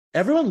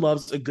Everyone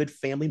loves a good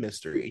family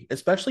mystery,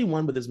 especially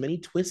one with as many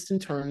twists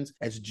and turns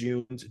as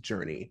June's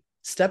Journey.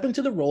 Step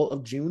into the role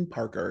of June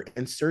Parker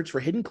and search for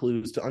hidden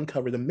clues to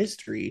uncover the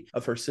mystery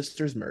of her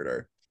sister's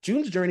murder.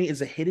 June's Journey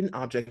is a hidden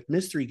object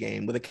mystery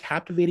game with a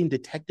captivating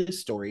detective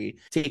story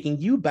taking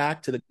you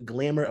back to the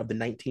glamour of the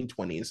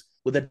 1920s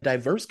with a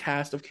diverse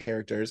cast of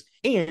characters.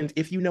 And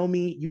if you know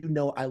me, you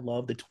know I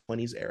love the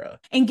 20s era.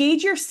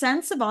 Engage your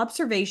sense of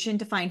observation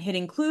to find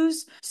hidden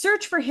clues,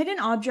 search for hidden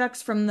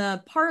objects from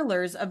the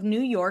parlors of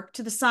New York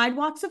to the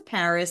sidewalks of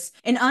Paris,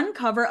 and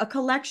uncover a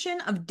collection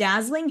of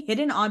dazzling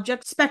hidden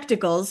object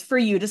spectacles for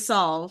you to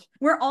solve.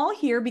 We're all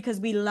here because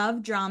we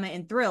love drama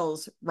and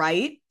thrills,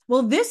 right?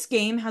 Well, this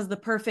game has the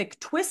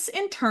perfect twists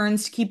and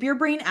turns to keep your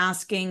brain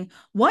asking,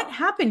 what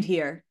happened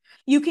here?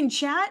 You can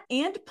chat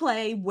and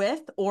play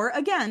with or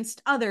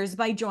against others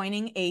by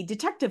joining a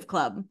detective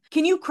club.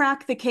 Can you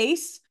crack the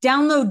case?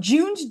 Download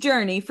June's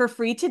Journey for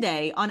free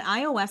today on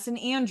iOS and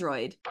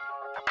Android.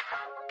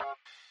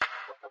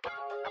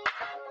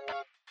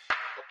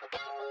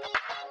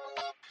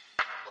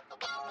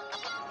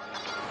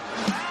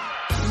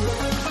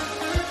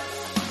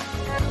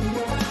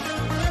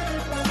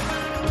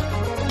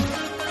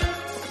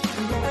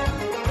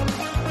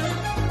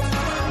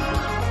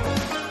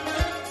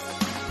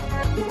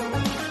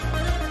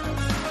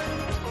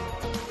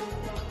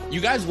 You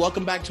guys,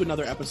 welcome back to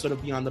another episode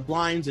of Beyond the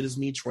Blinds. It is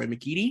me, Troy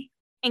McEady.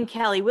 And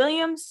Kelly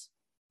Williams.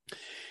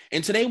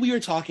 And today we are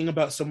talking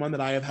about someone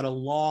that I have had a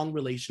long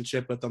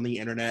relationship with on the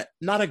internet.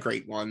 Not a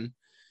great one.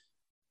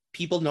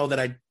 People know that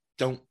I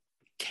don't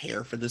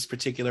care for this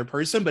particular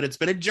person, but it's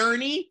been a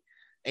journey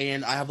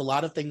and I have a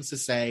lot of things to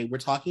say. We're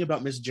talking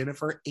about Miss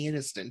Jennifer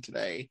Aniston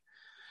today.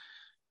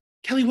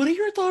 Kelly, what are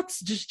your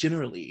thoughts just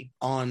generally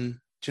on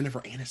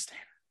Jennifer Aniston?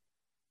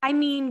 I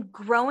mean,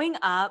 growing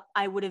up,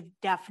 I would have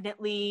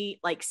definitely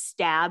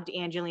stabbed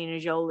Angelina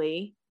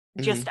Jolie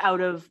just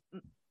out of,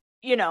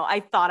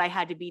 I thought I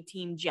had to be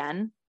Team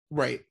Jen.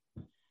 Right.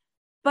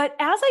 But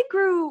as I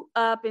grew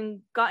up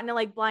and got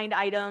into Blind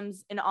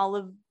Items and all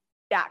of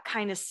that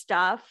kind of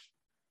stuff,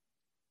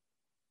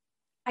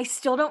 I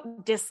still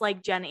don't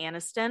dislike Jen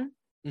Aniston,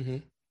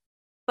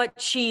 but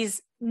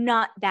she's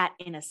not that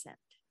innocent.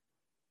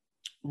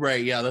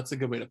 Right. Yeah, that's a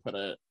good way to put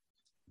it.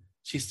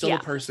 She's still a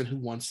person who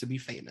wants to be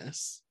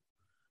famous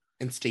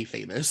and stay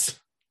famous.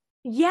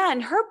 Yeah,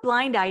 and her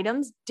Blind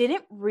Items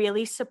didn't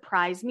really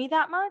surprise me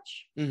that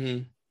much.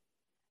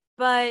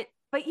 But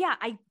yeah,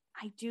 I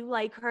do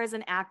like her as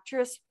an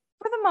actress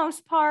for the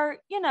most part.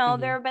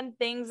 There have been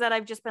things that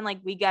I've just been like,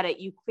 we get it.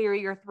 You clear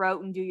your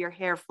throat and do your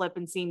hair flip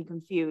and seem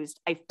confused.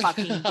 I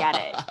fucking get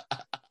it.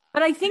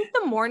 But I think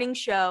the morning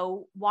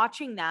show,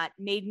 watching that,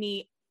 made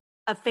me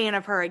a fan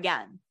of her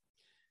again.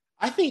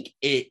 I think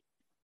it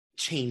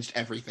changed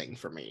everything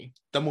for me.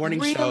 The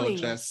morning show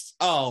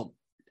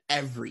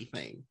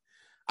everything.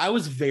 I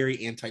was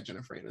very anti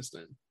Jennifer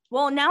Aniston.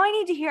 Well, now I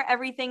need to hear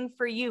everything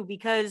for you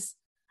because,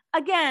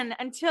 again,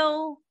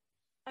 until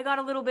I got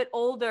a little bit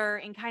older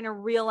and kind of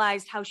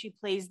realized how she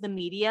plays the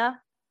media,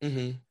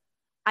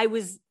 I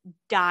was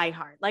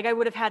diehard. I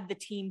would have had the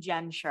Team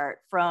Jen shirt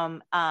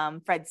from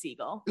Fred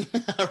Siegel.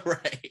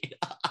 Right.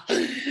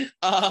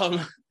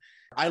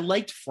 I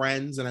liked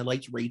Friends and I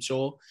liked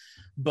Rachel,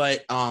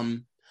 but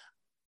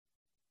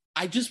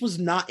I just was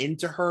not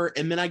into her.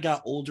 And then I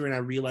got older and I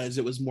realized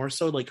it was more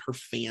so her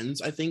fans,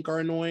 I think, are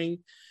annoying.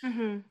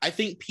 I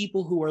think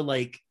people who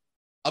are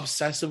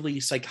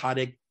obsessively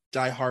psychotic,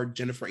 diehard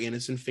Jennifer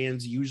Aniston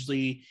fans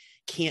usually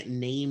can't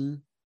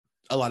name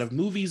a lot of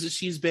movies that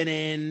she's been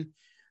in.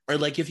 Or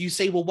if you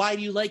say, well, why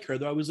do you like her?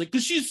 They're always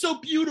because she's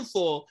so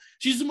beautiful.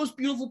 She's the most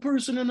beautiful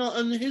person in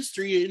the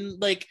history.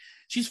 And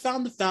she's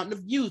found the fountain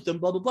of youth and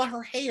blah, blah, blah,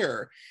 her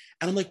hair.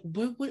 And I'm like,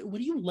 what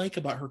do you like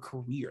about her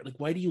career?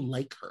 Why do you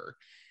like her?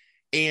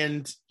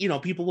 And,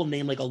 people will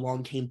name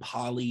Along Came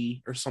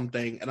Polly or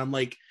something. And I'm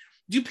like,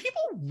 do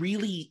people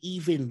really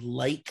even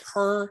like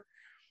her?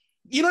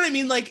 You know what I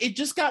mean? It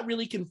just got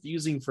really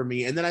confusing for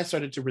me. And then I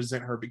started to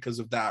resent her because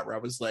of that, where I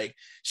was like,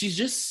 she's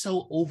just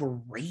so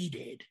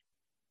overrated.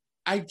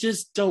 I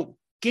just don't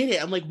get it.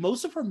 I'm like,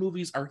 most of her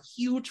movies are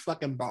huge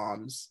fucking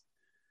bombs.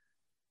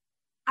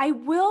 I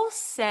will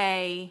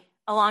say,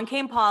 Along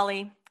Came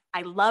Polly.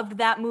 I loved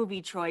that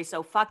movie, Troy.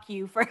 So fuck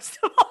you, first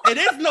of all. It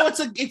is. No,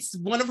 it's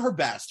one of her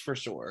best for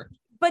sure.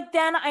 But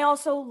then I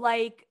also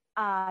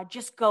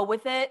Just Go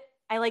With It.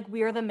 I like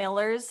We're the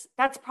Millers.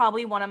 That's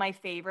probably one of my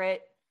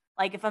favorite.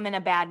 If I'm in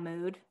a bad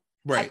mood,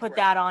 I put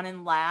that on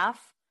and laugh.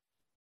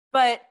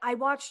 But I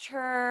watched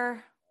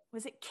her,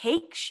 was it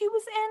Cake she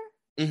was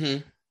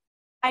in?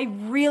 I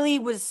really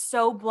was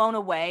so blown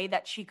away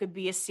that she could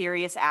be a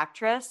serious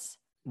actress.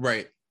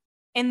 Right.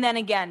 And then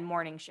again,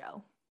 Morning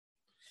Show.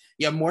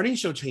 Yeah, Morning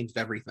Show changed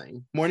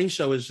everything. Morning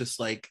Show is just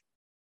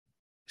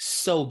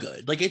so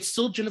good. It's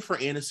still Jennifer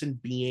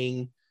Aniston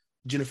being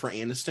Jennifer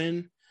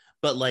Aniston,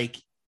 but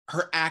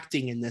her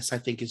acting in this, I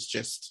think, is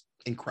just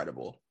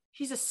incredible.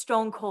 She's a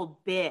stone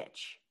cold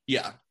bitch.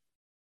 Yeah.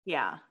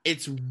 Yeah.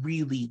 It's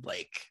really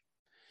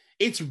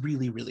it's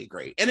really, really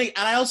great. And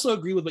I also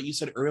agree with what you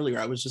said earlier.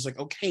 I was just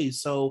okay,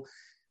 so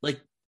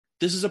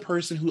this is a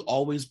person who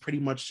always pretty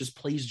much just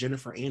plays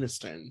Jennifer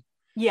Aniston.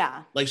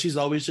 Yeah. Like she's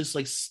always just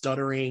like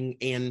stuttering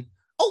and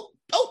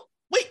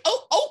wait,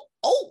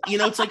 you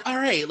know, it's like, all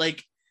right,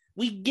 like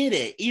we get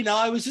it. You know,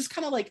 I was just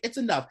kind of like, it's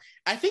enough.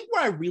 I think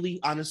where I really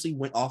honestly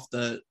went off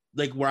the,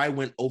 like where I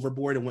went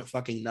overboard and went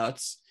fucking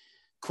nuts,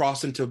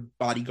 crossed into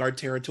bodyguard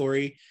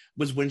territory,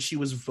 was when she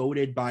was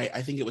voted by,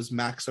 I think it was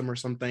Maxim or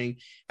something,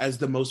 as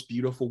the most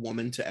beautiful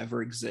woman to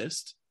ever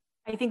exist.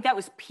 I think that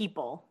was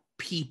People.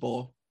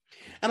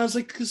 And I was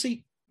like, because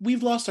see,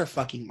 we've lost our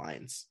fucking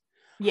minds.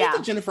 Yeah. I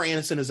think Jennifer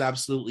Aniston is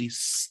absolutely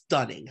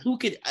stunning. Who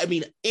could, I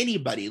mean,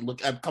 anybody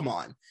look, come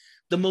on.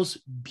 The most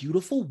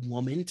beautiful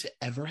woman to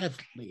ever have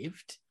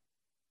lived.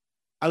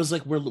 I was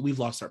like, we've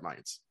lost our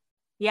minds.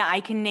 Yeah,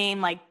 I can name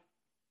like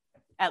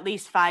at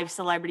least 5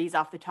 celebrities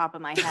off the top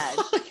of my head.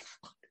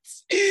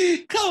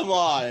 Come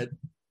on.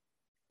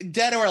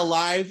 Dead or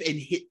alive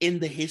in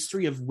the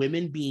history of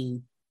women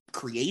being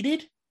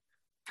created?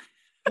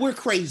 We're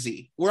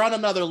crazy. We're on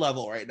another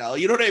level right now.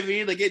 You know what I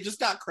mean? Like, it just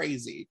got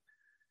crazy.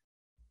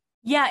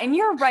 Yeah, and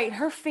you're right.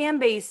 Her fan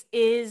base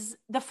is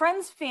the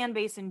Friends fan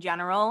base in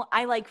general.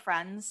 I like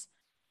Friends.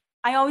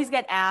 I always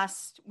get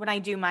asked when I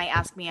do my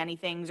Ask Me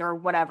Anythings or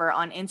whatever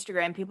on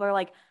Instagram, people are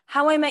like,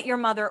 How I Met Your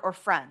Mother or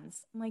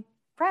Friends? I'm like,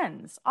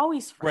 Friends,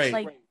 always Friends.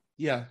 Right. Like,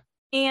 yeah.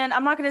 And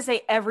I'm not going to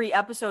say every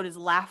episode is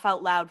laugh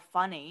out loud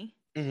funny,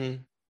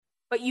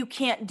 but you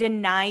can't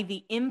deny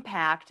the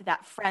impact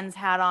that Friends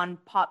had on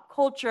pop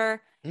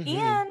culture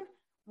and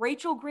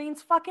Rachel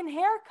Green's fucking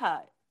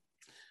haircut.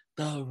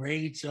 The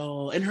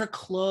Rachel and her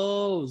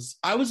clothes.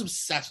 I was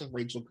obsessed with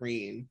Rachel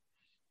Green.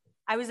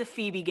 I was a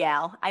Phoebe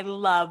gal. I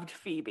loved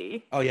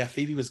Phoebe. Oh yeah,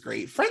 Phoebe was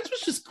great. Friends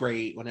was just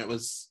great when it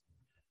was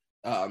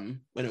a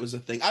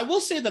thing. I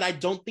will say that I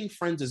don't think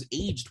Friends has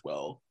aged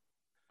well.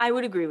 I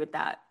would agree with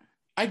that.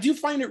 I do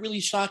find it really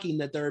shocking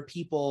that there are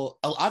people,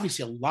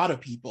 obviously a lot of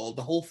people,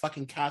 the whole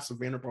fucking cast of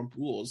Vanderpump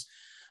Rules,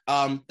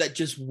 that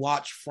just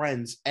watch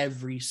Friends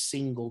every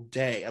single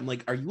day. I'm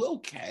like, are you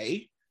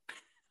okay?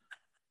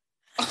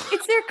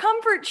 It's their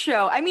comfort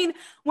show. I mean,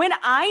 when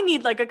I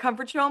need like a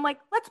comfort show, I'm like,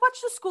 let's watch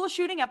the school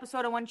shooting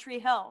episode of One Tree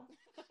Hill.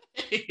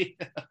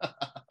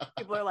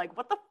 People are like,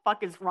 what the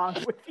fuck is wrong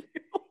with you?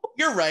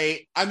 You're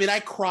right. I mean,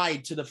 I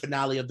cried to the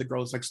finale of The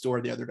Girls Next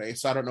Door the other day,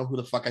 so I don't know who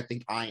the fuck I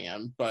think I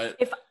am, but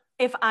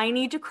if I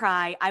need to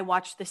cry, I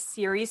watch the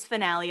series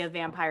finale of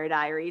Vampire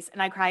Diaries,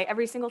 and I cry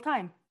every single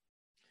time.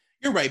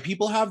 You're right.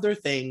 People have their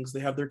things.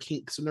 They have their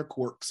kinks and their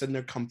quirks and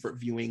their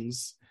comfort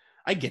viewings.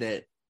 I get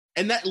it.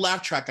 And that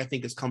laugh track, I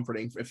think, is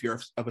comforting if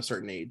you're of a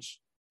certain age.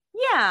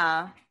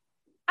 Yeah.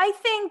 I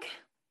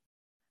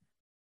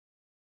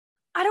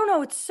don't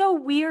know. It's so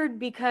weird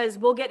because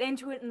we'll get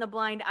into it in the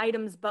blind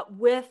items, but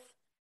with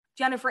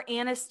Jennifer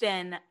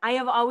Aniston, I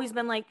have always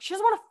been like, she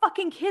doesn't want a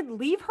fucking kid.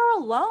 Leave her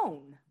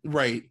alone.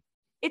 Right.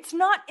 It's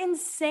not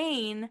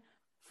insane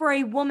for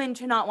a woman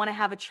to not want to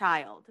have a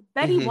child.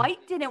 Betty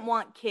White didn't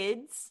want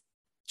kids.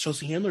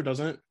 Chelsea Handler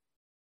doesn't.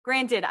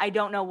 Granted, I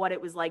don't know what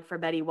it was like for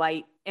Betty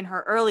White in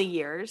her early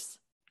years.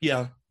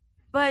 Yeah.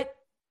 But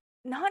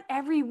not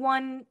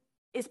everyone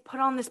is put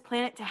on this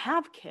planet to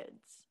have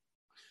kids.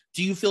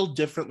 Do you feel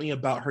differently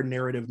about her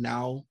narrative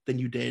now than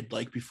you did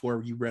like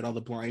before you read all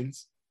the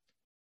blinds?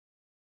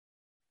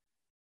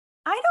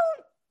 I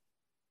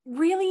don't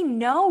really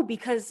know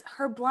because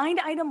her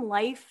blind item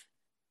life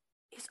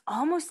is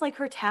almost like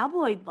her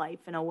tabloid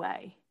life in a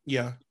way.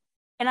 Yeah.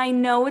 And I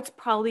know it's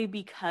probably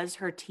because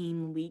her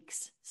team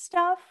leaks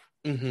stuff.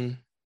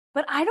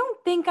 But I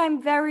don't think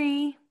I'm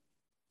very...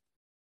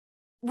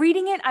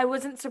 Reading it, I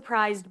wasn't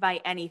surprised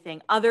by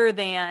anything other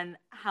than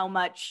how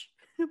much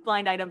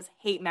blind items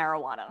hate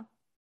marijuana.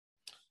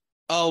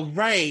 Oh,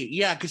 right.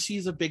 Yeah, because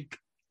she's a big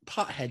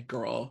pothead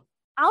girl.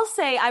 I'll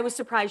say I was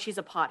surprised she's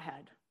a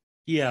pothead.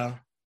 Yeah.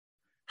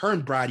 Her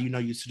and Brad,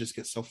 used to just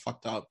get so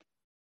fucked up.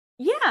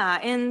 Yeah,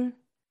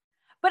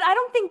 but I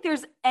don't think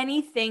there's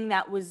anything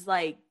that was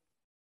like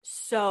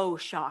so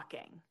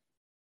shocking.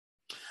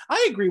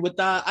 I agree with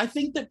that. I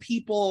think that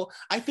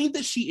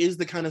she is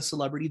the kind of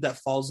celebrity that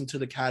falls into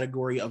the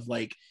category of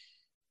like,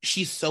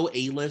 she's so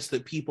A-list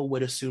that people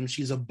would assume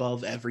she's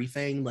above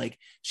everything. Like,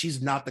 she's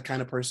not the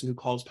kind of person who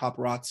calls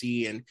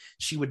paparazzi, and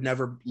she would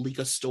never leak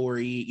a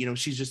story.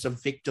 She's just a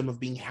victim of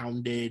being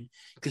hounded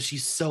because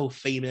she's so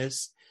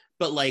famous.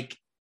 But like,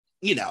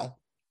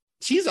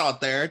 she's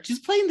out there. She's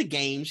playing the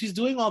game. She's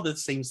doing all the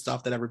same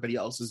stuff that everybody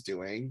else is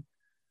doing.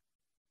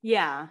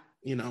 Yeah.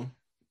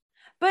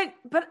 But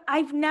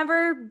I've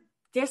never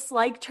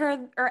disliked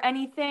her or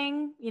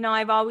anything.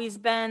 I've always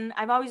been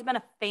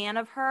a fan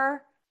of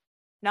her.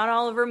 Not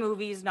all of her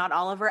movies, not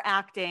all of her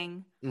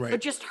acting, right,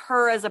 but just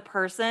her as a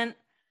person.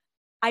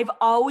 I've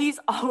always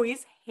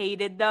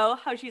hated though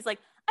how she's like,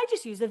 I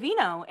just use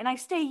Aveeno and I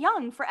stay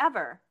young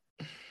forever.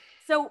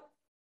 So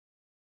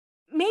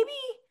maybe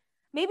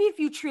if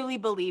you truly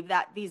believe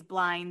that these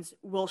blinds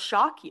will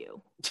shock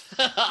you.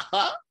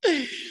 But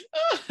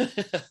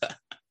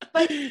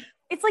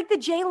it's like the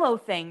J-Lo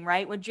thing,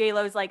 right? When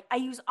J-Lo's like, I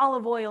use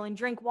olive oil and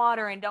drink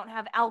water and don't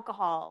have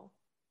alcohol.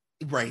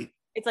 Right.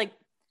 It's like,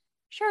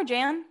 sure,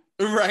 Jan.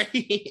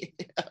 Right.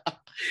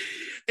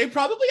 It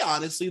probably,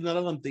 honestly, now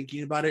that I'm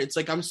thinking about it, it's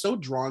like I'm so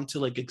drawn to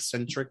like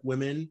eccentric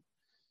women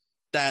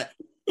that,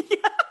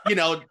 you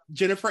know,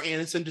 Jennifer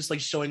Aniston just like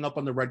showing up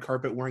on the red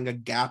carpet wearing a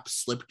Gap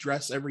slip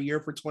dress every year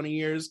for 20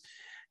 years.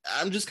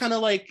 I'm just kind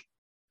of like,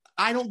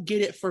 I don't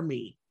get it for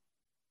me.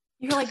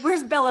 You're like,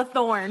 where's Bella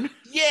Thorne?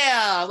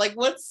 Yeah, like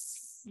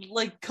what's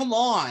like, come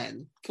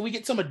on. Can we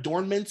get some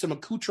adornment, some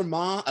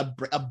accoutrement,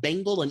 a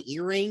bangle, an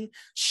earring?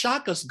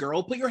 Shock us,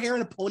 girl. Put your hair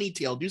in a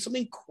ponytail. Do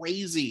something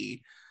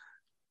crazy.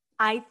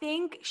 I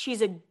think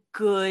she's a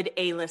good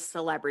A-list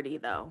celebrity,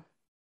 though.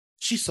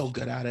 She's so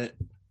good at it.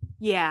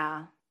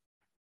 Yeah.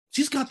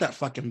 She's got that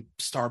fucking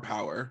star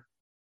power.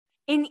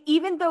 And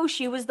even though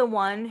she was the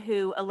one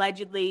who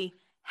allegedly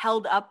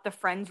held up the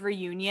Friends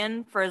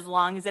reunion for as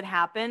long as it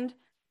happened,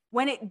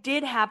 when it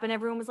did happen,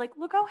 everyone was like,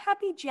 look how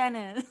happy Jen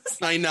is.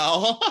 I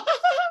know.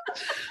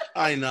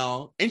 I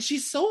know. And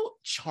she's so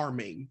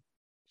charming.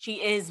 She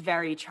is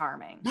very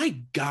charming. My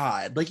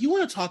God. Like, you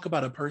want to talk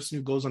about a person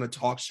who goes on a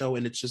talk show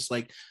and it's just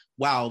like,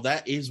 wow,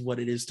 that is what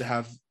it is to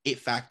have it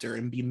factor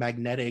and be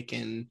magnetic.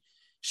 And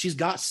she's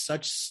got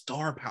such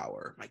star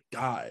power. My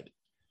God.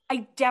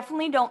 I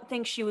definitely don't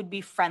think she would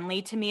be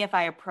friendly to me if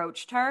I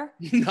approached her.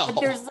 No.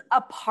 But there's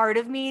a part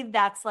of me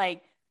that's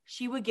like,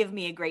 she would give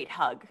me a great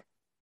hug.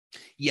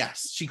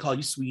 Yes, she called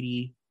you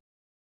sweetie.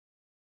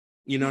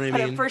 You know what I but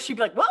mean? At first she'd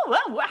be like, whoa,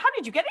 how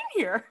did you get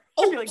in here?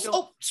 Oh, like,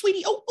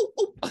 sweetie, oh.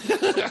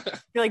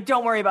 You're like,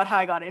 don't worry about how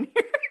I got in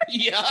here.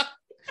 Yeah,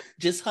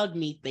 just hug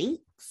me,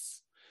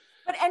 thanks.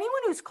 But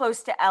anyone who's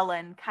close to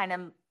Ellen kind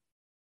of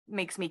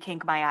makes me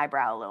kink my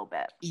eyebrow a little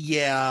bit.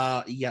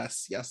 Yeah,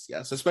 yes.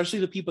 Especially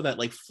the people that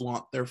like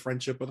flaunt their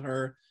friendship with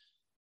her,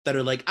 that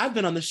are like, I've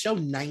been on the show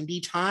 90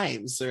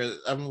 times. Or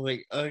I'm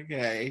like,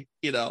 okay,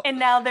 you know. And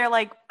now they're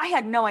like, I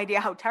had no idea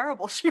how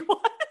terrible she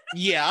was.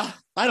 Yeah,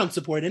 I don't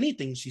support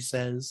anything she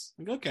says.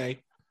 Like, okay.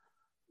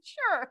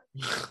 Sure.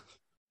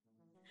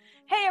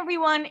 Hey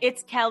everyone,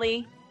 it's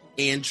Kelly.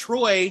 And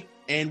Troy.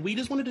 And we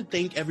just wanted to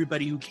thank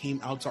everybody who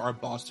came out to our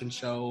Boston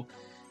show.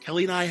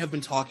 Kelly and I have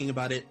been talking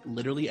about it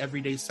literally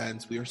every day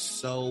since. We are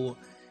so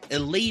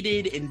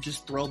elated and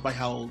just thrilled by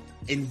how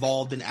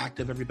involved and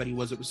active everybody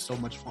was. It was so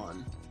much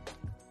fun.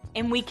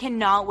 And we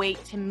cannot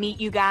wait to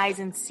meet you guys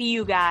and see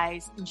you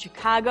guys in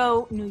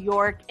Chicago, New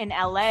York, and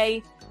LA.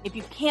 If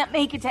you can't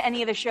make it to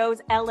any of the shows,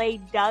 LA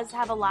does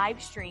have a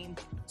live stream,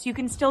 so you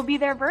can still be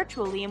there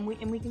virtually and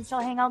we can still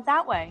hang out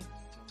that way.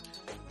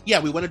 Yeah,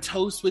 we want to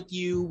toast with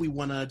you. We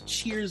want to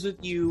cheers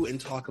with you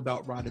and talk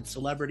about rotted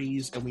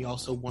celebrities. And we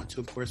also want to,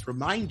 of course,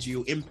 remind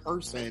you in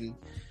person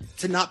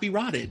to not be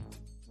rotted.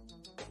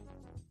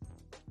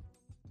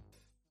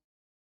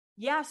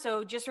 Yeah,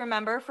 so just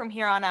remember from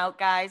here on out,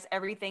 guys,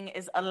 everything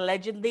is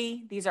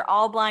allegedly. These are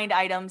all blind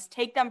items.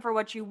 Take them for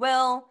what you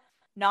will.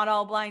 Not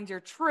all blinds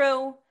are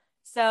true.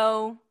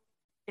 So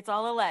it's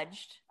all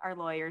alleged, our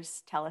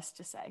lawyers tell us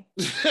to say.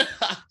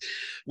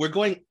 We're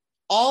going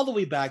all the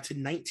way back to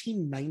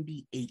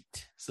 1998.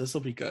 So this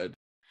will be good.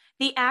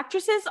 The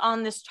actresses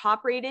on this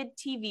top-rated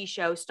TV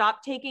show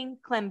stopped taking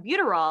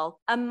clenbuterol,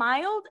 a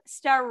mild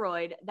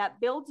steroid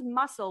that builds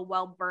muscle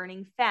while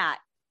burning fat,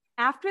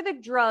 after the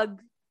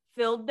drug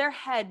filled their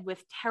head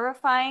with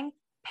terrifying,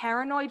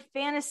 paranoid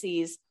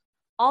fantasies.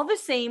 All the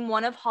same,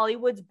 one of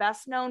Hollywood's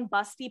best-known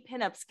busty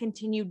pinups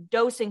continued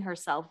dosing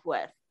herself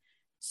with.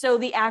 So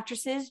the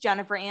actresses,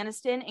 Jennifer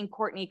Aniston and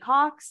Courtney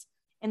Cox,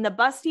 and the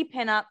busty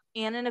pinup,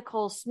 Anna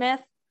Nicole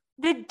Smith,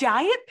 the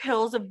diet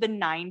pills of the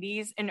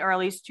 90s and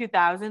early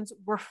 2000s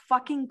were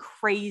fucking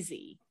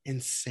crazy.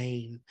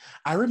 Insane.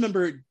 I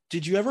remember,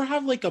 did you ever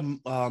have like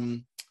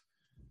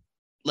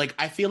like,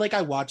 I feel like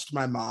I watched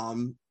my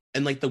mom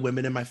and like the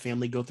women in my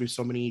family go through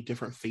so many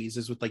different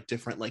phases with like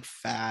different like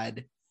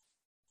fad,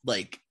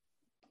 like,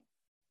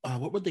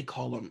 what would they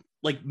call them?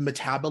 Like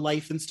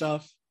Metabolife and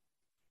stuff.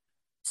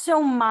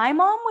 So my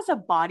mom was a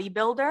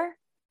bodybuilder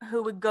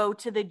who would go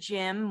to the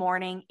gym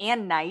morning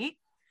and night.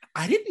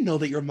 I didn't know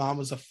that your mom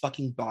was a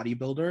fucking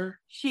bodybuilder.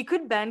 She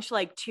could bench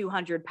like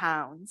 200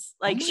 pounds.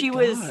 Like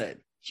God.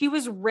 she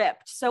was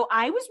ripped. So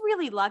I was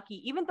really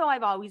lucky, even though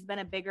I've always been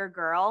a bigger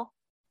girl.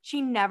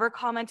 She never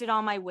commented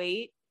on my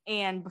weight.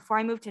 And before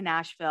I moved to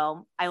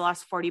Nashville, I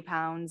lost 40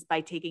 pounds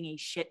by taking a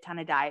shit ton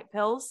of diet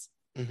pills.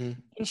 Mm-hmm.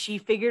 And she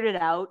figured it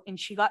out and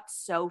she got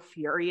so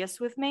furious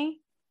with me.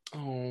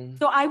 Oh.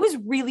 So I was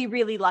really,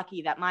 really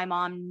lucky that my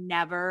mom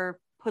never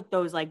put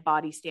those like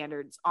body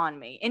standards on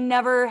me and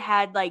never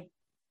had like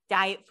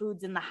diet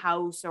foods in the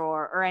house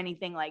or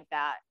anything like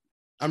that.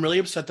 I'm really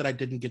upset that I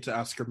didn't get to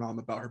ask your mom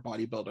about her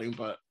bodybuilding,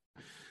 but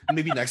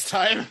maybe next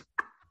time.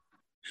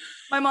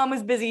 My mom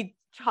was busy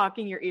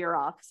talking your ear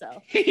off,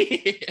 so.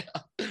 Yeah.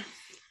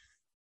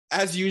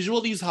 As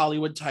usual, these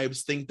Hollywood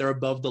types think they're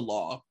above the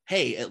law.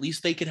 Hey, at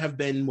least they could have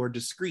been more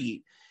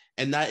discreet.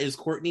 And that is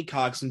Courtney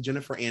Cox and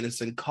Jennifer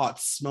Aniston caught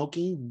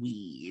smoking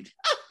weed.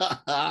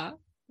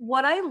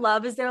 What I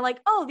love is they're like,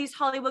 oh, these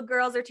Hollywood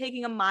girls are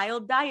taking a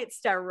mild diet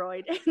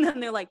steroid. And then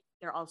they're like,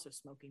 they're also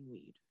smoking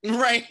weed.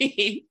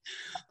 Right.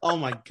 Oh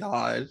my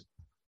God.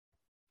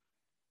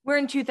 We're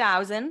in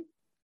 2000.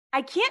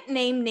 I can't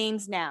name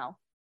names now,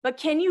 but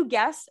can you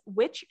guess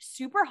which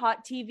super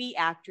hot TV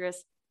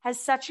actress has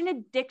such an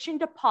addiction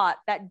to pot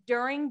that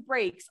during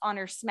breaks on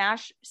her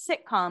smash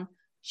sitcom,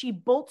 she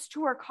bolts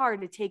to her car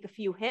to take a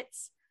few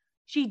hits?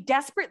 She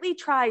desperately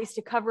tries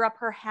to cover up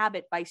her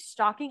habit by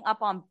stocking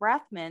up on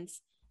breath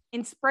mints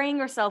and spraying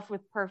herself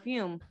with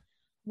perfume.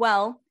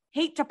 Well,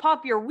 hate to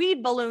pop your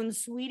weed balloon,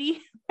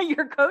 sweetie, but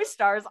your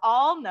co-stars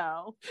all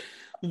know.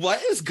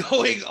 What is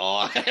going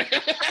on?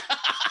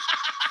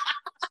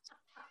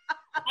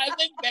 I'm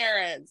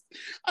embarrassed.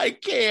 I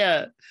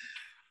can't.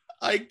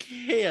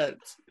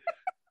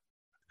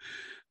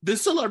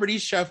 This celebrity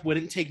chef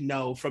wouldn't take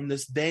no from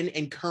this then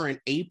and current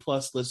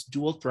A-plus list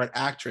dual threat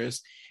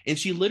actress, and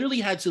she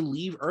literally had to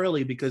leave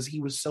early because he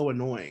was so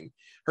annoying.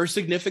 Her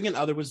significant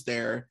other was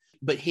there,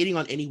 but hitting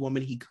on any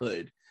woman he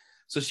could.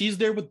 So she's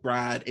there with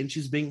Brad, and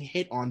she's being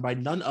hit on by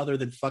none other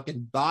than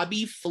fucking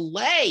Bobby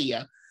Flay.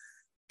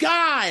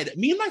 God,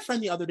 me and my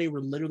friend the other day were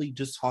literally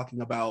just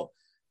talking about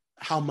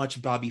how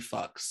much Bobby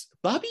fucks.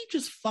 Bobby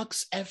just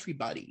fucks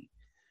everybody.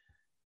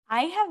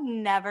 I have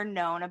never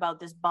known about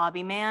this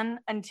Bobby man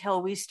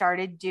until we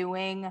started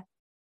doing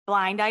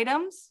blind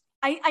items.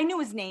 I knew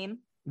his name,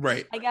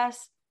 right? I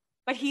guess,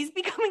 but he's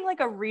becoming like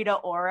a Rita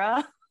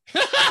Ora.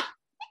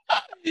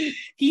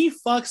 He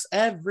fucks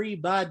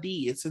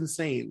everybody. It's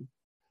insane.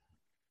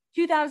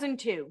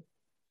 2002.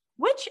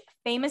 Which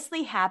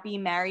famously happy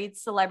married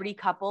celebrity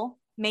couple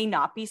may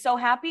not be so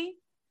happy?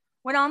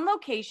 When on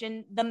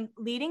location, the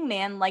leading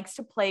man likes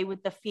to play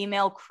with the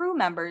female crew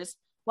members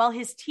while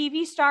his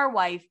TV star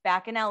wife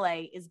back in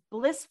LA is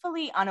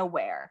blissfully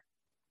unaware.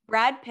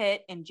 Brad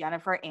Pitt and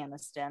Jennifer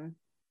Aniston.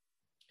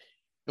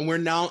 And we're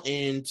now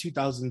in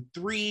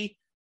 2003.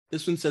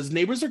 This one says,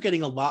 neighbors are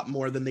getting a lot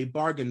more than they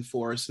bargained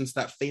for since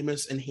that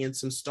famous and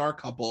handsome star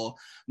couple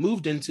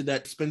moved into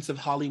that expensive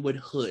Hollywood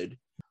hood.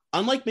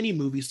 Unlike many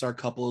movie star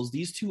couples,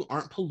 these two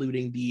aren't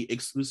polluting the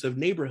exclusive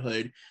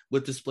neighborhood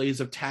with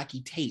displays of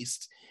tacky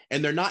taste,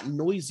 and they're not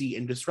noisy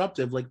and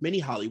disruptive like many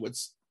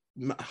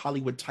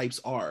Hollywood types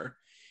are.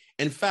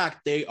 In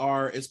fact, they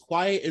are as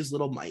quiet as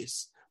little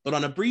mice, but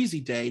on a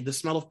breezy day, the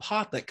smell of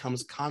pot that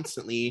comes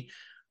constantly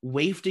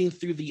wafting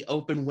through the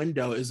open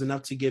window is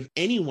enough to give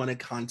anyone a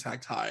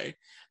contact high.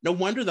 No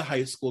wonder the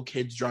high school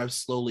kids drive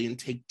slowly and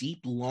take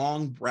deep,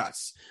 long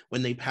breaths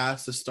when they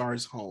pass the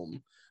star's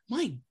home.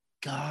 My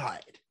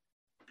God.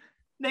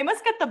 They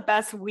must get the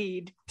best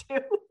weed,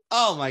 too.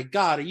 Oh my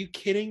God, are you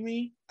kidding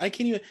me? I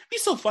can't even. It'd be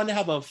so fun to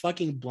have a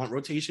fucking blunt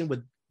rotation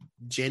with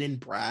Jen and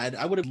Brad.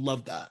 I would have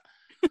loved that.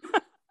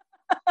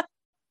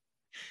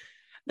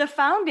 The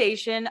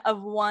foundation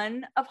of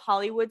one of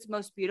Hollywood's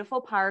most beautiful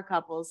power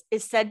couples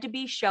is said to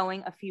be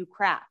showing a few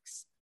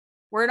cracks.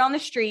 Word on the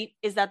street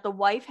is that the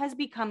wife has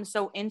become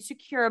so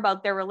insecure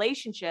about their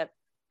relationship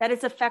that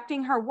it's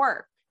affecting her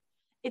work.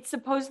 It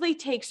supposedly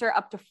takes her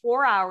up to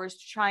 4 hours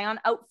to try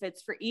on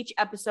outfits for each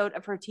episode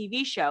of her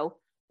TV show,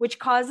 which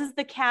causes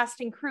the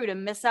cast and crew to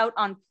miss out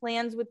on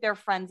plans with their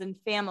friends and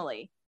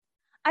family.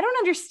 I don't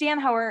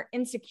understand how her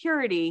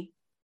insecurity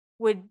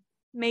would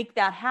make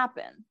that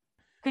happen.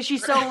 Because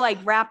she's so like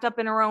wrapped up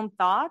in her own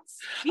thoughts.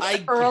 These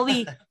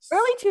early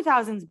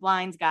 2000s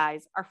blinds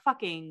guys are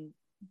fucking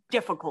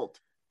difficult.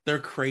 They're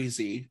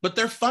crazy, but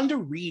they're fun to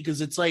read because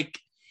it's like,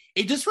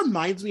 it just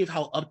reminds me of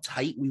how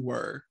uptight we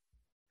were.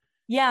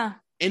 Yeah.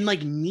 And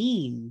like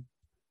mean.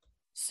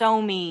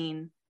 So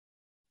mean.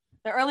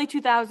 The early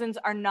 2000s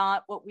are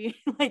not what we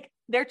like.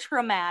 They're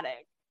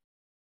traumatic.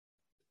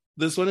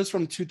 This one is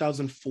from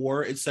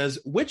 2004. It says,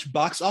 which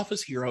box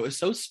office hero is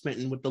so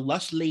smitten with the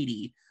lush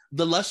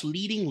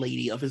leading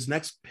lady of his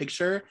next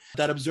picture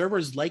that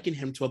observers liken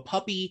him to a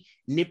puppy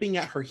nipping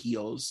at her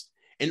heels?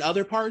 In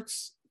other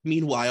parts,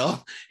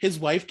 meanwhile, his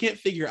wife can't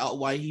figure out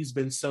why he's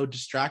been so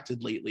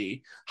distracted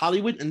lately.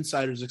 Hollywood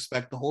insiders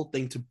expect the whole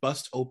thing to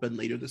bust open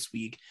later this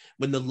week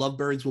when the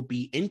Lovebirds will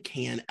be in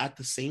Cannes at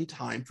the same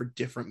time for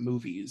different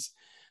movies.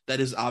 That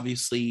is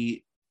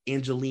obviously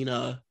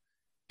Angelina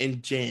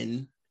and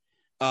Jen.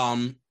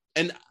 And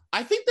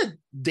I think that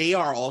they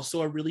are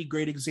also a really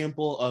great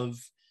example of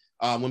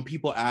when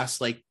people ask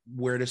like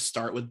where to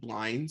start with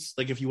blinds,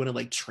 like if you want to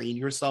like train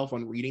yourself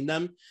on reading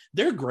them,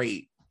 they're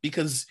great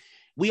because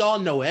we all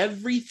know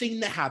everything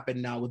that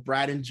happened now with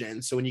Brad and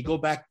Jen. So when you go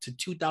back to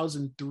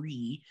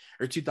 2003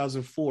 or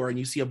 2004 and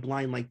you see a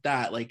blind like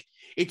that, like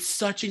it's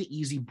such an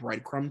easy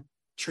breadcrumb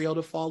trail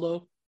to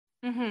follow.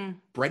 Mm-hmm.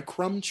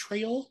 Breadcrumb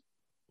trail?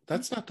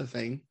 That's not the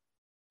thing.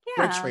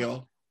 Yeah. Bread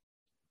trail.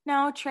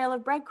 No, trail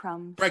of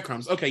breadcrumbs.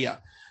 Breadcrumbs. Okay, yeah.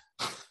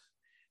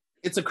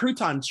 It's a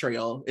crouton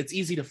trail. It's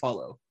easy to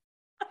follow.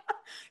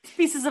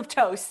 Pieces of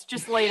toast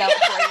just laid out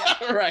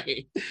for you.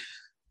 Right.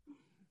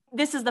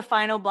 This is the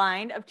final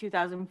blind of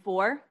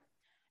 2004.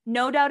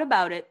 No doubt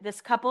about it,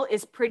 this couple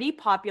is pretty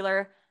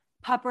popular,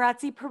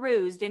 paparazzi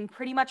perused, and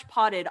pretty much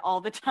potted all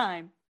the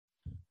time.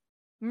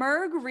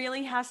 Merg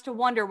really has to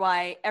wonder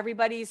why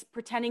everybody's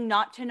pretending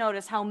not to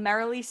notice how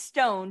merrily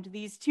stoned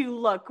these two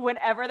look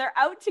whenever they're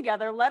out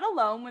together, let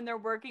alone when they're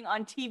working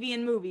on TV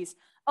and movies.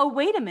 Oh,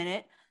 wait a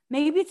minute.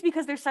 Maybe it's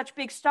because they're such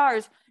big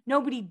stars,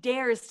 nobody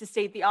dares to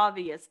state the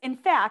obvious. In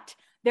fact,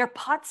 their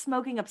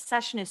pot-smoking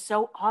obsession is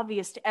so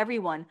obvious to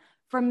everyone,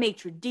 from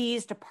maitre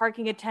d's to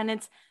parking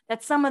attendants,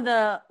 that some of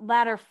the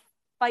latter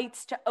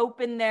fights to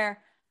open their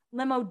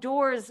limo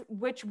doors,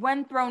 which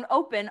when thrown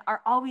open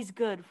are always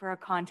good for a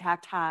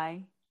contact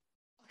high.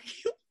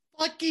 You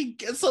fucking,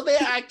 so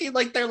they're acting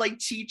like they're like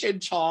Cheech and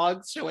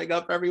Chong showing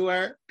up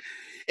everywhere.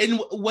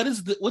 And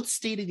what's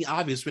stating the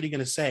obvious? What are you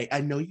gonna say?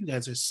 I know you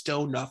guys are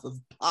stoned off of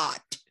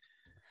pot.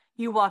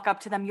 You walk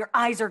up to them, your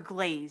eyes are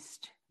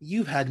glazed.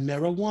 You've had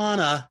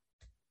marijuana.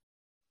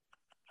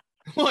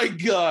 Oh my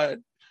God.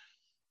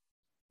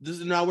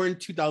 Now we're in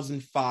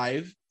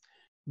 2005.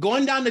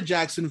 Going down to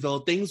Jacksonville,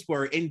 things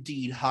were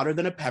indeed hotter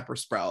than a pepper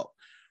sprout.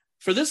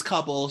 For this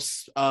couple,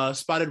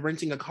 spotted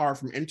renting a car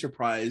from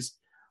Enterprise,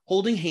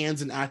 holding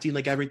hands and acting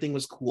like everything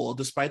was cool,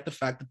 despite the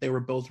fact that they were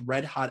both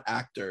red-hot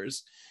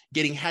actors,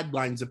 getting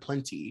headlines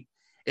aplenty.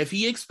 If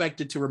he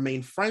expected to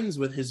remain friends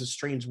with his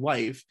estranged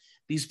wife,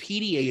 these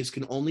PDAs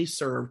can only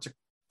serve to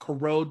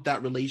corrode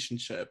that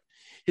relationship.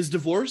 His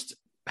divorced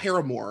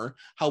paramour,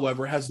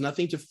 however, has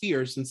nothing to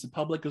fear since the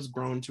public has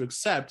grown to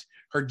accept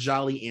her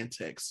jolly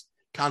antics.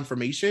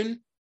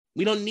 Confirmation?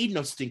 We don't need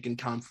no stinking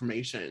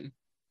confirmation.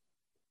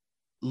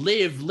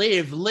 Live,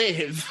 live,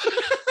 live.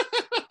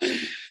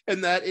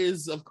 And that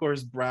is, of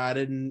course, Brad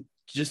and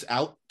just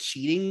out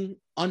cheating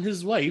on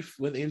his wife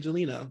with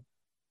Angelina.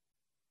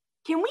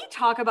 Can we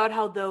talk about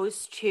how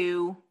those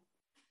two,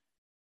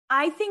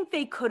 I think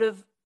they could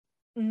have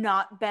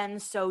not been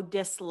so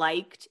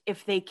disliked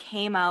if they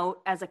came out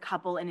as a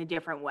couple in a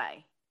different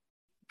way.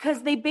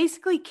 Because they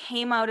basically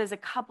came out as a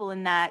couple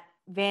in that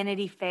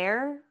Vanity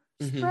Fair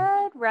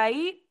spread,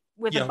 right?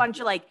 With a bunch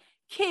of like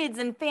kids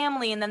and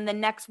family, and then the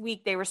next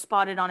week they were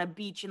spotted on a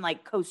beach in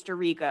like Costa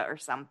Rica or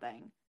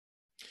something.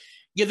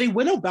 Yeah, they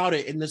went about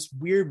it in this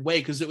weird way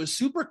because it was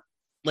super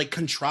like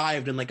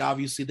contrived and like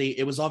obviously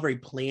it was all very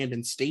planned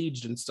and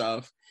staged and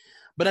stuff.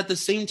 But at the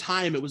same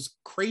time, it was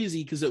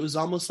crazy because it was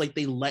almost like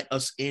they let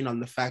us in on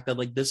the fact that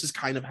like this is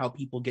kind of how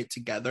people get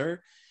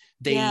together.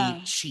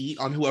 They cheat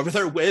on whoever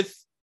they're with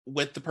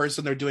the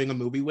person they're doing a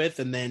movie with,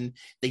 and then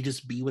they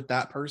just be with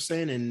that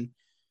person.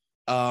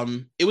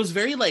 And it was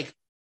very like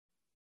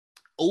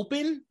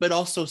open, but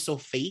also so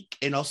fake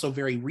and also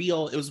very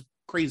real. It was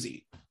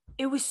crazy.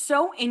 It was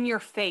so in your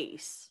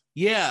face.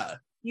 Yeah.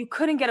 You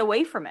couldn't get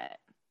away from it.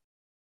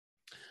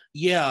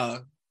 Yeah.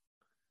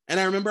 And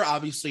I remember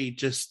obviously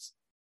just,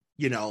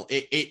 you know,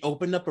 it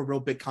opened up a real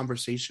big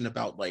conversation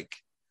about like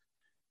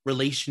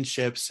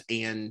relationships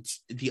and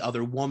the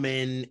other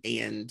woman.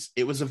 And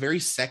it was a very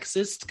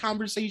sexist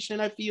conversation,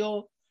 I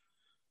feel.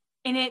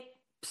 And it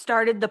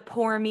started the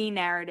poor me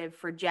narrative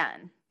for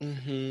Jen.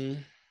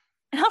 Mm-hmm.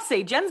 And I'll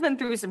say, Jen's been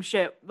through some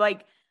shit.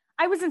 Like,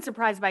 I wasn't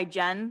surprised by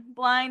Jen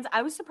blinds.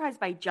 I was surprised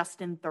by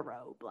Justin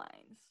Theroux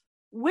blinds.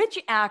 Which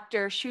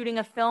actor shooting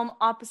a film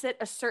opposite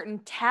a certain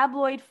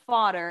tabloid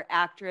fodder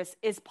actress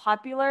is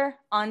popular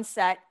on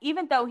set,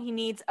 even though he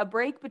needs a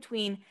break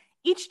between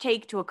each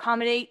take to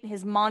accommodate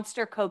his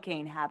monster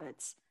cocaine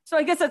habits? So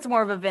I guess that's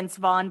more of a Vince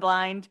Vaughn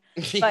blind,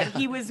 but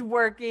he was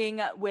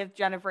working with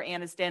Jennifer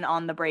Aniston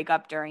on the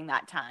breakup during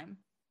that time.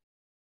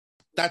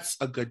 That's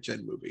a good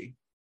Jen movie.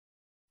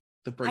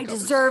 The breakup. I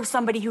deserve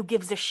somebody who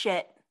gives a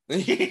shit.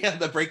 Yeah,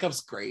 the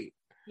breakup's great.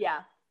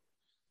 Yeah.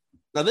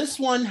 Now, this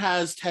one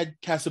has Ted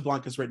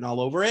Casablancas written all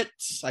over it.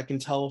 I can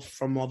tell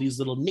from all these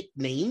little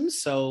nicknames,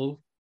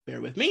 so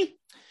bear with me.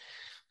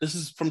 This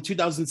is from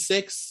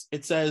 2006.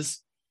 It says,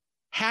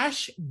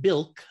 Hash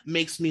Bilk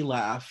makes me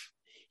laugh.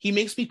 He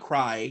makes me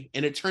cry,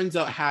 and it turns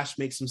out Hash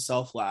makes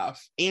himself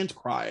laugh and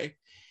cry,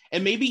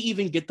 and maybe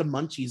even get the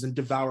munchies and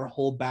devour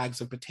whole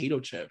bags of potato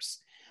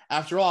chips.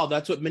 After all,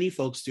 that's what many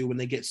folks do when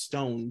they get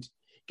stoned.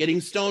 Getting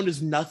stoned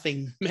is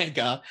nothing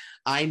mega,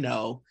 I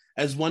know.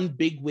 As one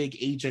bigwig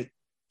agent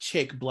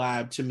chick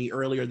blabbed to me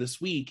earlier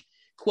this week,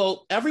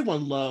 quote,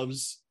 everyone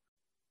loves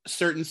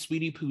certain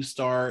Sweetie Pooh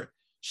star.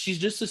 She's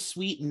just a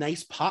sweet,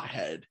 nice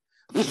pothead.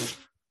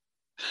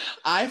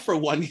 I, for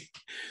one,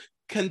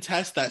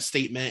 contest that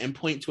statement and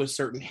point to a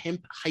certain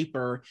hemp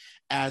hyper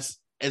as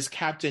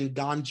Captain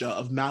Ganja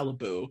of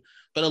Malibu.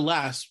 But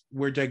alas,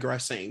 we're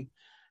digressing.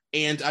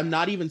 And I'm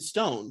not even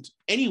stoned.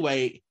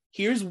 Anyway,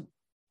 here's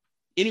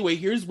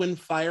when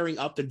firing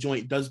up the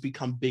joint does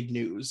become big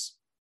news.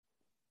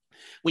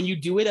 When you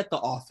do it at the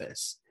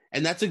office,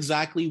 and that's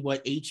exactly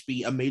what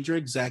HB, a major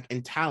exec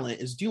and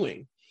talent, is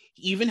doing.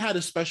 He even had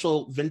a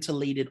special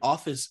ventilated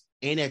office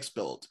annex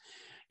built.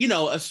 You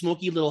know, a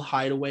smoky little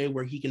hideaway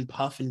where he can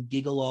puff and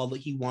giggle all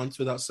that he wants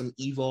without some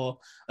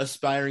evil,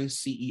 aspiring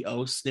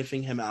CEO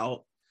sniffing him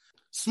out.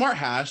 Smart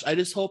Hash, I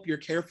just hope you're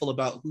careful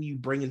about who you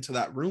bring into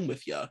that room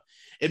with you.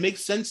 It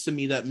makes sense to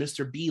me that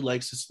Mr. B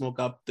likes to smoke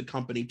up the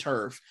company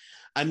turf.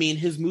 I mean,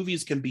 his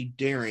movies can be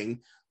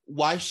daring.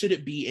 Why should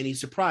it be any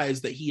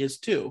surprise that he is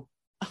too?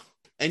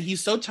 And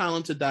he's so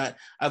talented that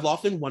I've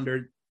often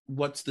wondered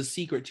what's the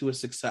secret to his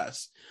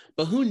success.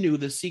 But who knew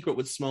the secret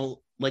would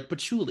smell like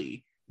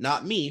patchouli?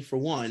 Not me, for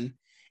one.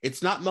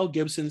 It's not Mel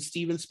Gibson,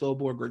 Steven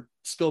Spielberg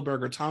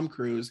or Tom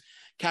Cruise.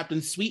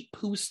 Captain Sweetie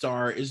Pooh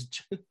star is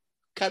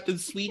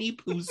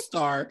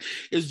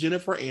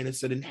Jennifer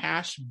Aniston, and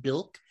Hash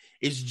Bilk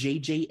is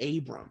J.J.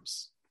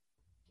 Abrams.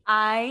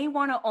 I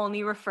want to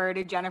only refer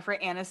to Jennifer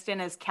Aniston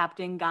as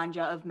Captain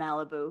Ganja of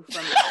Malibu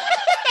from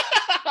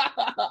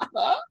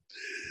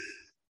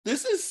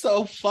This is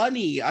so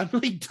funny. I'm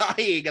like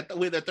dying at the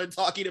way that they're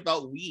talking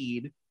about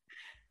weed.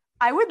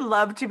 I would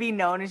love to be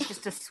known as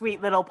just a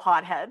sweet little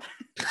pothead.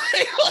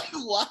 Like,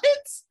 what?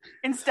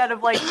 Instead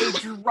of like a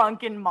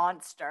drunken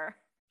monster.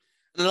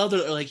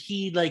 Another, like,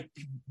 he like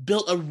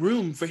built a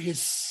room for his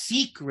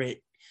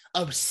secret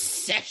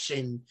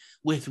obsession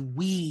with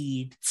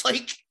weed. It's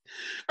like,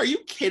 are you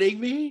kidding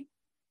me?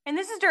 And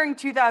this is during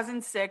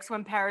 2006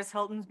 when Paris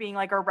Hilton's being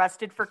like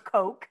arrested for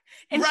coke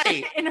in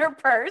her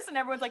purse, and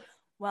everyone's like,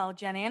 well,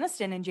 Jen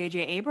Aniston and J.J.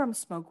 Abrams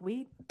smoke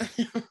weed.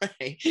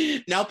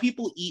 Right. Now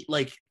people eat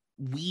like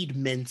weed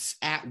mints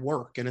at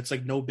work, and it's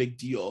like no big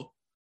deal.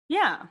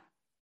 Yeah.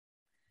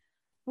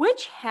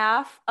 Which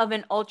half of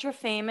an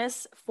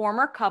ultra-famous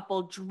former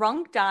couple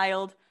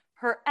drunk-dialed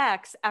her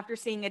ex after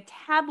seeing a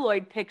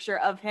tabloid picture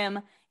of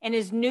him and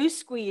his new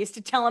squeeze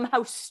to tell him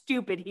how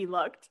stupid he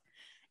looked?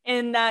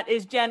 And that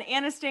is Jen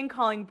Aniston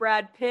calling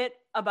Brad Pitt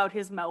about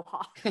his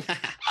mohawk.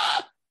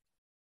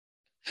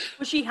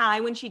 Was she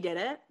high when she did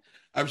it?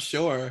 I'm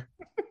sure.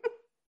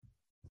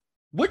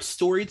 Which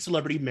storied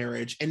celebrity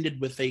marriage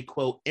ended with a,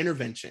 quote,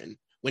 intervention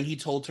when he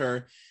told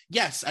her,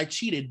 yes, I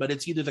cheated, but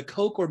it's either the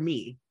coke or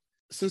me.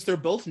 Since they're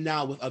both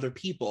now with other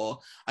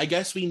people, I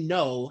guess we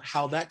know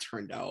how that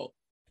turned out.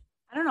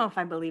 I don't know if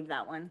I believe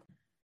that one.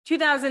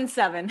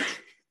 2007,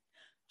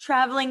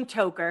 traveling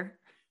toker.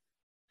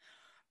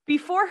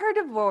 Before her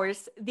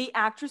divorce, the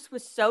actress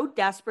was so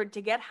desperate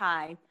to get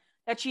high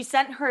that she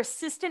sent her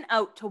assistant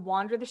out to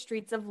wander the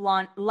streets of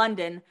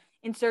London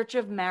in search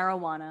of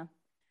marijuana.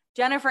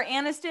 Jennifer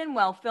Aniston,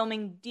 while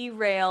filming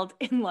Derailed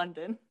in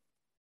London.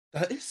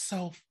 That is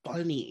so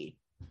funny.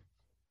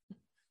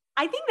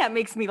 I think that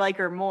makes me like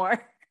her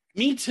more.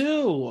 Me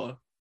too.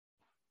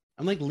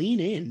 I'm like, lean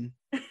in.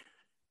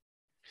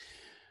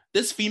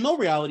 This female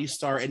reality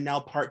star and now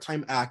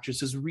part-time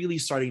actress is really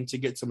starting to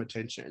get some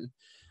attention.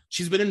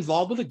 She's been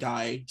involved with a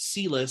guy,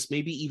 C-list,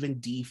 maybe even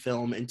D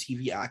film and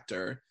TV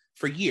actor,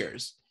 for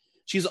years.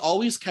 She's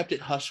always kept it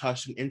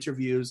hush-hush in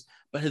interviews,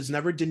 but has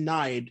never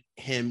denied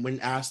him when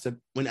asked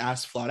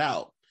flat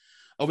out.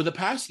 Over the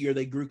past year,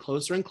 they grew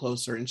closer and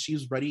closer, and she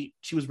was ready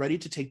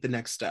to take the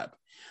next step.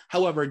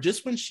 However,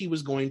 just when she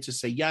was going to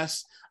say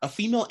yes, a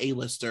female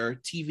A-lister,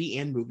 TV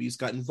and movies,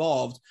 got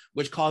involved,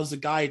 which caused the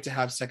guy to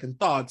have second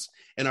thoughts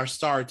and our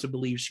star to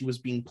believe she was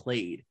being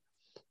played.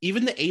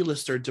 Even the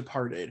A-lister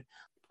departed.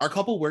 Our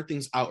couple worked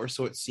things out, or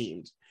so it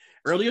seemed.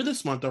 Earlier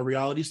this month, our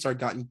reality star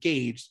got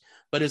engaged,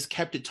 but has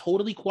kept it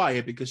totally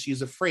quiet because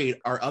she's afraid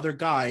our other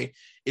guy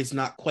is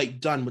not quite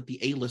done with the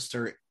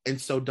A-lister and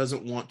so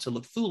doesn't want to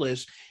look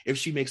foolish if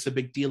she makes a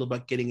big deal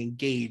about getting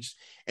engaged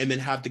and then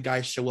have the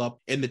guy show up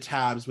in the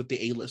tabs with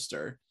the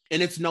A-lister.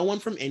 And it's no one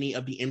from any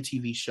of the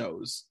MTV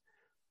shows.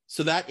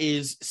 So that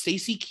is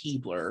Stacy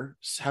Keibler,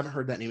 haven't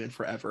heard that name in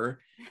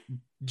forever,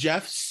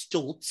 Jeff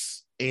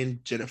Stoltz,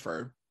 and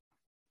Jennifer.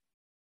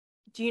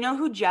 Do you know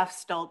who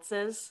Jeff Stoltz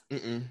is?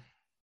 Mm-mm.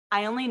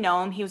 I only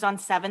know him. He was on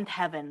Seventh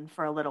Heaven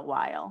for a little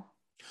while.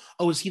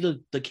 Oh, is he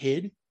the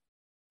kid?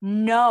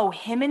 No,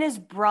 him and his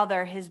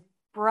brother's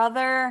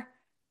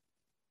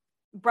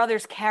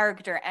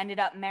character ended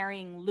up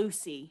marrying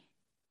Lucy.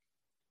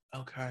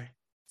 Okay.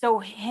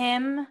 So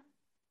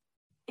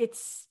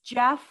it's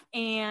Jeff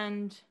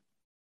and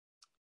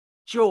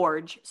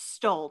George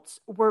Stoltz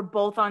were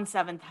both on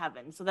Seventh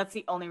Heaven. So that's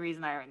the only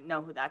reason I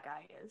know who that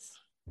guy is.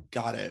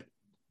 Got it.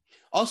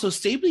 Also,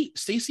 Stacy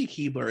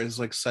Keibler is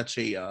like such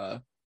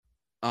a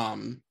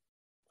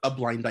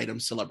blind item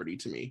celebrity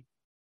to me.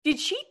 Did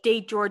she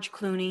date George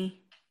Clooney?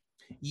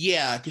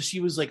 Yeah, because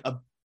she was like a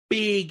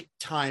big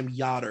time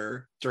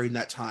yachter during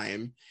that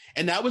time.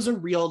 And that was a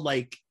real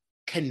like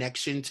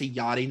connection to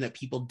yachting that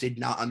people did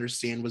not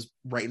understand was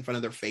right in front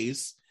of their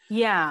face.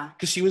 Yeah.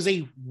 Because she was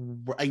a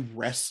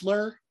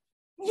wrestler.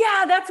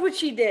 Yeah, that's what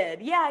she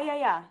did.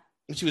 Yeah.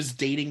 And she was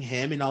dating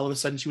him, and all of a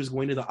sudden she was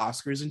going to the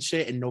Oscars and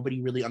shit, and nobody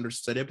really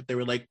understood it, but they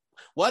were like,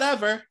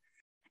 whatever.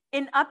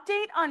 An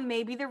update on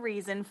maybe the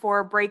reason for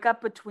a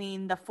breakup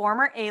between the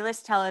former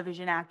A-list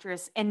television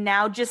actress and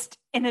now just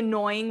an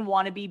annoying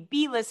wannabe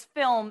B-list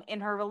film in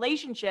her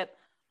relationship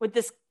with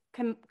this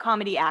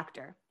comedy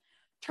actor.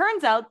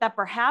 Turns out that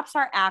perhaps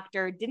our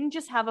actor didn't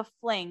just have a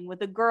fling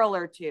with a girl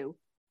or two,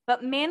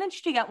 but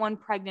managed to get one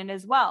pregnant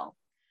as well.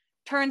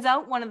 Turns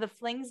out one of the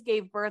flings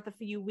gave birth a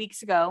few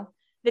weeks ago.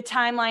 The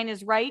timeline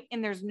is right,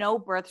 and there's no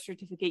birth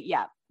certificate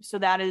yet. So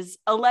that is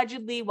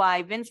allegedly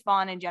why Vince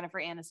Vaughn and Jennifer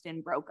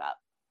Aniston broke up.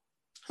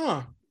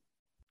 Huh.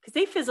 Because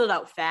they fizzled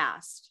out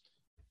fast.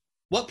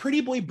 What pretty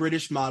boy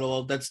British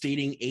model that's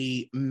dating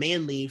a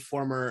manly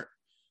former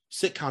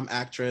sitcom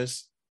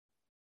actress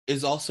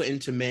is also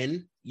into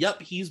men?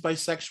 Yep, he's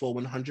bisexual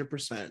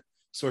 100%,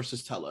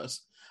 sources tell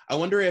us. I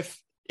wonder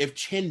if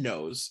Chin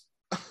knows.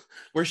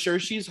 We're sure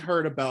she's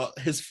heard about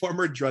his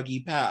former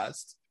druggy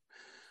past.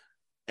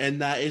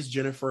 And that is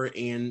Jennifer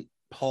and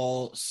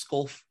Paul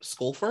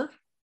Scolfer.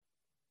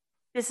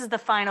 This is the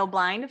final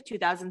blind of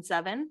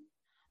 2007.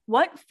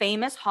 What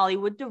famous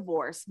Hollywood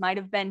divorce might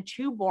have been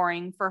too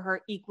boring for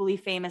her equally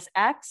famous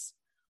ex?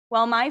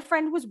 While my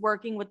friend was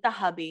working with the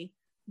hubby,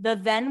 the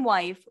then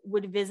wife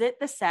would visit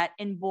the set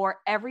and bore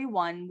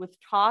everyone with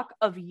talk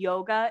of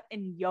yoga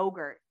and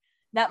yogurt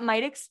that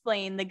might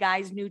explain the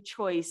guy's new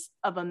choice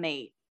of a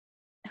mate.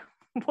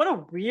 What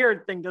a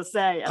weird thing to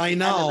say. I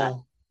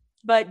know.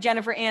 But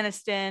Jennifer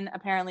Aniston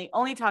apparently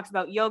only talks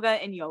about yoga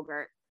and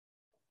yogurt.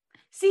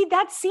 See,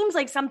 that seems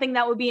like something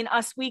that would be in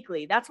Us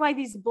Weekly. That's why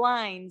these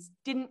blinds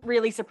didn't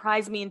really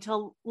surprise me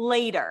until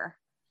later.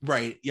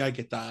 Right. Yeah, I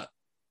get that.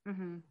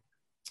 Mm-hmm.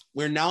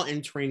 We're now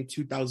entering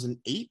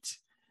 2008.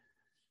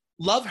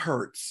 Love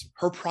hurts.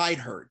 Her pride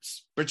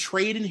hurts.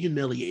 Betrayed and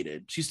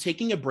humiliated. She's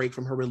taking a break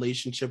from her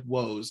relationship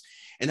woes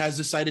and has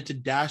decided to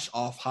dash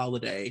off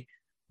on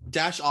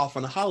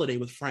a holiday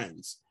with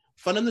friends.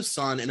 Fun in the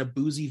sun and a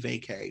boozy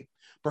vacay.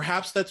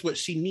 Perhaps that's what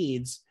she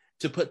needs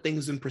to put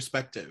things in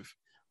perspective.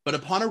 But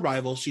upon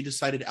arrival, she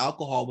decided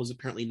alcohol was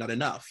apparently not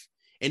enough,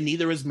 and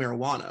neither is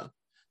marijuana.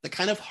 The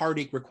kind of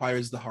heartache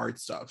requires the hard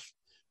stuff.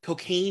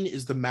 Cocaine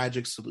is the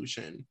magic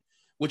solution,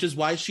 which is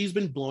why she's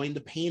been blowing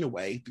the pain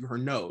away through her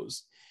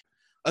nose.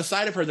 A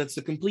side of her that's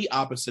the complete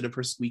opposite of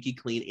her squeaky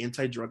clean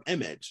anti-drug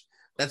image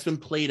that's been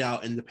played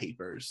out in the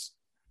papers.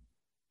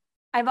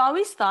 I've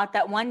always thought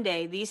that one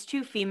day these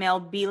two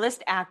female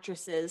B-list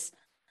actresses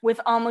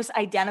with almost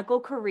identical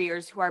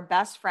careers who are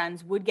best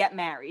friends would get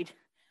married.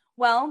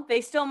 Well,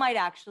 they still might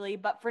actually,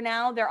 but for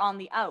now, they're on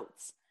the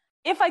outs.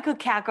 If I could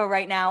cackle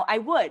right now, I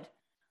would.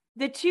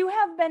 The two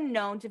have been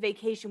known to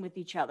vacation with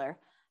each other.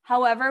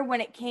 However,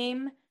 when it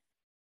came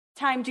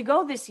time to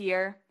go this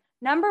year,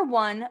 number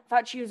one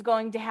thought she was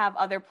going to have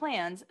other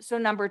plans, so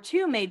number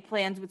two made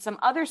plans with some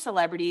other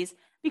celebrities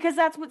because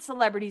that's what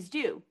celebrities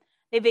do.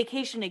 They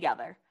vacation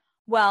together.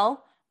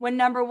 Well, when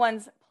number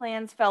one's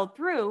plans fell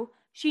through,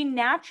 she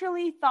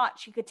naturally thought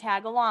she could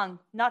tag along.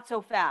 Not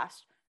so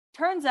fast.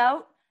 Turns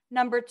out,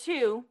 number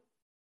two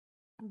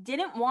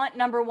didn't want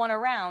number one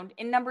around,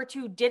 and number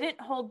two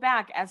didn't hold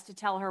back as to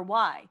tell her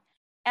why.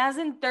 As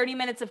in 30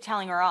 minutes of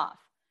telling her off.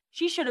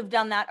 She should have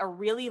done that a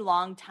really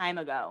long time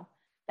ago.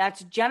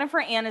 That's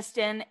Jennifer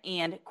Aniston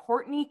and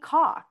Courtney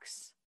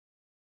Cox.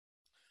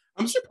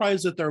 I'm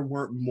surprised that there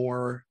weren't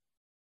more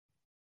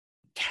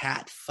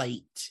cat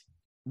fight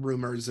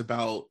rumors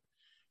about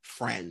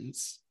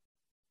Friends.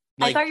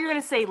 I thought you were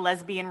going to say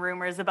lesbian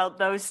rumors about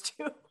those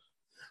two.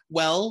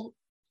 Well,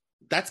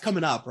 that's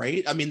coming up,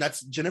 right? I mean,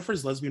 that's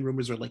Jennifer's lesbian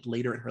rumors are like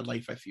later in her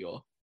life, I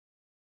feel.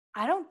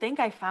 I don't think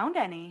I found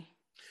any.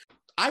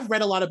 I've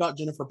read a lot about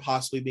Jennifer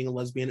possibly being a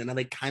lesbian, and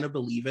I kind of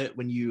believe it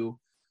when you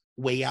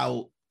weigh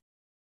out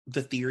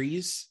the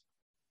theories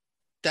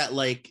that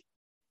like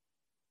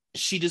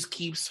she just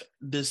keeps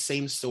the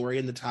same story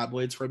in the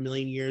tabloids for a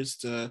million years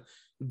to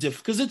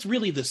because it's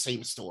really the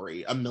same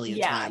story a million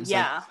times.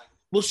 Yeah. Like,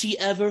 will she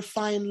ever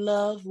find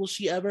love? Will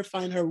she ever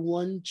find her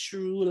one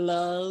true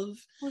love?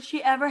 Will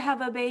she ever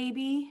have a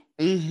baby?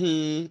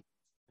 Mm-hmm.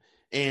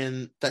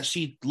 And that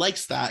she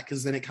likes that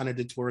because then it kind of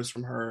detours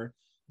from her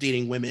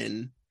dating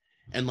women.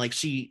 And like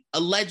she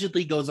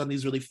allegedly goes on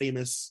these really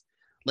famous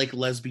like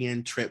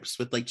lesbian trips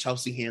with like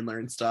Chelsea Handler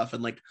and stuff.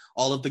 And like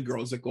all of the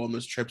girls that go on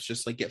those trips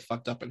just like get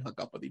fucked up and hook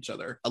up with each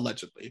other,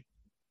 allegedly.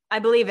 I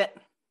believe it.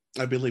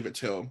 I believe it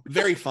too.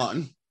 Very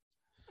fun.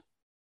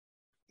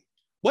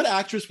 What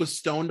actress was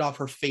stoned off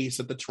her face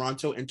at the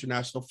Toronto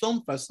International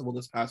Film Festival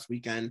this past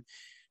weekend?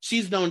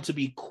 She's known to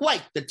be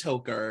quite the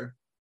toker.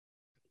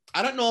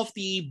 I don't know if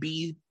the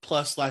B+/A-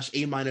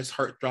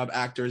 heartthrob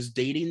actor is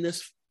dating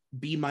this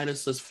B-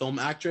 list film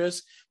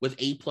actress with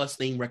A+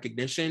 name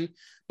recognition,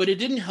 but it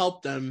didn't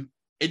help them.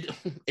 It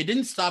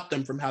didn't stop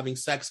them from having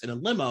sex in a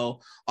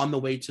limo on the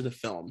way to the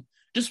film.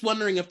 Just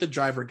wondering if the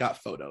driver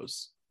got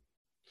photos.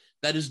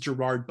 That is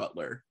Gerard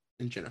Butler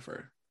and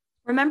Jennifer.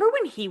 Remember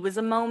when he was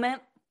a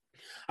moment?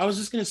 I was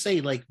just going to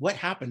say, like, what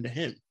happened to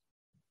him?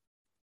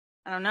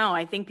 I don't know.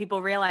 I think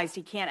people realized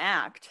he can't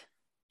act.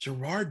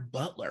 Gerard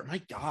Butler. My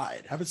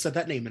God. Haven't said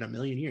that name in a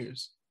million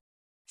years.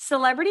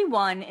 Celebrity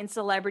 1 and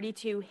Celebrity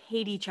 2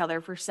 hate each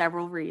other for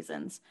several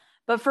reasons.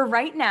 But for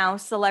right now,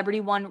 Celebrity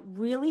 1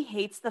 really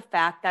hates the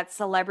fact that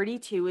Celebrity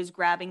 2 is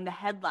grabbing the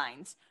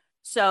headlines.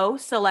 So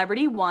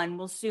Celebrity 1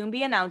 will soon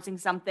be announcing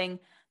something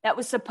that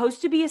was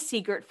supposed to be a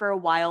secret for a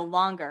while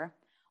longer.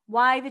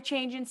 Why the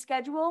change in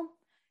schedule?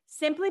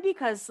 Simply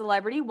because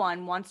Celebrity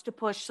 1 wants to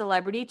push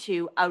Celebrity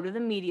 2 out of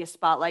the media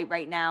spotlight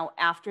right now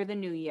after the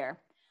new year.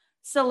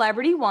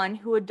 Celebrity 1,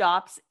 who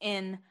adopts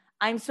an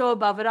I'm so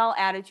above it all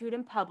attitude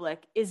in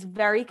public, is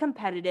very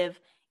competitive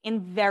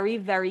and very,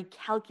 very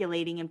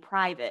calculating in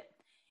private.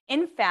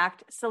 In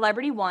fact,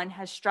 Celebrity 1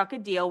 has struck a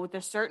deal with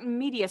a certain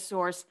media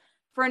source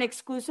for an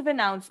exclusive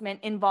announcement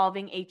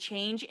involving a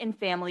change in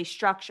family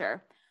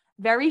structure.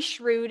 Very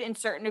shrewd and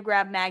certain to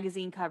grab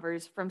magazine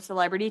covers from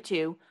Celebrity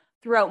 2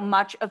 throughout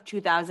much of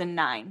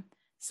 2009.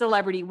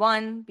 Celebrity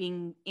 1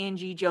 being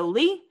Angie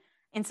Jolie,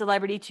 in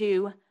Celebrity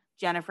 2,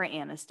 Jennifer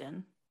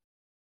Aniston.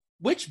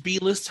 Which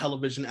B-list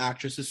television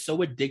actress is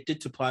so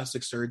addicted to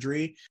plastic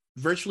surgery,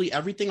 virtually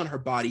everything on her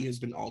body has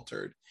been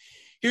altered?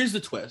 Here's the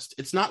twist.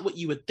 It's not what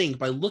you would think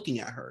by looking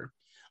at her.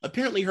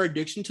 Apparently, her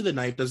addiction to the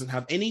knife doesn't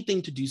have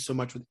anything to do so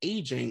much with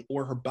aging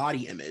or her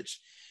body image.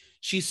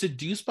 She's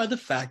seduced by the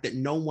fact that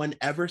no one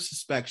ever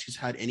suspects she's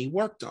had any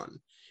work done.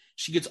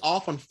 She gets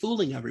off on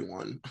fooling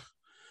everyone.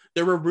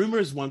 There were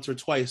rumors once or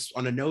twice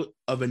on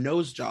a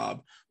nose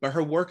job, but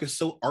her work is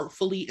so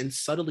artfully and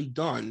subtly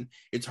done,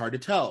 it's hard to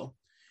tell.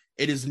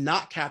 It is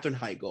not Katherine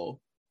Heigl.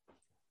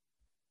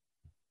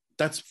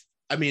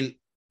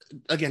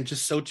 Again,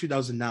 just so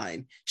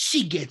 2009.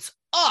 She gets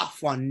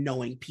off on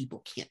knowing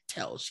people can't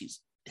tell she's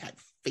had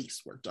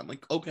face work done.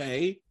 Like,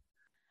 okay.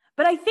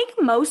 But I think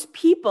most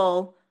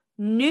people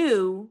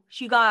knew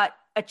she got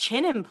a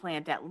chin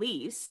implant at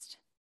least.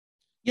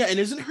 Yeah, and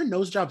isn't her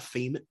nose job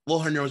famous? Well,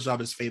 her nose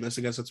job is famous.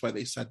 I guess that's why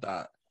they said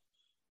that.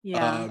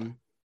 Yeah.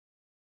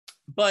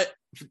 But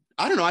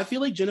I don't know. I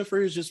feel like Jennifer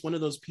is just one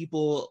of those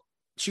people.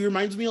 She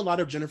reminds me a lot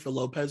of Jennifer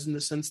Lopez in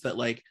the sense that,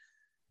 like,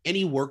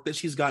 any work that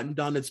she's gotten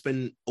done, it's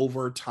been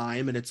over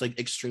time and it's like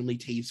extremely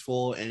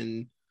tasteful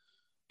and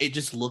it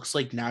just looks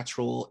like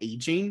natural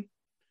aging.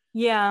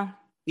 Yeah.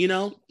 You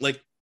know,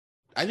 like,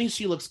 I think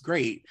she looks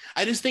great.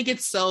 I just think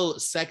it's so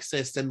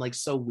sexist and like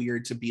so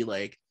weird to be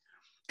like,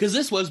 because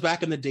this was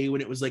back in the day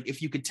when it was like,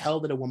 if you could tell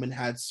that a woman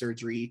had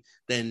surgery,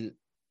 then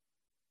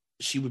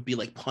she would be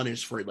like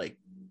punished for like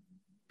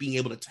being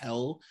able to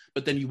tell,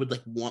 but then you would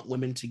like want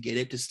women to get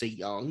it to stay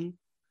young.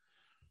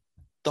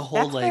 The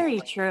whole That's like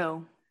very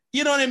true.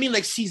 You know what I mean?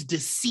 Like, she's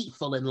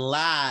deceitful and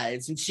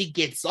lies and she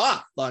gets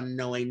off on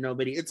knowing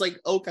nobody. It's like,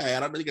 okay, I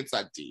don't think it's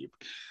that deep.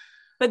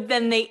 But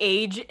then they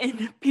age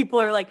and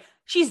people are like,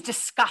 she's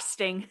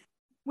disgusting.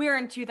 We're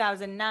in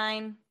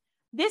 2009.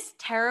 This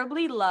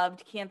terribly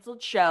loved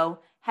canceled show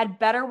had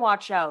better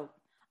watch out.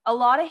 A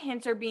lot of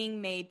hints are being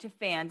made to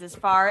fans as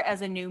far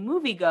as a new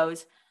movie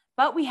goes,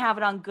 but we have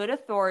it on good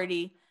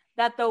authority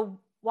that the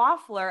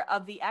waffler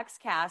of the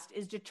X-Cast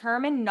is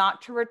determined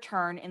not to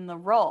return in the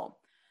role.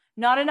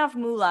 Not enough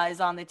moolah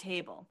is on the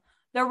table.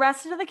 The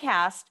rest of the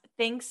cast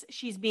thinks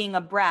she's being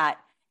a brat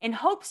and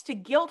hopes to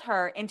guilt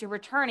her into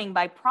returning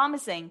by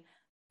promising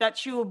that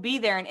she will be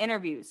there in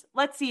interviews.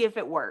 Let's see if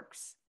it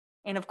works.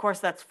 And of course,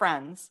 that's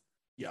Friends.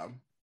 Yeah.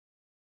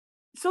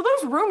 So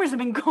those rumors have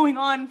been going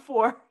on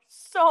for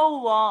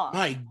so long.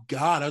 My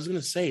God, I was going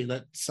to say,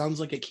 that sounds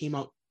like it came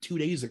out 2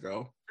 days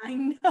ago. I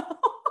know.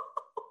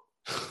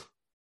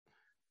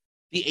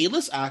 The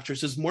A-list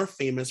actress is more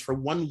famous for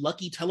one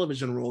lucky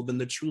television role than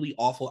the truly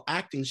awful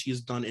acting she has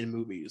done in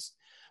movies.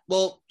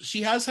 Well,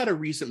 she has had a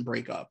recent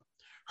breakup.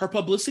 Her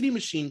publicity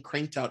machine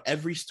cranked out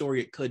every story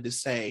it could to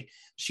say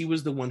she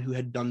was the one who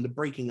had done the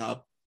breaking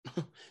up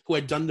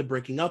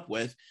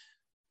with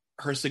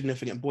her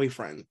significant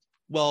boyfriend.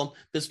 Well,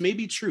 this may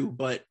be true,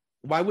 but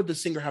why would the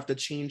singer have to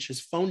change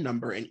his phone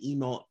number and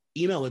email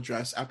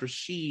address after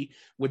she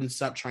wouldn't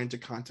stop trying to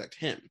contact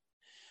him?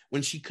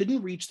 When she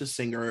couldn't reach the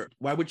singer,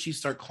 why would she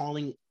start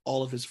calling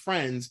all of his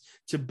friends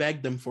to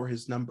beg them for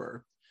his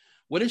number?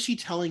 What is she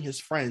telling his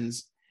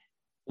friends?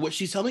 What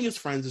she's telling his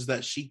friends is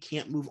that she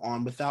can't move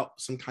on without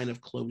some kind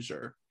of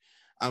closure.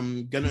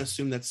 I'm going to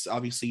assume that's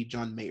obviously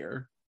John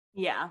Mayer.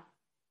 Yeah.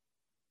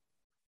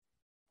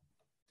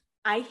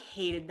 I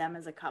hated them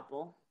as a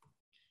couple.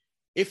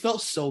 It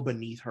felt so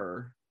beneath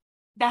her.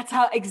 That's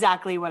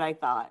exactly what I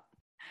thought.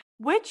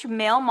 Which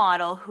male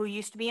model who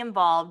used to be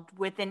involved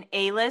with an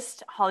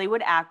A-list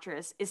Hollywood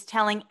actress is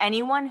telling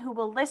anyone who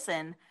will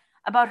listen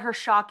about her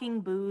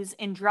shocking booze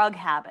and drug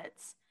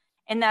habits?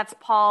 And that's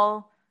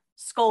Paul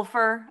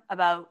Scolfer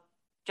about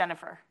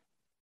Jennifer.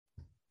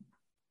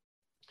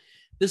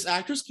 This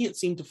actress can't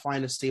seem to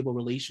find a stable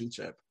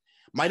relationship.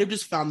 Might have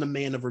just found the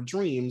man of her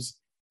dreams,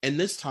 and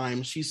this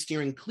time she's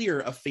steering clear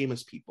of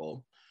famous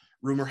people.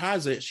 Rumor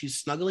has it she's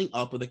snuggling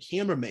up with a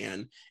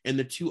cameraman and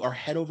the two are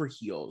head over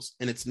heels,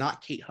 and it's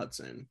not Kate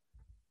Hudson.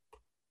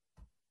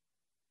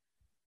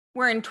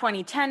 We're in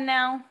 2010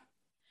 now.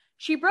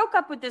 She broke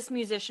up with this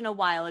musician a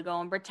while ago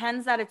and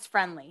pretends that it's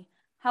friendly.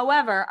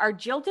 However, our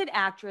jilted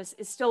actress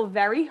is still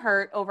very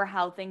hurt over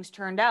how things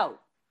turned out.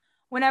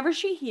 Whenever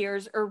she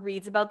hears or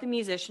reads about the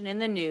musician in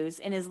the news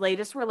in his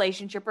latest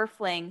relationship or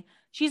fling,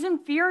 she's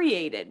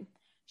infuriated.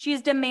 She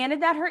has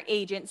demanded that her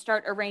agent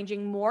start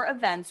arranging more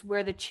events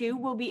where the two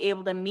will be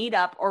able to meet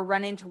up or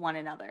run into one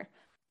another.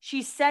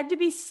 She's said to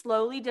be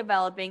slowly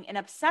developing an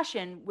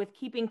obsession with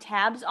keeping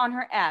tabs on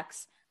her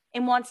ex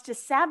and wants to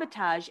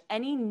sabotage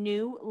any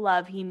new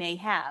love he may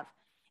have.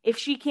 If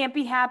she can't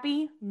be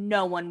happy,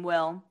 no one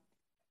will.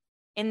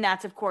 And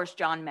that's, of course,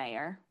 John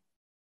Mayer.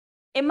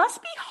 It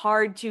must be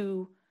hard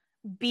to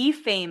be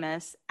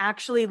famous,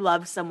 actually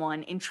love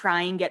someone, and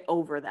try and get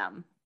over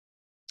them.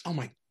 Oh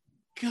my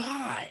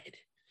God.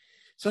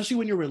 Especially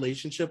when your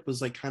relationship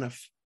was like kind of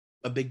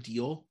a big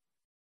deal.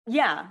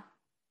 Yeah.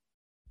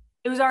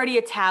 It was already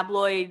a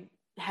tabloid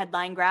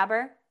headline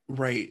grabber.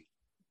 Right.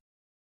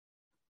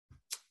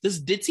 This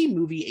ditzy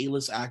movie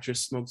A-list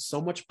actress smoked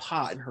so much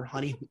pot in her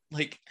honey.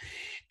 Like,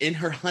 in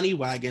her honey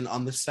wagon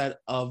on the set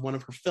of one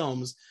of her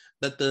films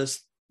that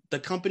the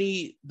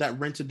company that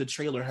rented the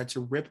trailer had to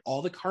rip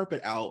all the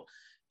carpet out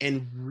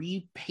and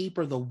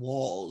repaper the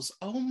walls.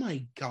 Oh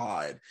my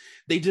God.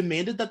 They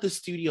demanded that the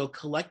studio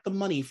collect the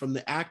money from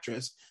the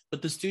actress,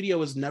 but the studio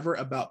was never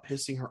about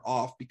pissing her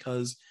off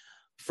because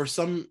for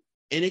some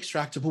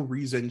inextractable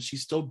reason, she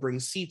still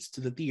brings seats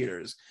to the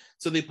theaters.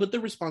 So they put the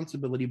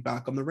responsibility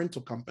back on the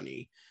rental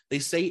company. They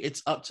say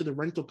it's up to the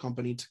rental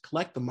company to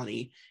collect the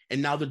money,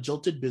 and now the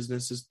jilted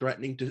business is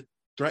threatening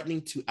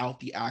to out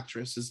the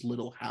actress's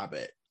little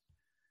habit.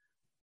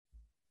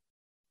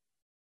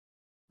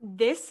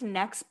 This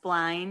next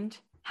blind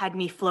had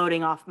me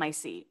floating off my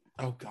seat.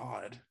 Oh,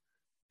 God.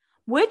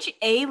 Which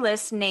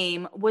A-list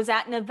name was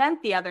at an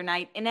event the other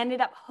night and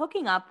ended up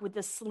hooking up with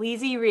the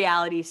sleazy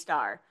reality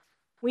star?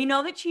 We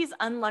know that she's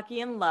unlucky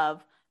in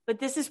love, but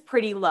this is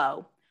pretty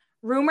low.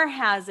 Rumor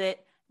has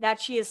it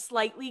that she is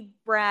slightly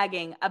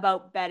bragging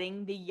about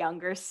betting the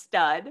younger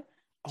stud,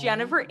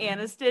 Jennifer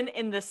Aniston,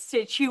 in The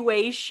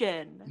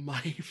Situation.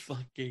 My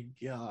fucking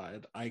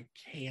God. I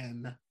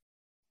can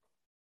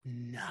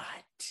not.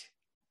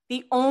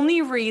 The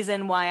only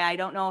reason why I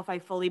don't know if I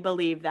fully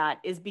believe that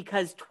is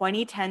because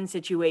 2010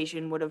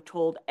 Situation would have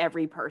told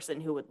every person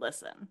who would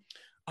listen.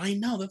 I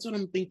know, that's what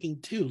I'm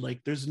thinking too.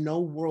 Like, there's no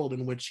world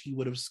in which he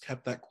would have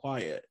kept that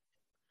quiet.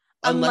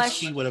 Unless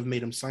she would have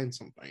made him sign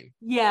something.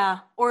 Yeah,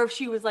 or if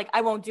she was like,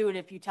 I won't do it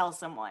if you tell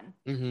someone.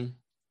 Mm-hmm.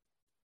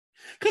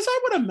 Because I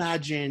would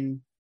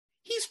imagine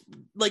he's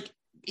like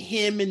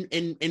him and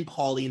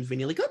Pauly and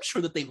Vinny. Like, I'm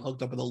sure that they've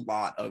hooked up with a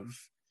lot of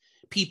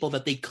people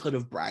that they could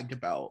have bragged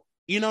about.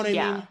 You know what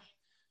I mean?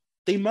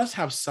 They must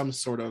have some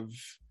sort of...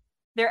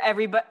 They're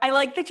everybody. I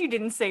like that you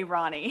didn't say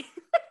Ronnie.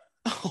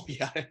 Oh,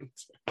 yeah.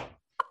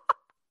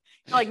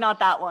 Like, not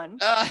that one.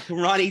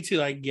 Ronnie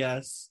too, I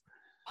guess.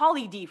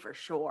 Pauly D for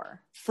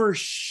sure. For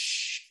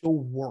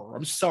sure.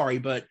 I'm sorry,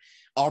 but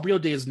Aubrey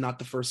O'Day is not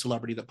the first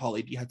celebrity that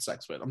Pauly D had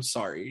sex with. I'm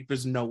sorry.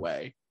 There's no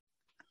way.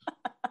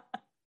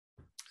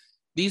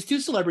 These two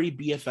celebrity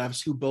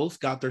BFFs who both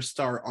got their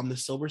start on the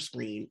silver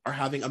screen are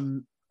having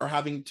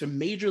to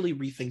majorly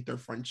rethink their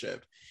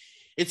friendship.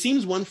 It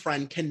seems one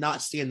friend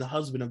cannot stand the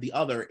husband of the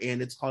other,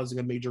 and it's causing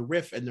a major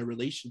rift in their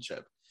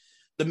relationship.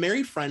 The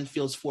married friend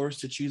feels forced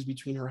to choose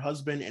between her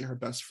husband and her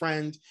best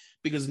friend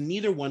because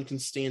neither one can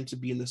stand to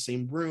be in the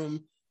same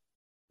room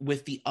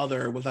with the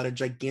other without a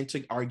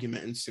gigantic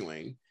argument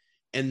ensuing.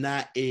 And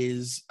that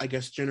is, I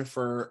guess,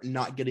 Jennifer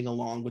not getting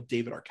along with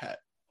David Arquette.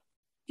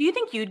 Do you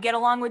think you'd get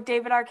along with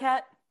David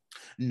Arquette?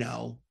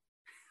 No.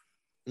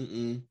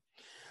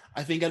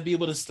 I think I'd be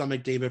able to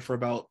stomach David for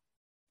about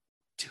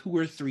 2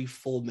 or 3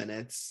 full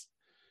minutes.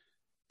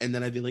 And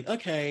then I'd be like,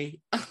 okay,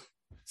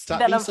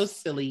 stop being so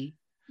silly.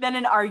 Then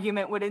an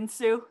argument would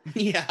ensue.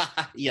 Yeah,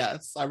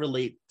 yes, I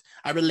relate,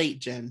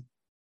 Jen.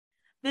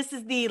 This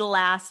is the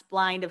last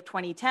blind of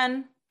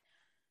 2010.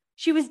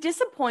 She was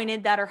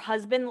disappointed that her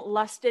husband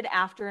lusted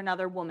after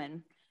another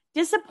woman.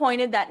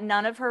 Disappointed that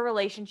none of her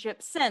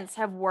relationships since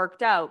have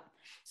worked out.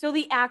 So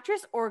the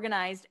actress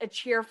organized a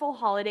cheerful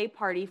holiday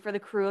party for the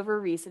crew of her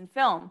recent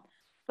film.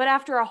 But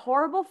after a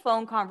horrible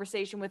phone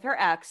conversation with her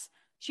ex,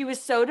 she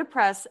was so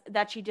depressed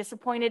that she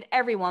disappointed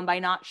everyone by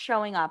not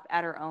showing up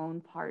at her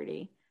own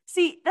party.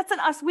 See, that's an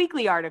Us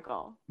Weekly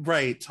article.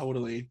 Right,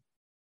 totally.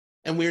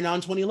 And we're now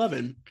in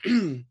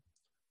 2011.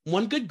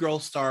 One good girl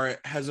star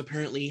has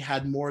apparently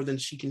had more than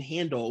she can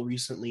handle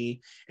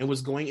recently and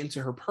was going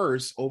into her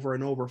purse over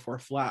and over for a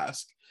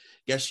flask.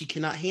 Guess she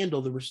cannot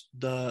handle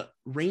the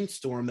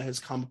rainstorm that has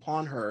come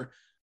upon her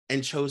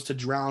and chose to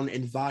drown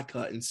in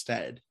vodka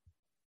instead.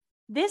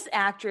 This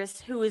actress,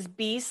 who is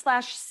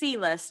B/C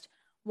list,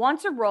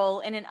 wants a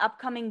role in an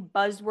upcoming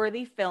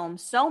buzzworthy film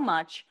so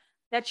much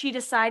that she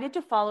decided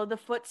to follow the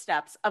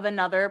footsteps of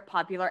another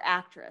popular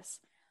actress.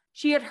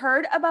 She had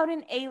heard about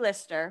an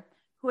A-lister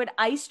who had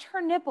iced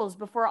her nipples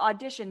before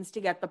auditions to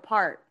get the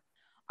part.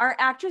 Our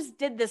actress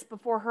did this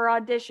before her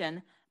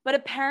audition, but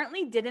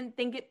apparently didn't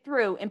think it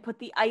through and put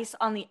the ice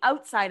on the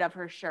outside of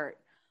her shirt.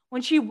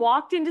 When she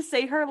walked in to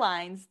say her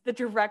lines, the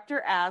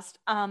director asked,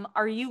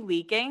 are you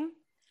leaking?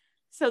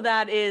 So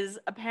that is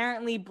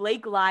apparently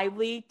Blake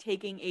Lively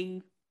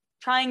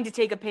trying to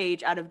take a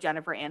page out of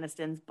Jennifer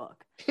Aniston's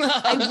book.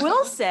 I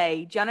will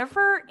say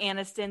Jennifer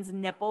Aniston's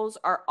nipples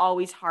are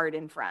always hard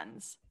in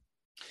Friends.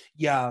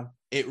 Yeah,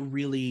 it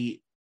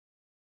really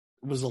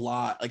was a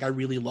lot. Like, I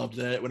really loved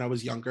it when I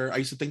was younger. I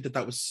used to think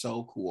that was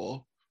so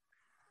cool.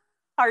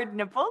 Hard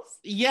nipples?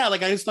 Yeah,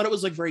 like, I just thought it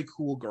was, like, very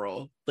cool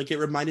girl. Like, it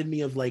reminded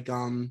me of, like,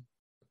 I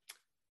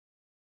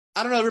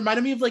don't know, it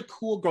reminded me of, like,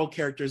 cool girl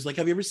characters. Like,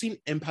 have you ever seen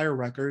Empire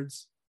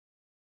Records?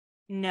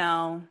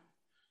 No.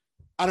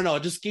 I don't know,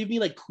 it just gave me,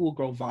 like, cool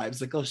girl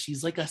vibes. Like, oh,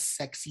 she's, like, a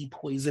sexy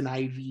Poison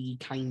Ivy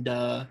kind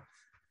of,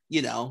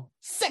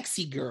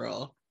 sexy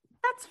girl.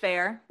 That's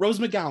fair. Rose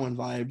McGowan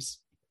vibes.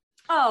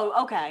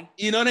 Oh, okay.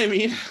 You know what I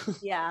mean?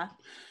 Yeah.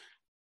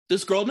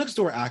 This girl next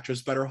door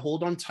actress better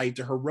hold on tight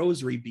to her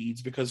rosary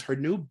beads because her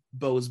new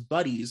beau's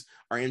buddies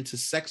are into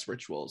sex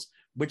rituals,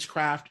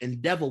 witchcraft,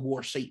 and devil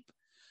worship.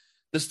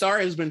 The star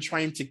has been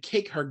trying to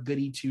kick her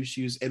goody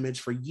two-shoes image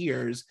for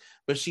years,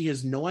 but she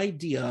has no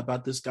idea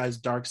about this guy's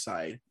dark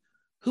side.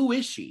 Who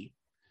is she?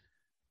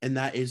 And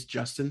that is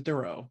Justin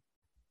Theroux.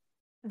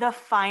 The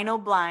final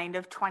blind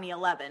of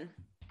 2011.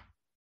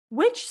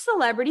 Which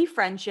celebrity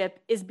friendship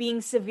is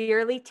being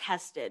severely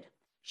tested?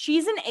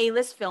 She's an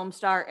A-list film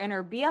star and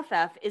her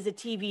BFF is a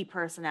TV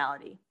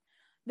personality.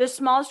 The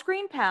small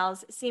screen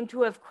pals seem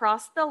to have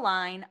crossed the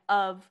line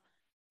of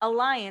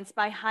alliance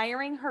by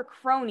hiring her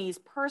crony's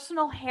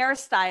personal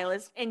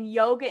hairstylist and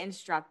yoga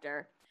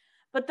instructor.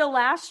 But the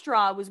last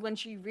straw was when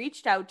she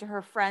reached out to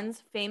her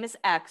friend's famous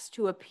ex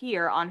to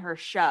appear on her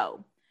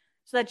show.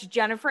 So that's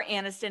Jennifer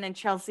Aniston and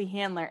Chelsea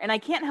Handler. And I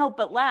can't help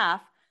but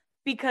laugh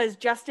because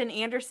Justin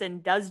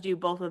Anderson does do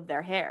both of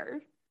their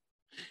hair.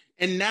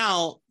 And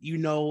now you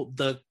know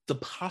the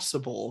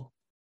possible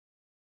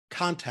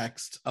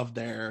context of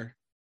their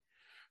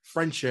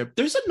friendship.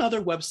 There's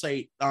another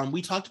website.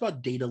 We talked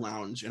about Data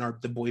Lounge in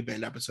the boy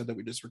band episode that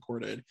we just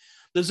recorded.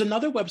 There's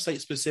another website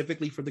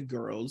specifically for the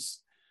girls.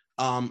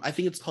 I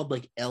think it's called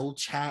like L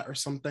Chat or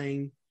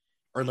something,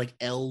 or like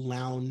L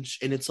Lounge,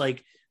 and it's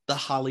like the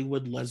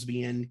Hollywood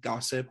lesbian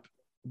gossip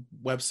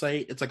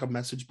website. It's like a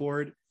message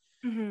board.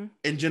 Mm-hmm.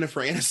 And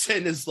Jennifer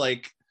Aniston is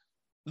like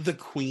the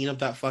queen of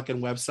that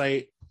fucking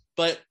website.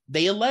 But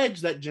they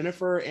allege that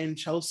Jennifer and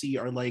Chelsea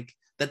are like,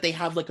 that they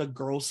have like a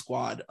girl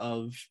squad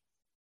of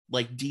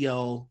like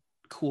DL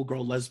cool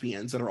girl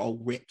lesbians that are all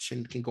rich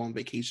and can go on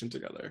vacation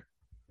together.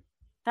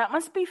 That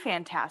must be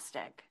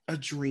fantastic. A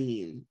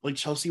dream. Like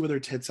Chelsea with her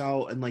tits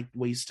out and like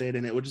wasted,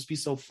 and it would just be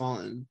so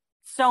fun.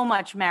 So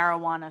much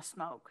marijuana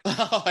smoked.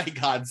 Oh my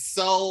God,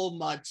 so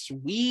much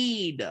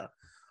weed.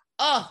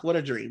 Oh, what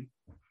a dream.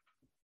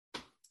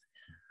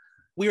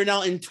 We are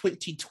now in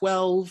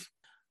 2012.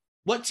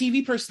 What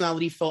TV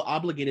personality felt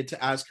obligated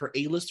to ask her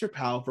A-lister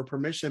pal for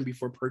permission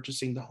before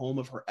purchasing the home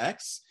of her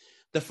ex?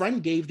 The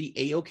friend gave the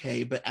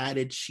A-OK, but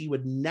added she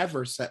would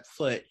never set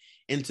foot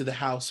into the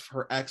house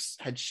her ex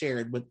had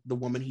shared with the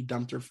woman he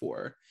dumped her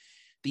for.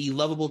 The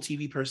lovable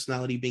TV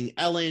personality being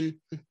Ellen,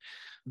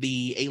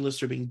 the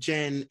A-lister being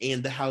Jen,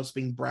 and the house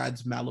being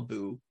Brad's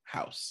Malibu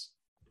house.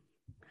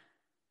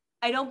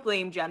 I don't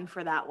blame Jen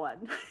for that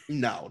one.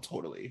 No,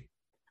 totally.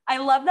 I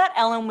love that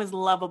Ellen was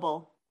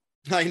lovable.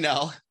 I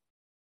know.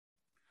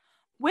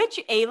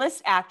 Which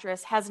A-list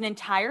actress has an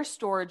entire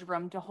storage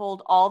room to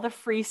hold all the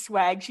free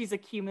swag she's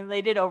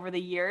accumulated over the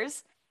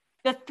years?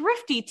 The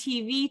thrifty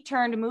TV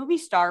turned movie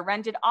star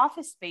rented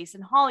office space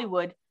in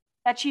Hollywood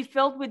that she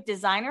filled with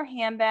designer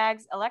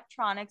handbags,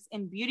 electronics,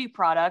 and beauty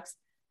products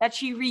that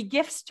she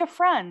regifts to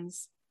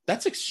friends.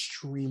 That's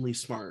extremely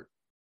smart.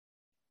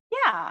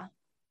 Yeah.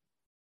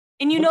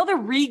 And you know the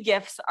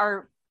regifts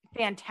are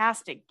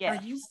fantastic gifts.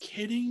 Are you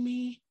kidding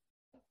me?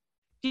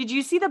 Did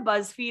you see the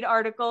BuzzFeed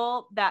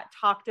article that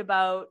talked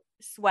about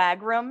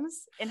swag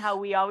rooms and how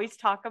we always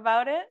talk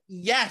about it?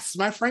 Yes,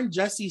 my friend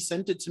Jesse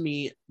sent it to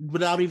me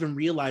without even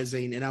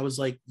realizing, and I was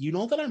like, you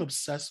know that I'm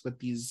obsessed with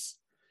these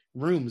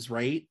rooms,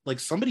 right? Like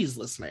somebody's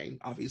listening,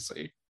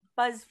 obviously.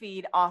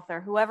 BuzzFeed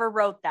author, whoever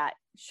wrote that,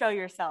 show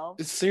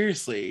yourself.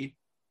 Seriously.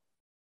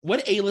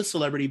 What A-list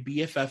celebrity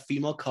BFF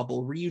female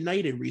couple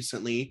reunited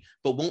recently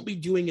but won't be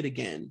doing it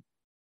again?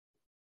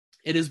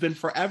 It has been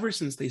forever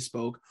since they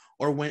spoke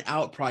or went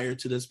out prior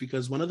to this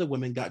because one of the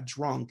women got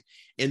drunk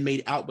and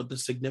made out with the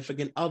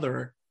significant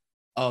other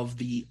of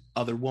the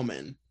other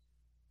woman.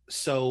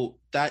 So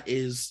that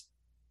is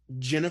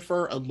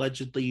Jennifer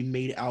allegedly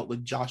made out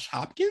with Josh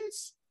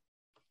Hopkins,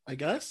 I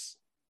guess.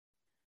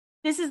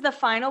 This is the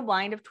final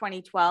blind of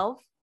 2012.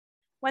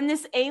 When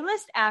this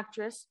A-list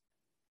actress,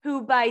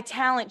 who by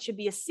talent should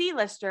be a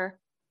C-lister,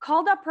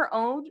 called up her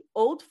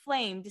old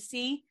flame to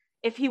see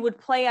if he would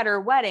play at her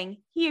wedding,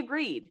 he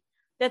agreed.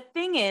 The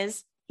thing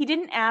is, he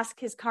didn't ask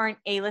his current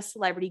A-list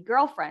celebrity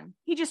girlfriend.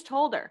 He just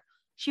told her.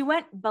 She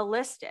went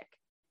ballistic.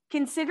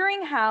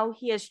 Considering how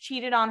he has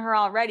cheated on her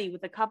already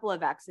with a couple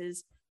of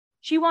exes,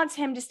 she wants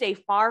him to stay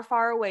far,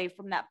 far away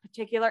from that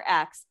particular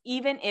ex,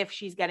 even if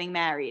she's getting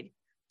married.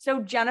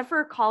 So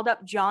Jennifer called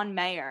up John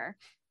Mayer,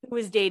 who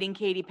was dating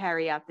Katy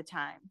Perry at the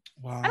time.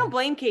 Wow. I don't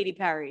blame Katy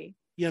Perry.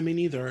 Yeah, me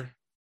neither.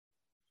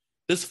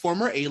 This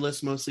former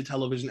A-list, mostly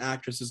television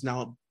actress is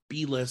now a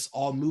B-list,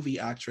 all-movie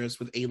actress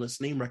with A-list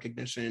name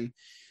recognition.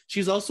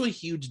 She's also a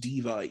huge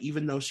diva,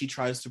 even though she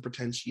tries to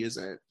pretend she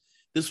isn't.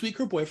 This week,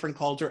 her boyfriend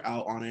called her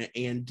out on it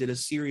and did a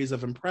series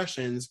of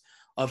impressions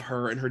of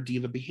her and her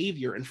diva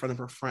behavior in front of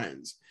her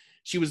friends.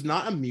 She was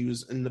not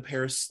amused, and the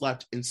pair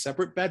slept in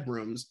separate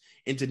bedrooms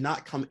and did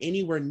not come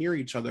anywhere near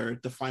each other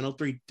the final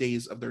 3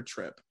 days of their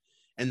trip.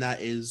 And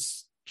that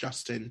is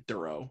Justin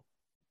Theroux.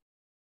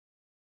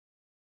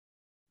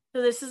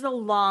 So this is a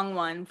long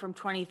one from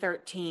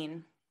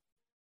 2013.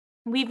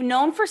 We've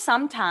known for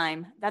some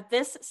time that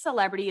this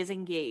celebrity is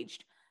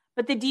engaged,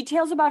 but the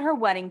details about her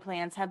wedding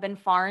plans have been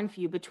far and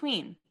few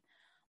between.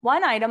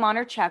 One item on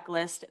her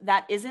checklist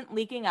that isn't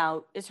leaking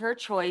out is her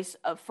choice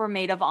for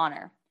maid of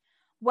honor.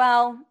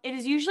 Well, it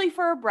is usually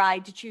for a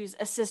bride to choose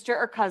a sister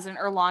or cousin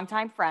or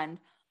longtime friend.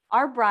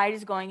 Our bride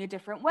is going a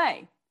different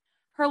way.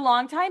 Her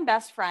longtime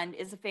best friend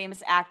is a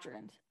famous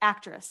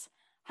actress.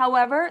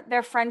 However,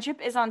 their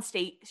friendship is on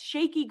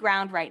shaky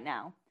ground right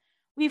now.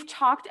 We've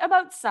talked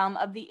about some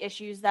of the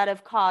issues that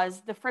have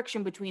caused the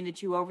friction between the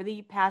two over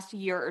the past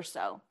year or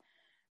so.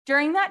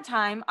 During that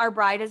time, our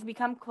bride has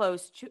become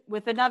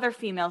with another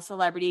female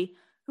celebrity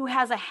who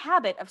has a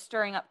habit of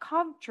stirring up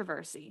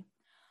controversy.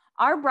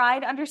 Our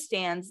bride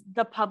understands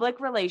the public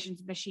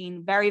relations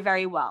machine very,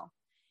 very well.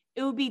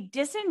 It would be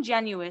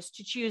disingenuous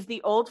to choose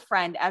the old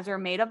friend as her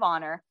maid of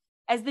honor,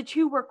 as the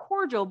two were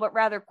cordial but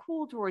rather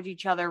cool towards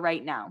each other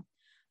right now.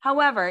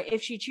 However,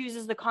 if she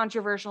chooses the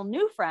controversial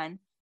new friend,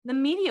 the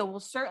media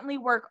will certainly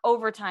work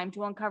overtime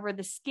to uncover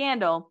the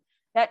scandal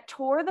that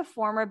tore the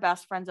former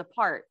best friends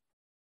apart.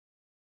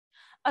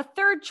 A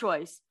third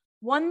choice,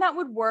 one that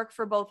would work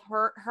for both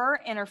her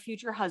and her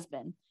future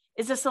husband,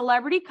 is a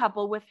celebrity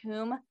couple with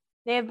whom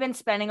they have been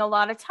spending a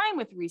lot of time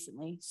with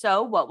recently.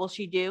 So what will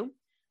she do?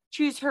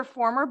 Choose her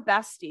former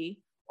bestie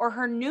or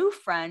her new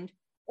friend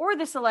or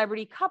the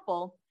celebrity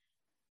couple?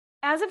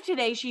 As of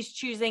today, she's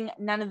choosing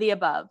none of the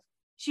above.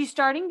 She's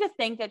starting to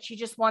think that she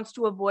just wants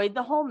to avoid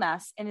the whole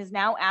mess and is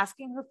now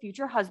asking her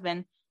future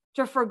husband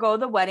to forgo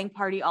the wedding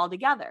party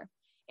altogether.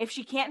 If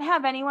she can't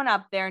have anyone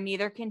up there,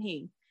 neither can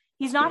he.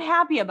 He's not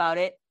happy about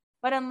it,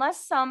 but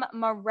unless some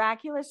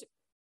miraculous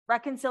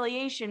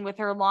reconciliation with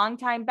her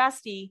longtime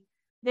bestie,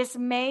 this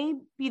may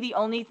be the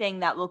only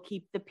thing that will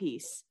keep the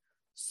peace.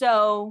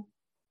 So,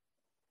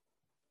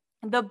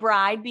 the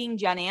bride being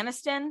Jen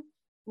Aniston,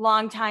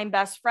 longtime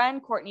best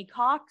friend Courtney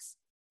Cox,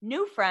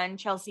 new friend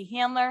Chelsea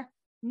Handler,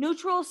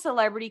 neutral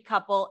celebrity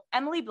couple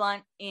Emily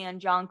Blunt and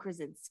John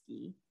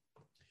Krasinski.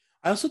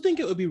 I also think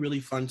it would be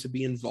really fun to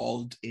be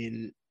involved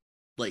in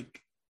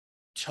like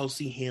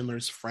Chelsea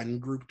Handler's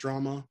friend group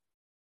drama.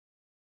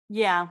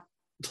 Yeah.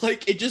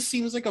 Like it just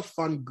seems like a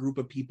fun group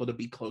of people to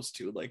be close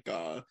to. Like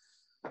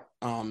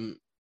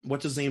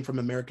what's his name from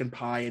American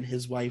Pie and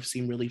his wife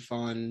seem really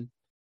fun.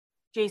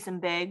 Jason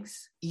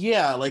Biggs.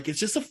 Yeah, like it's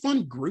just a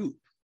fun group.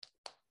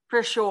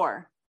 For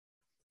sure.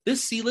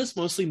 This C-list,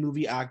 mostly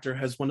movie actor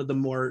has one of the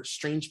more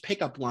strange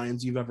pickup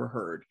lines you've ever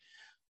heard.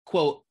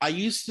 Quote, I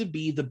used to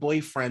be the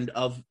boyfriend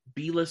of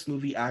B-list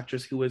movie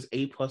actress who was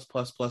A+++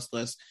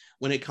 list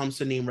when it comes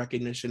to name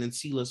recognition and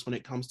C-list when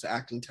it comes to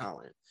acting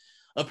talent.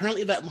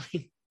 Apparently that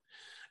line,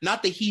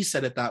 not that he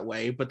said it that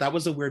way, but that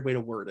was a weird way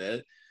to word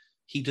it.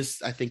 He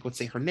just, I think, would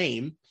say her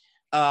name.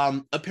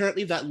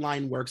 Apparently that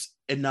line works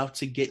enough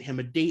to get him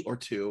a date or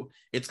two.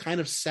 It's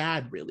kind of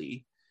sad,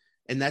 really.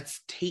 And that's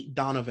Tate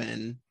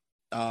Donovan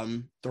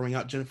throwing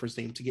out Jennifer's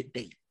name to get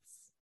dates.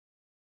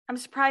 I'm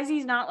surprised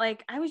he's not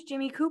like, I was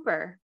Jimmy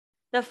Cooper.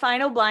 The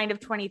Final Blind of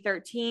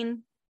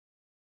 2013.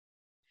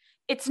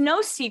 It's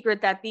no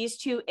secret that these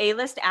two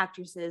A-list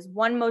actresses,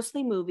 one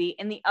mostly movie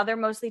and the other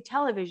mostly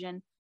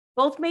television,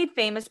 both made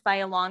famous by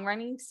a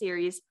long-running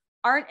series,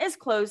 aren't as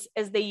close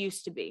as they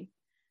used to be.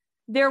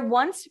 Their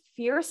once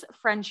fierce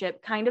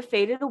friendship kind of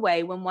faded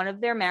away when one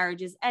of their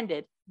marriages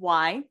ended.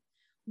 Why?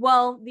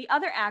 Well, the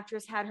other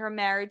actress had her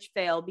marriage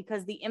fail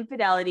because of the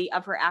infidelity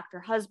of her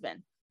actor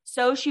husband.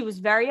 So she was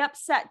very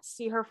upset to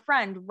see her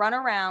friend run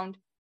around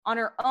on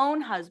her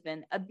own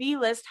husband, a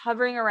B-list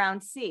hovering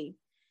around C.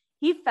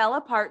 He fell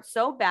apart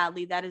so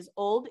badly that his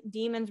old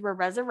demons were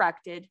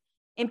resurrected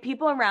and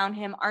people around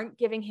him aren't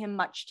giving him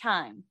much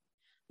time.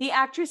 The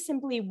actress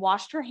simply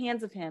washed her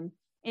hands of him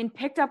and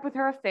picked up with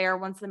her affair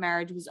once the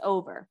marriage was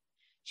over.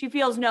 She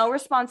feels no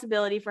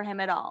responsibility for him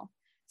at all.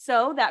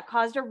 So that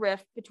caused a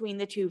rift between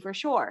the two for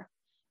sure.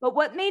 But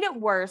what made it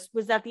worse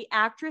was that the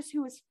actress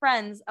who was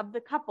friends of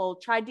the couple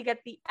tried to get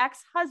the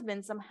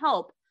ex-husband some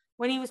help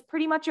when he was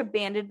pretty much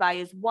abandoned by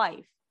his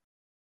wife.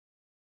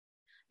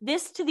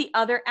 This to the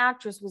other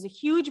actress was a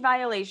huge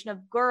violation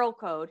of girl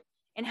code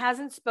and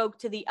hasn't spoke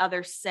to the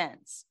other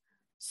since.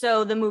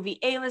 So the movie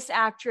A-list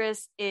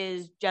actress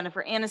is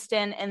Jennifer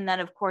Aniston, and then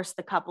of course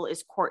the couple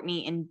is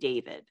Courtney and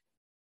David.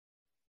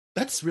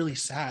 That's really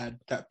sad,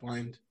 that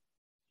blind.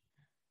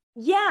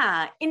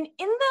 Yeah, in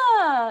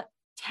the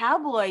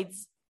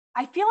tabloids,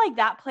 I feel like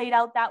that played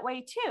out that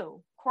way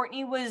too.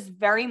 Courtney was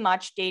very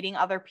much dating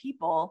other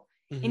people,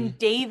 and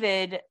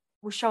David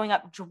was showing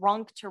up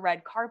drunk to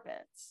red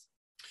carpets.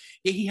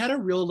 Yeah, he had a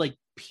real like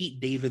Pete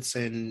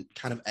Davidson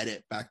kind of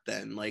edit back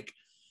then. Like,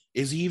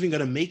 is he even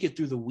gonna make it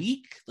through the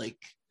week? Like,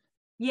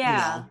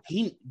 yeah,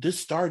 this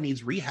star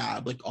needs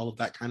rehab, like all of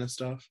that kind of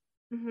stuff.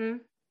 Mm-hmm.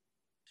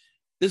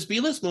 This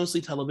B-list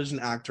mostly television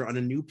actor on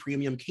a new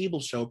premium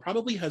cable show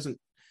probably hasn't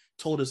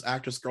told his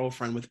actress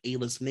girlfriend with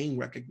A-list name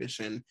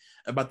recognition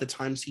about the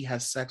times he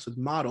has sex with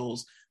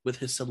models with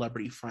his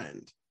celebrity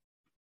friend.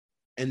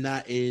 And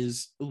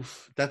that's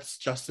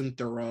Justin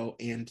Theroux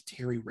and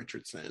Terry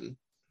Richardson.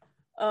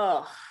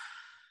 Ugh.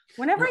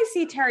 Whenever I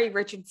see Terry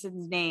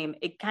Richardson's name,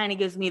 it kind of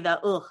gives me the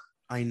ugh.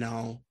 I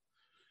know.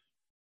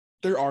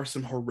 There are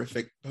some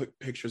horrific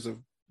pictures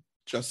of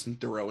Justin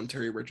Theroux and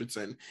Terry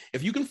Richardson.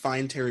 If you can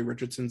find Terry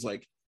Richardson's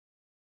like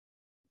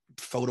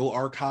photo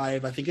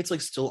archive, I think it's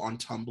like still on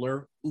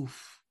Tumblr.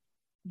 Oof.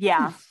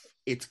 Yeah. Oof.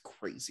 It's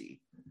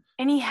crazy.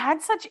 And he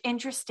had such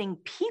interesting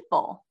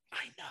people.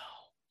 I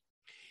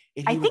know.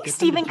 And I he would think get them to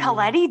Stephen do-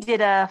 Coletti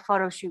did a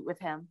photo shoot with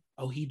him.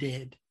 Oh, he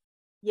did.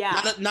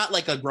 Yeah. Not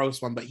like a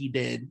gross one, but he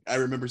did. I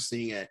remember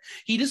seeing it.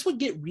 He just would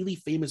get really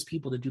famous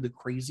people to do the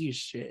craziest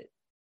shit.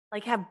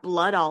 Like have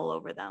blood all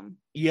over them.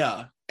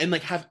 Yeah. And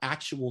like have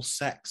actual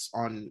sex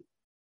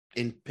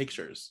in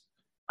pictures.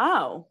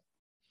 Oh.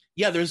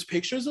 Yeah, there's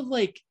pictures of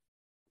like,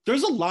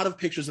 there's a lot of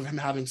pictures of him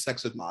having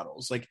sex with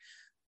models, like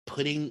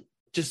putting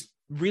just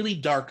really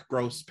dark,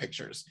 gross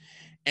pictures.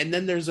 And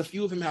then there's a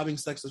few of him having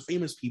sex with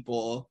famous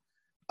people.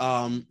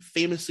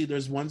 Famously,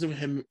 there's ones of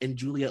him and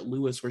Juliette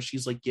Lewis where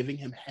she's like giving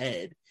him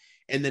head.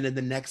 And then in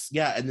the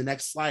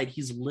next slide,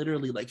 he's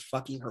literally like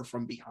fucking her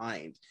from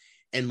behind.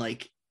 And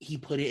like he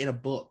put it in a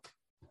book.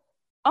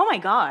 Oh my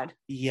God.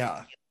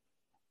 Yeah.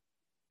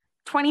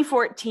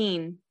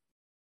 2014.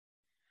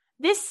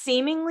 This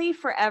seemingly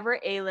forever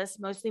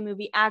A-list, mostly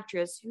movie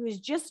actress, who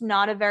is just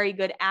not a very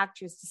good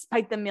actress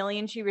despite the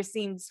millions she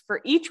receives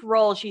for each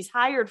role she's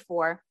hired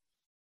for,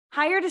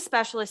 hired a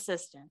special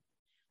assistant.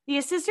 The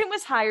assistant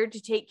was hired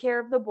to take care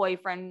of the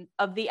boyfriend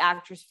of the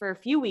actress for a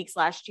few weeks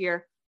last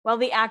year while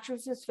the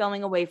actress was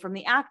filming away from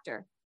the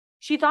actor.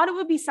 She thought it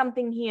would be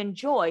something he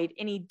enjoyed,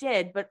 and he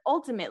did, but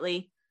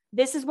ultimately,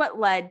 this is what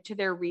led to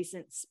their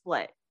recent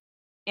split.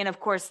 And of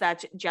course,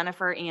 that's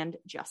Jennifer and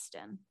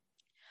Justin.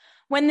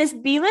 When this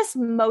B-list,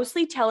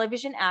 mostly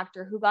television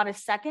actor who got a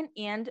second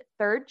and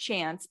third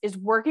chance is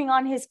working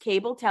on his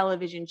cable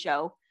television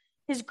show,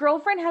 his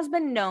girlfriend has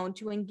been known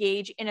to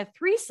engage in a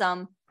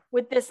threesome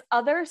with this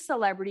other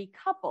celebrity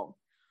couple.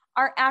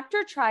 Our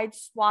actor tried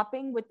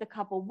swapping with the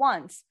couple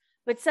once,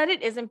 but said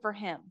it isn't for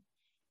him.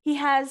 He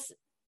has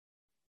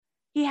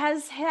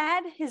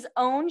had his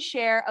own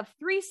share of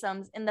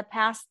threesomes in the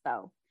past,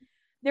 though.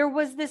 There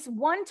was this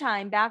one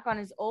time back on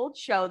his old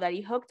show that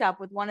he hooked up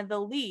with one of the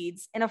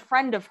leads and a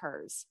friend of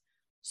hers.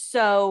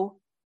 So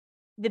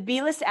the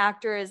B-list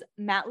actor is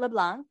Matt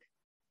LeBlanc.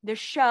 The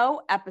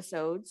show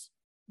episodes,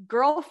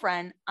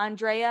 girlfriend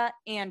Andrea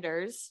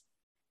Anders.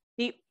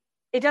 It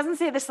doesn't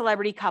say the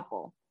celebrity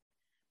couple,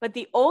 but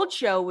the old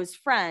show was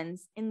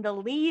Friends, and the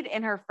lead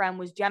and her friend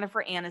was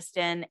Jennifer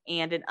Aniston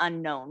and an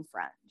unknown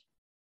friend.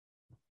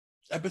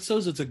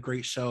 Episodes, it's a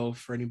great show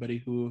for anybody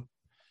who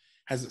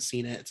hasn't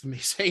seen it. It's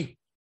amazing.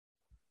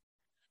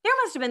 There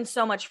must have been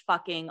so much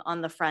fucking on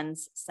the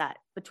Friends set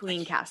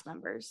between cast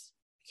members.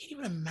 I can't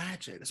even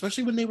imagine,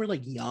 especially when they were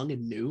like young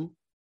and new.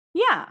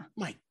 Yeah.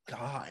 My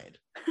God.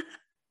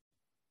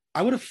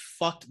 I would have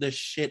fucked the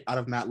shit out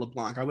of Matt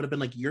LeBlanc. I would have been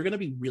like, you're going to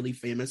be really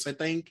famous, I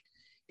think,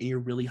 and you're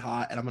really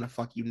hot, and I'm going to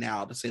fuck you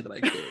now to say that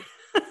I could.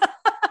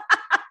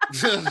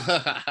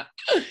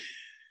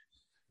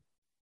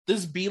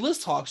 This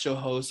B-list talk show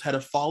host had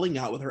a falling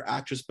out with her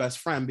actress best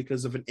friend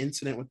because of an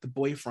incident with the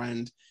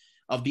boyfriend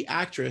of the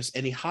actress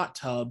in a hot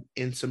tub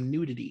and some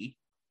nudity.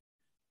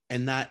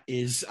 And that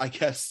is, I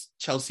guess,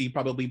 Chelsea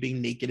probably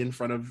being naked in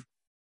front of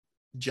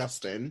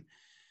Justin.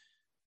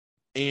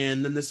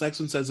 And then this next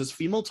one says, this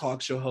female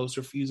talk show host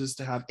refuses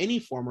to have any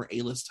former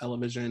A-list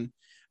television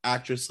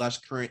actress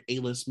 / current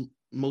A-list,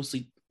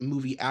 mostly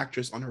movie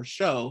actress on her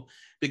show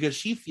because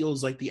she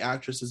feels like the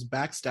actress is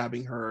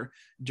backstabbing her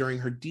during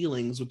her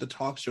dealings with the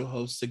talk show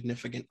host's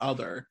significant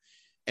other.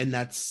 And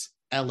that's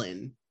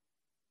Ellen.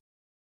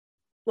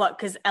 What,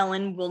 because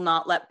Ellen will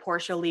not let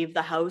Portia leave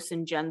the house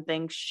and Jen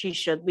thinks she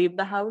should leave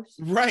the house?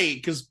 Right,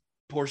 because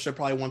Portia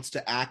probably wants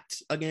to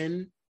act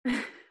again.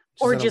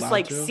 Or just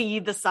like see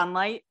the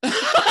sunlight.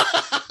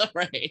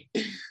 Right.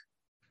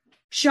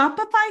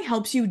 Shopify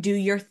helps you do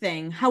your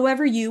thing,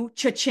 however you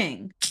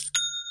cha-ching.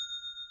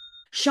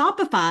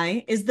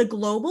 Shopify is the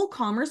global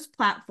commerce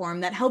platform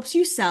that helps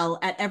you sell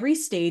at every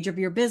stage of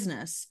your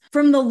business.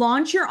 From the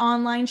launch your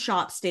online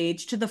shop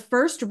stage to the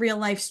first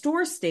real-life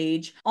store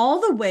stage,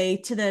 all the way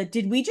to the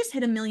did we just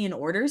hit 1 million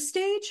orders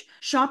stage,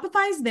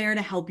 Shopify's there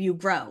to help you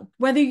grow.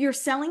 Whether you're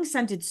selling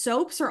scented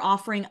soaps or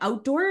offering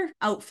outdoor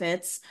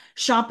outfits,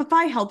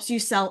 Shopify helps you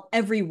sell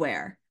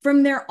everywhere.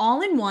 From their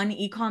all-in-one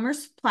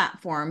e-commerce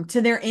platform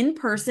to their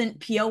in-person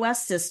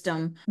POS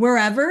system,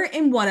 wherever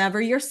and whatever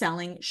you're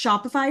selling,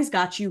 Shopify's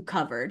got you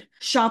covered.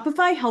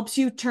 Shopify helps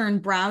you turn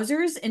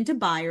browsers into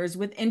buyers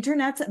with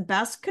internet's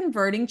best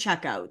converting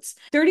checkouts,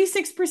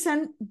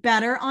 36%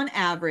 better on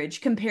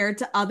average compared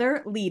to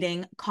other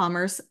leading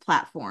commerce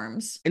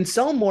platforms. And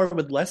sell more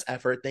with less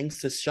effort thanks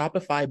to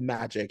Shopify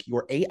Magic,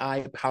 your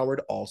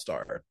AI-powered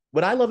all-star.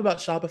 What I love about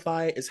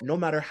Shopify is no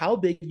matter how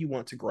big you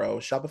want to grow,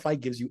 Shopify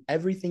gives you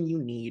everything you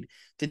need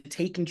to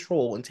take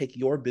control and take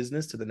your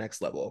business to the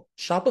next level.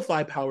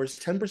 Shopify powers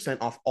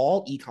 10% off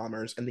all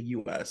e-commerce in the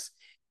US,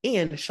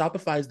 and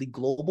Shopify is the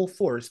global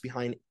force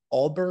behind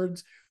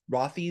Allbirds,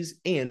 Rothy's,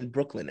 and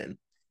Brooklinen,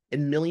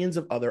 and millions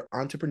of other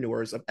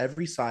entrepreneurs of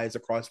every size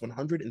across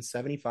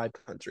 175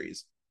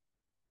 countries.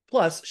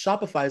 Plus,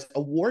 Shopify's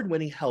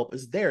award-winning help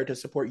is there to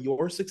support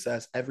your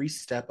success every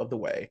step of the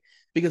way,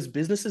 because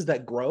businesses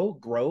that grow,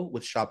 grow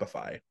with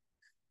Shopify.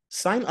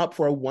 Sign up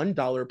for a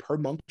 $1 per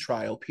month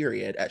trial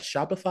period at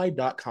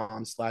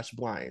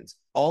shopify.com/blinds,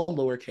 all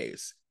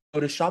lowercase.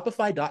 Go to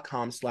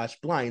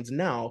shopify.com/blinds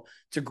now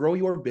to grow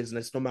your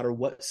business no matter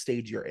what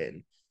stage you're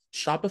in.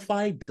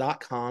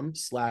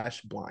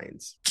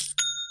 Shopify.com/blinds.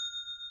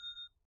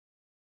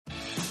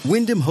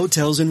 Wyndham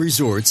Hotels and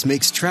Resorts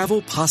makes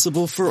travel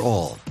possible for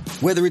all.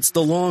 Whether it's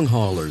the long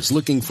haulers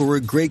looking for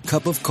a great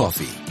cup of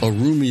coffee, a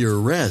roomier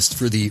rest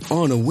for the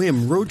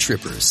on-a-whim road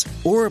trippers,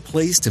 or a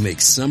place to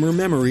make summer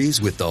memories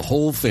with the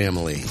whole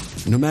family.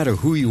 No matter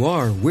who you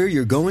are, where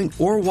you're going,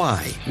 or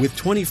why, with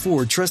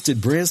 24 trusted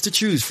brands to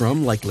choose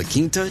from like La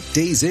Quinta,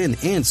 Days Inn,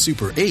 and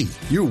Super 8,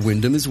 your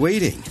Wyndham is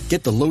waiting.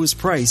 Get the lowest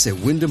price at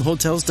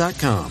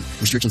WyndhamHotels.com.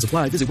 Restrictions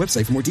apply. Visit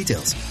website for more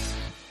details.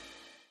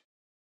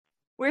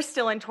 We're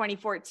still in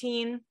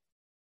 2014.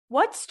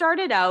 What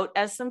started out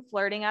as some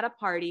flirting at a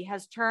party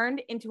has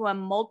turned into a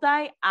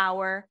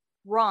multi-hour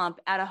romp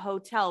at a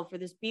hotel for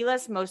this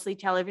B-list, mostly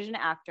television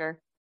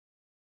actor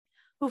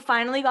who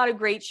finally got a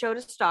great show to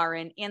star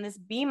in, and this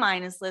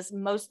B-minus list,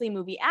 mostly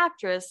movie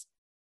actress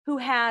who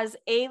has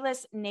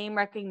A-list name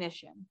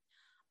recognition.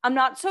 I'm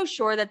not so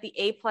sure that the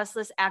A-plus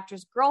list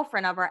actress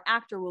girlfriend of our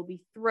actor will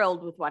be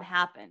thrilled with what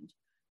happened.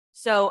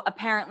 So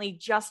apparently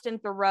Justin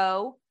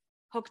Theroux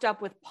hooked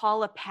up with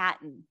Paula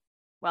Patton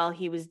while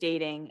he was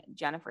dating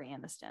Jennifer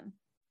Aniston.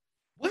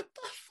 What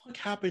the fuck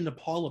happened to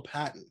Paula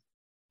Patton?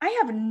 I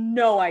have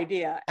no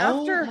idea.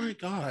 Oh my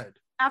God.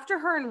 After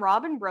her and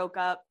Robin broke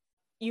up,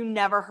 you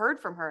never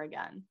heard from her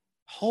again.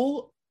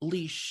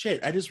 Holy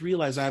shit. I just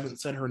realized I haven't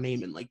said her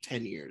name in like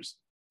 10 years.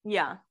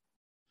 Yeah.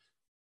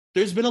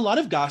 There's been a lot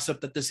of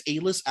gossip that this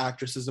A-list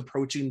actress is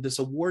approaching this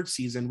award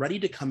season ready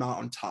to come out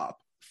on top,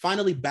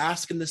 finally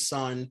bask in the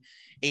sun,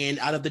 and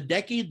out of the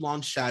decade-long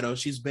shadow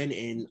she's been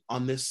in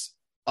on this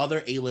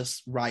other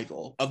A-list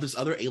rival.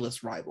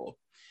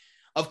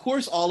 Of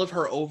course, all of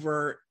her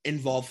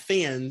over-involved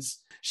fans,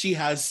 she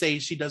has say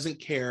she doesn't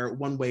care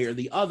one way or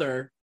the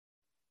other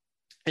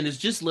and is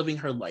just living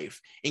her life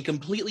and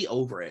completely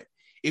over it.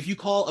 If you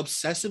call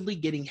obsessively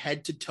getting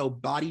head-to-toe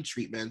body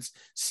treatments,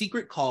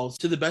 secret calls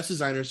to the best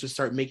designers to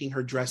start making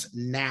her dress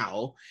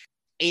now,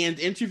 and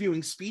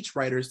interviewing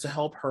speechwriters to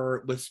help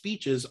her with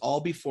speeches all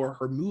before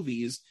her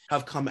movies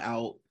have come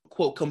out,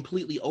 quote,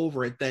 completely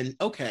over it, then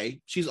okay,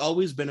 she's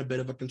always been a bit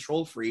of a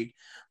control freak,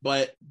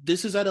 but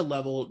this is at a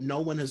level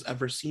no one has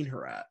ever seen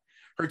her at.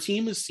 Her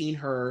team has seen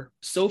her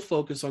so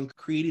focused on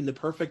creating the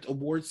perfect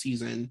award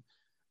season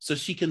so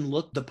she can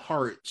look the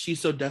part she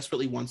so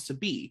desperately wants to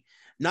be.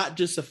 Not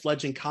just a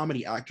fledgling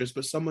comedy actress,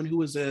 but someone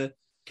who is a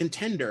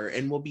contender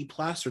and will be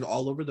plastered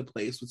all over the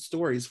place with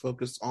stories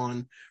focused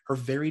on her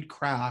varied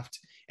craft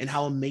and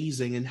how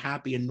amazing and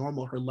happy and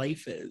normal her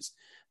life is.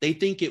 They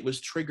think it was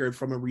triggered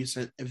from a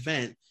recent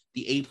event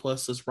the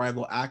A-plus list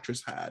rival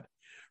actress had.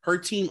 Her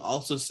team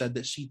also said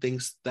that she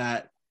thinks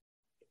that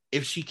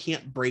if she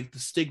can't break the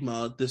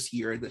stigma this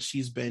year that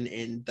she's been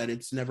in, that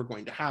it's never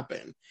going to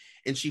happen.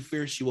 And she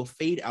fears she will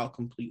fade out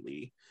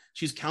completely.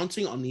 She's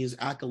counting on these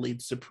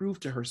accolades to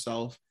prove to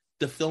herself,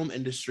 the film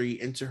industry,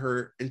 and to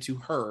her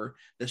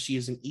that she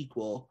is an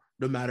equal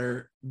no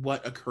matter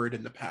what occurred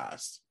in the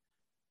past.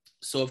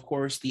 So, of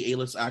course, the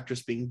A-list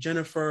actress being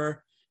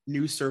Jennifer,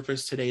 news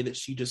surfaced today that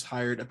she just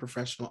hired a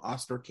professional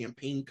Oscar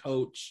campaign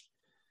coach.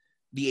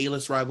 The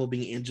A-list rival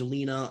being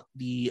Angelina.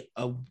 The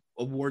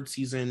award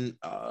season,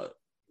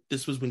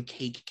 this was when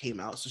Cake came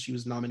out, so she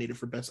was nominated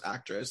for Best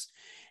Actress.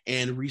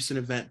 And recent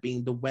event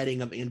being the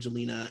wedding of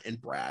Angelina and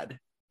Brad.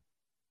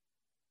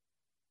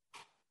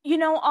 You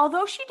know,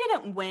 although she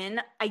didn't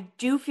win, I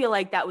do feel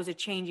like that was a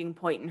changing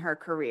point in her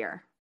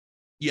career.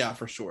 Yeah,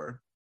 for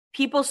sure.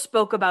 People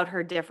spoke about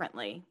her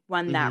differently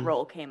when that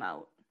role came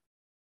out.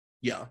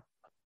 Yeah.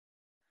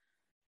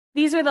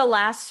 These are the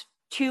last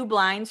two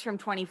blinds from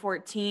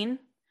 2014.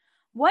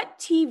 What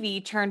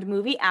TV turned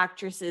movie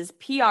actresses'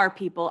 PR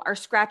people are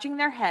scratching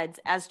their heads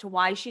as to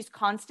why she's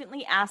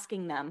constantly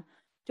asking them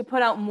to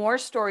put out more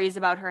stories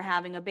about her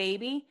having a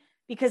baby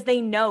because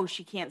they know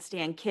she can't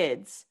stand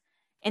kids.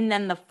 And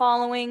then the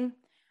following,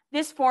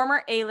 this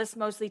former A-list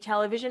mostly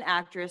television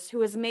actress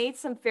who has made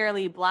some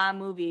fairly blah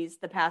movies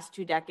the past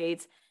 2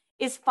 decades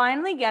is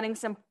finally getting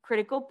some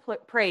critical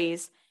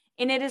praise,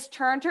 and it has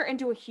turned her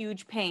into a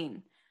huge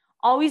pain.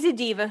 Always a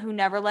diva who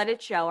never let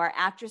it show, our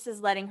actress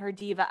is letting her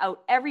diva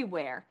out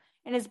everywhere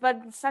and has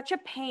been such a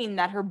pain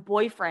that her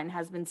boyfriend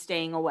has been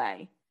staying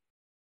away.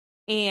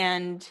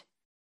 And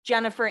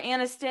Jennifer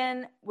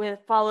Aniston,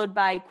 followed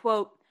by,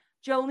 quote,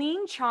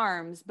 Jolene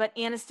charms, but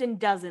Aniston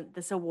doesn't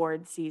this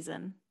award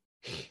season.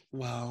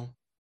 Wow.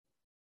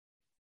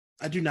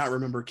 I do not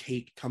remember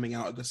Cake coming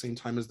out at the same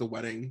time as the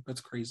wedding.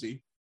 That's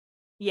crazy.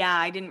 Yeah,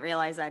 I didn't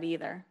realize that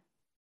either.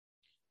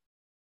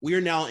 We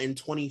are now in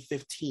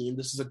 2015.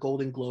 This is a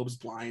Golden Globes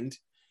blind.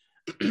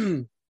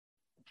 This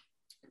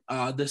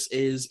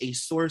is a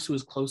source who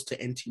is close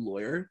to NT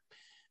Lawyer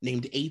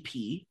named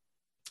AP.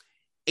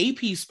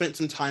 AP spent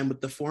some time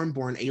with the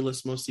foreign-born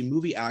A-list mostly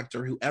movie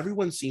actor who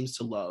everyone seems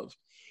to love.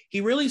 He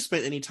rarely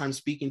spent any time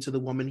speaking to the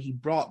woman he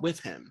brought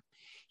with him.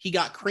 He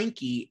got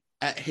cranky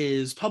at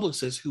his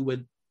publicist who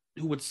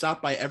would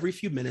stop by every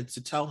few minutes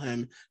to tell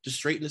him to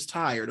straighten his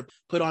tie or to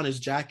put on his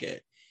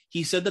jacket.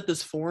 He said that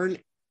this foreign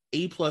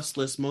A-plus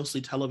list mostly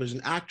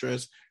television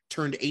actress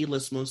turned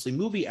A-list mostly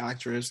movie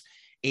actress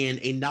and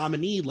a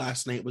nominee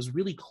last night was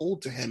really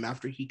cold to him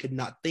after he could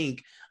not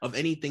think of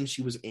anything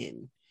she was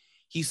in.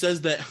 He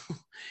says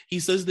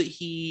that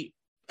he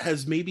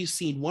has maybe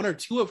seen one or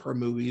two of her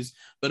movies,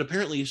 but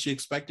apparently she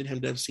expected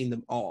him to have seen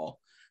them all.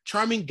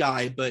 Charming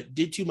guy, but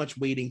did too much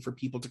waiting for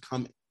people to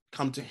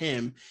come to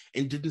him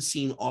and didn't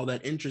seem all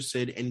that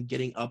interested in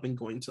getting up and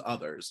going to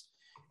others.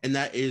 And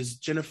that is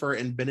Jennifer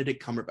and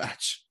Benedict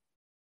Cumberbatch.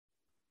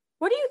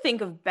 What do you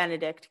think of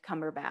Benedict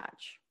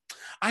Cumberbatch?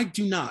 I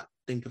do not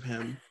think of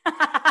him.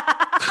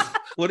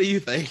 What do you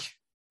think?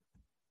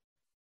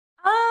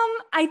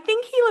 I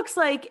think he looks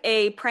like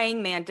a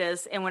praying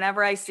mantis, and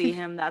whenever I see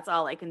him, that's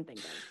all I can think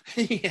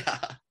of. Yeah.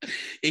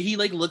 He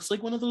like looks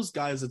like one of those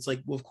guys that's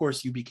like, well, of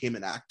course you became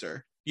an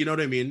actor. You know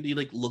what I mean? He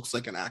like looks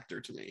like an actor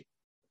to me.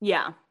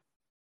 Yeah.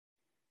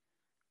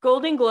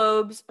 Golden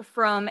Globes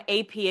from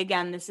AP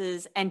again. This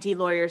is NT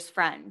Lawyer's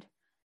friend.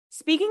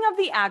 Speaking of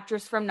the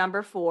actress from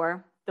number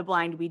 4, The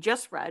Blind we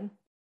just read,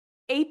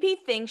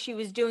 AP thinks she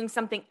was doing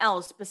something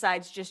else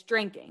besides just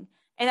drinking,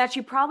 and that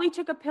she probably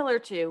took a pill or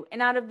two, and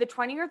out of the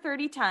 20 or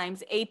 30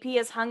 times AP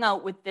has hung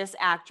out with this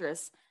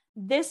actress,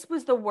 this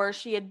was the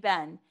worst she had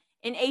been,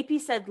 and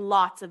AP said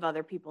lots of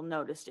other people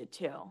noticed it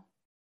too.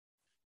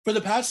 For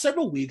the past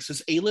several weeks,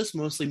 this A-list,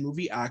 mostly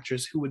movie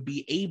actress who would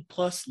be A+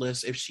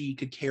 list if she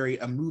could carry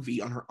a movie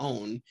on her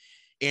own,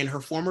 and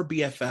her former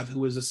BFF,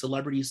 who is a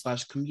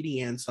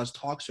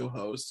celebrity/comedian/talk show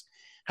host,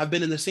 have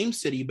been in the same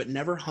city but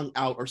never hung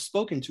out or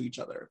spoken to each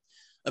other.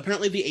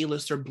 Apparently, the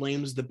A-lister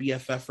blames the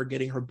BFF for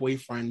getting her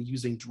boyfriend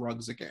using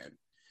drugs again.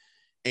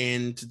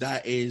 And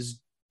that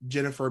is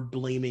Jennifer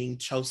blaming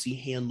Chelsea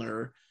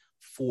Handler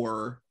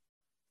for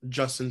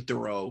Justin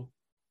Theroux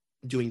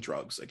doing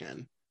drugs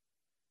again.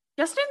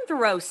 Justin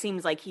Theroux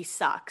seems like he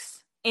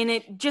sucks, and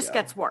it just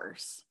gets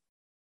worse.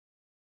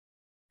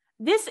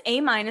 This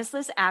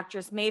A-list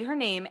actress made her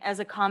name as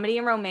a comedy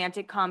and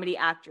romantic comedy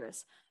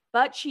actress,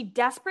 but she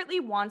desperately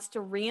wants to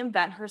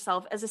reinvent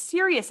herself as a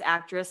serious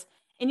actress.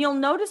 And you'll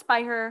notice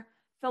by her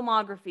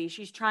filmography,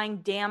 she's trying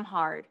damn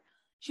hard.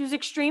 She was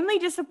extremely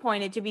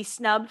disappointed to be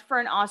snubbed for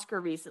an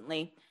Oscar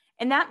recently,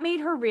 and that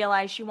made her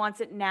realize she wants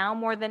it now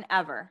more than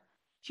ever.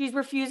 She's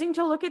refusing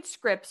to look at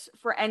scripts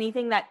for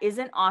anything that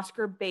isn't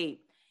Oscar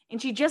bait,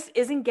 and she just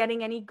isn't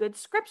getting any good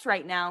scripts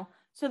right now,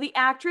 so the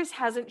actress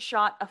hasn't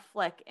shot a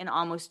flick in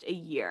almost a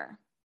year.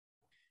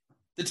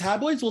 The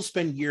tabloids will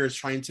spend years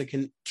trying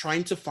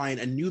to find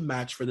a new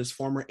match for this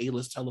former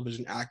A-list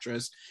television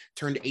actress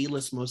turned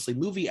A-list mostly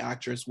movie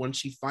actress once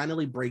she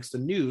finally breaks the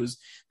news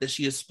that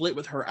she is split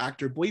with her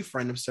actor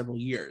boyfriend of several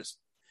years.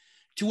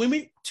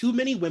 Too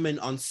many women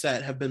on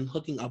set have been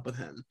hooking up with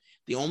him.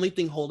 The only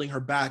thing holding her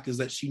back is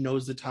that she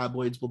knows the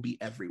tabloids will be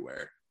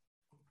everywhere.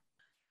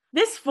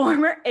 This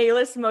former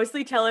A-list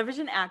mostly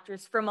television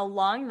actress from a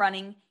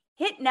long-running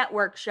hit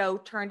network show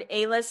turned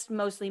A-list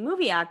mostly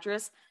movie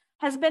actress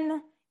has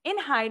been in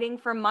hiding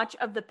for much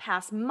of the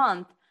past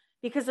month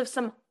because of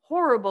some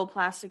horrible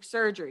plastic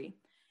surgery.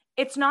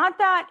 It's not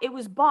that it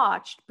was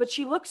botched, but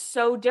she looks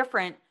so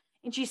different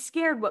and she's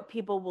scared what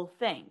people will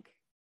think.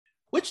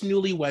 Which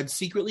newlywed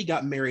secretly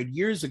got married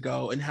years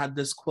ago and had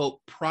this,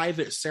 quote,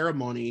 private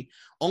ceremony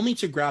only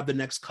to grab the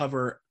next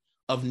cover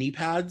of knee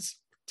pads,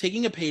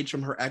 taking a page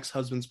from her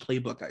ex-husband's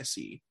playbook, I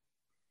see.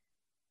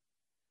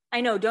 I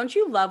know, don't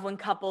you love when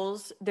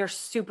couples, they're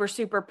super,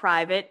 super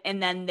private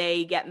and then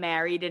they get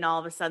married and all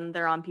of a sudden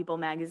they're on People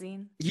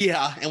magazine?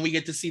 Yeah, and we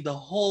get to see the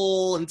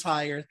whole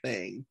entire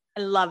thing. I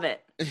love it.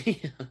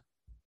 Yeah.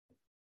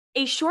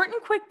 A short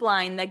and quick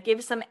blind that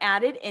gives some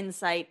added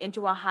insight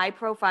into a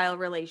high-profile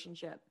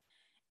relationship.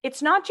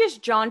 It's not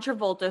just John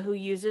Travolta who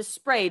uses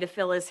spray to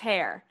fill his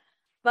hair,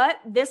 but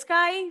this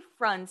guy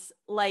fronts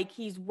like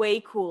he's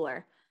way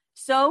cooler.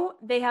 So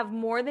they have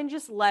more than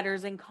just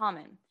letters in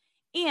common.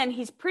 And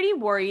he's pretty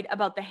worried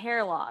about the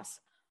hair loss.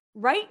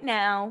 Right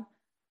now,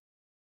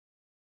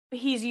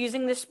 he's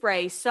using the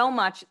spray so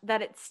much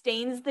that it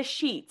stains the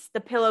sheets, the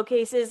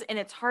pillowcases, and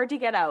it's hard to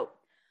get out.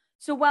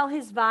 So while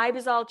his vibe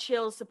is all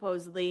chill,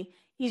 supposedly,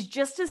 he's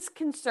just as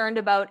concerned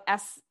about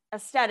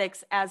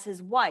aesthetics as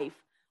his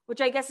wife,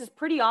 which I guess is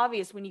pretty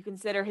obvious when you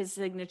consider his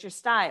signature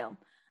style.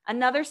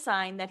 Another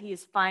sign that he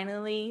is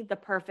finally the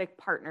perfect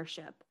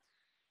partnership.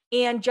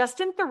 And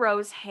Justin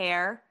Theroux's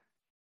hair,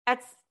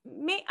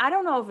 I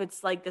don't know if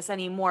it's like this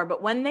anymore,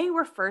 but when they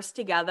were first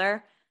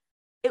together,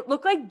 it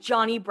looked like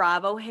Johnny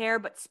Bravo hair,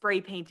 but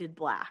spray painted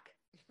black.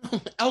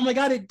 Oh my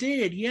God, it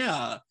did.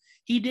 Yeah.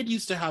 He did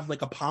used to have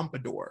like a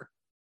pompadour.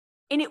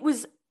 And it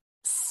was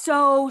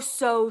so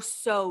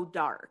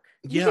dark.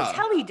 You could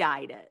tell he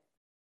dyed it.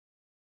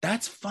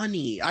 That's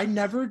funny. I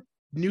never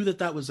knew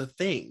that was a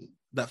thing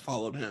that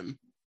followed him.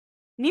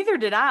 Neither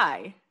did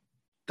I.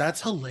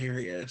 That's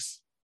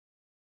hilarious.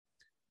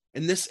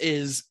 And this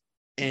is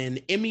an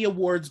Emmy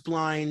Awards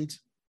blind.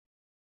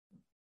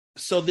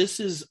 So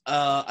this is,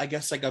 I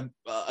guess, like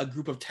a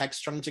group of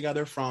texts strung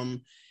together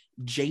from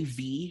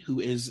JV, who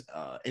is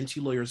NT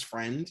Lawyer's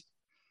friend.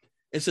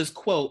 It says,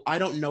 quote, I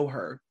don't know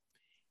her.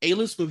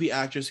 A-list movie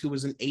actress who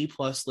was an A+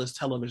 list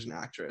television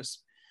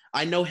actress.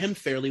 I know him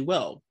fairly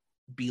well.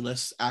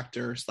 B-list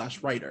actor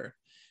 /writer.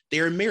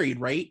 They're married,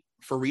 right?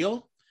 For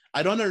real?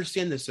 I don't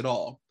understand this at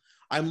all.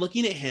 I'm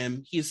looking at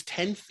him. He is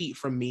 10 feet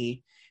from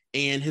me,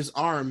 and his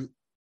arm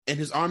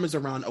is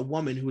around a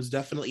woman who is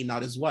definitely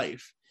not his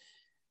wife.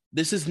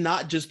 This is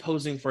not just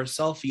posing for a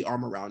selfie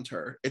arm around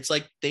her. It's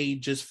like they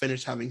just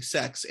finished having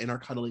sex and are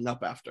cuddling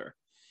up after.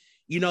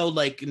 You know,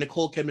 like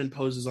Nicole Kidman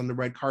poses on the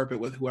red carpet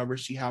with whoever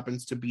she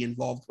happens to be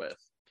involved with.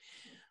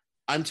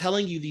 I'm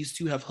telling you, these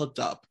two have hooked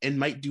up and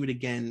might do it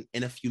again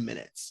in a few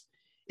minutes.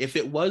 If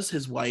it was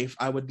his wife,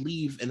 I would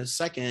leave in a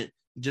second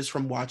just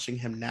from watching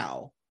him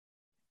now.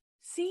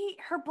 See,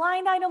 her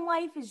blind item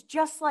life is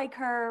just like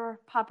her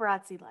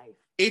paparazzi life.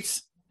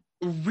 It's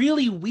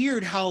really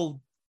weird how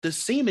the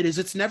same it is.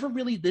 It's never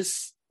really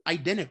this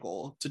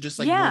identical to just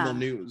like normal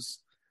news.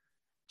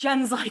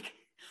 Jen's like,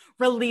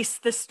 release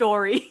the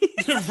story.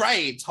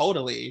 Right,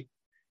 totally.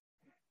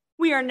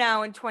 We are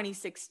now in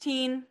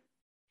 2016.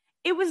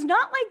 It was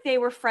not like they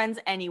were friends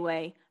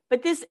anyway,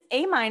 but this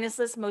A-minus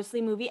list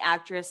mostly movie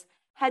actress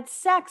had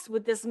sex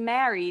with this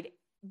married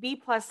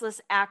B-plus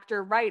list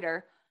actor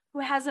writer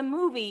who has a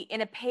movie in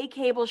a pay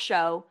cable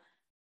show.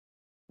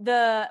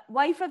 The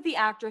wife of the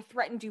actor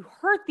threatened to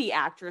hurt the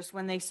actress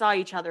when they saw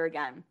each other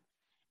again.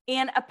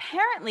 And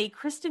apparently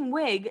Kristen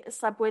Wiig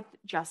slept with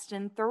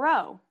Justin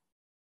Theroux.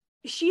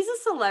 She's a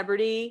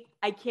celebrity.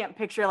 I can't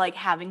picture like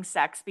having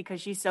sex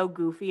because she's so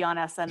goofy on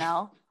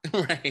SNL.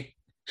 Right.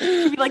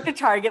 She'd be like the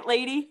Target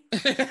lady.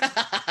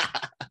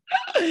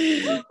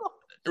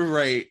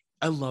 Right.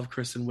 I love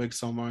Kristen Wiig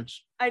so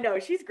much. I know,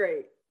 she's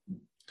great.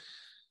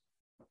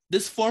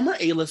 This former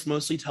A-list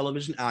mostly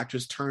television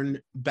actress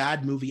turned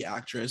bad movie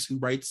actress who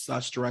writes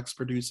 / directs,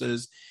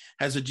 produces,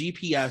 has a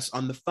GPS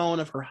on the phone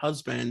of her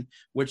husband,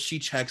 which she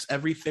checks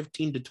every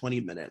 15 to 20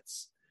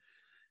 minutes.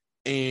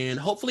 And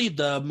hopefully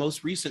the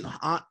most recent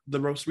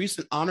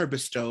honor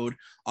bestowed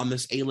on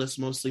this A-list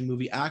mostly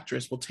movie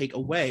actress will take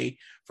away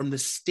from the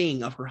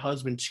sting of her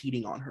husband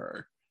cheating on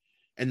her.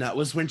 And that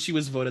was when she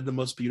was voted the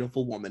most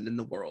beautiful woman in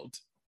the world.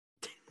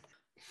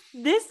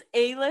 This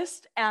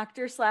A-list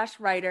actor /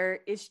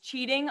 writer is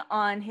cheating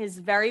on his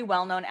very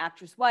well-known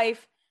actress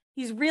wife.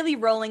 He's really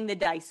rolling the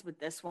dice with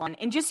this one.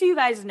 And just so you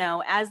guys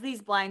know, as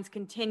these blinds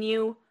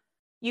continue,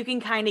 you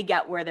can kind of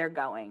get where they're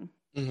going.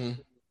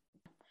 Mm-hmm.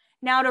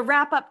 Now, to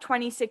wrap up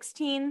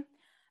 2016,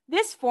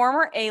 this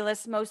former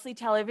A-list mostly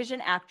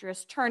television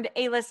actress turned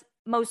A-list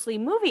mostly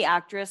movie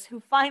actress who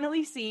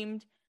finally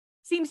seems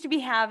to be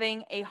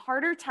having a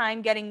harder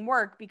time getting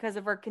work because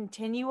of her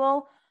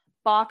continual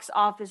box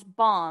office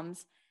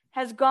bombs,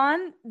 has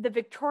gone the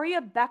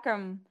Victoria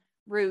Beckham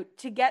route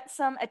to get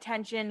some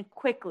attention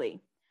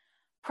quickly.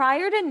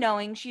 Prior to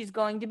knowing she's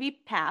going to be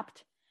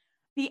papped,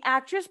 the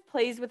actress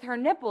plays with her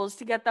nipples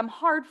to get them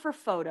hard for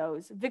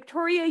photos.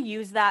 Victoria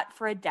used that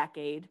for a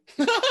decade.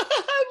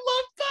 I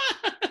love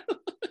that.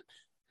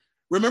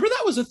 Remember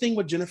that was a thing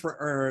with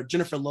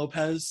Jennifer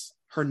Lopez,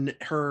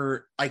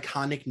 her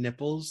iconic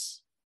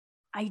nipples?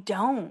 I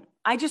don't.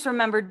 I just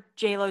remembered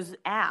J-Lo's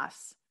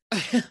ass.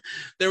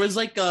 There was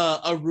like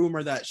a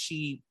rumor that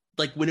she,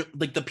 like when it,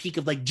 like the peak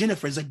of like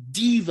Jennifer's like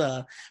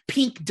diva,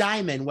 pink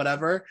diamond,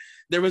 whatever.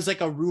 There was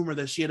like a rumor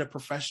that she had a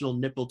professional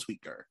nipple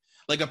tweaker,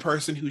 like a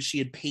person who she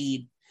had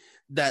paid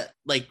that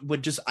like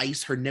would just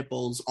ice her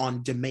nipples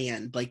on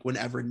demand, like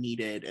whenever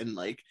needed, and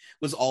like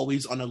was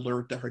always on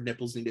alert that her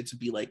nipples needed to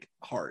be like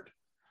hard.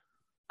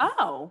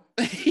 Oh.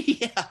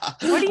 Yeah. What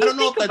do you I don't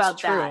know think if that's about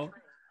true. that?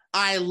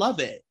 I love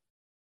it.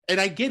 And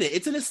I get it.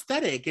 It's an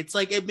aesthetic. It's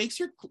like it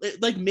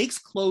makes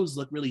clothes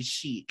look really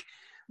chic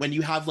when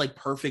you have like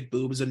perfect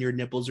boobs and your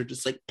nipples are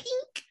just like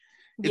pink.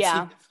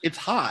 It's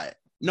hot.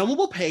 No one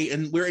will pay,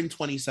 and we're in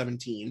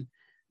 2017.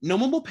 No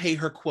one will pay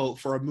her quote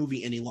for a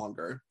movie any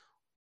longer.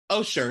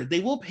 Oh, sure, they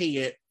will pay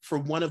it for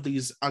one of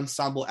these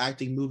ensemble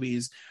acting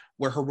movies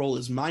where her role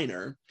is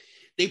minor.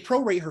 They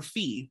prorate her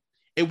fee.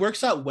 It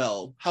works out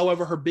well.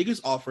 However, her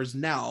biggest offers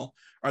now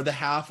are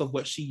half of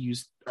what she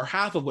used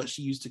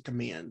to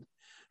command.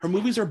 Her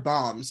movies are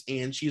bombs,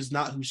 and she is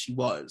not who she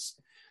was.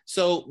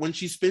 So when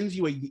she spins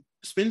you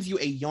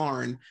a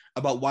yarn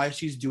about why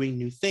she's doing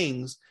new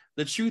things,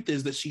 the truth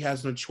is that she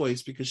has no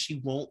choice because she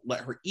won't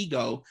let her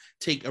ego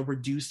take a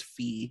reduced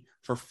fee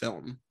for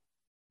film.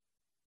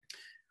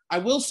 I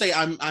will say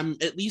I'm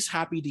at least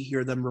happy to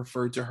hear them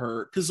refer to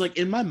her, because like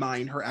in my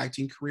mind, her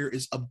acting career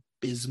is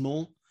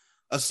abysmal.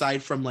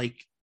 Aside from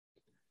like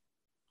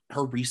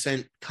her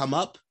recent come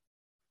up,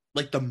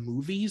 like the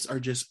movies are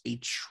just a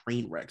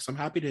train wreck. So I'm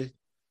happy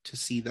to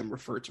see them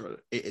refer to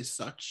it as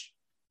such.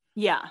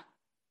 Yeah.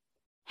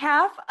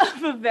 Half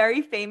of a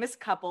very famous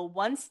couple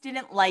once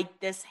didn't like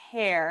this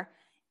hair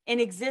in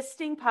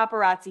existing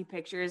paparazzi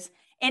pictures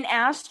and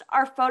asked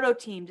our photo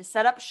team to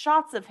set up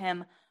shots of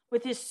him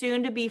with his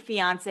soon-to-be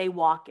fiance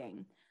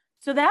walking.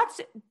 So that's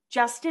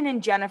Justin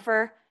and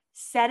Jennifer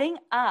setting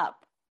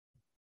up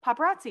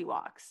paparazzi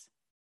walks.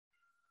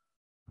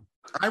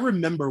 I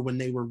remember when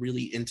they were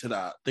really into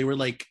that. They were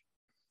like,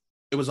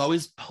 it was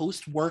always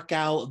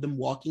post-workout, them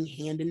walking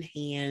hand in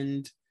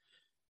hand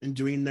and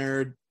doing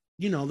their,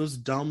 those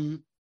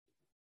dumb,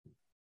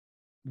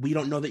 we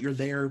don't know that you're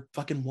there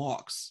fucking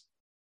walks.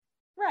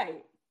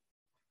 Right.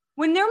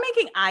 When they're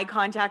making eye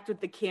contact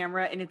with the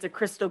camera and it's a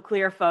crystal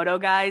clear photo,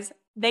 guys,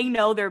 they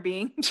know they're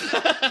being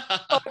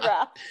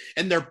photographed.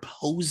 And they're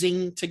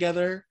posing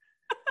together.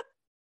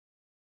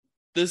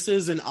 This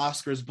is an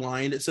Oscars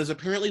blind. It says,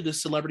 apparently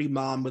this celebrity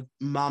mom with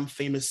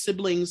famous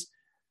siblings.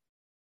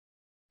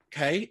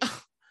 Okay.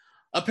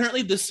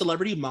 Apparently this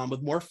celebrity mom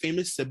with more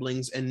famous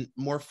siblings and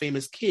more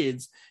famous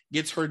kids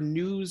gets her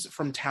news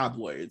from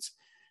tabloids.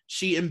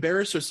 She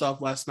embarrassed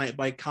herself last night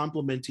by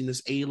complimenting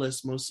this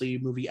A-list, mostly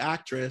movie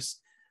actress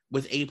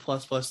with A++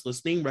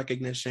 list name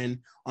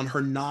recognition on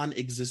her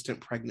non-existent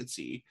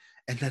pregnancy.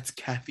 And that's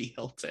Kathy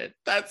Hilton.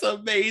 That's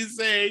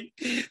amazing.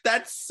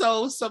 That's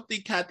so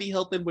something Kathy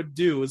Hilton would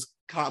do, is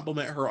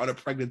compliment her on a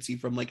pregnancy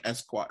from like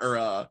Esquire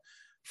or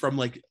from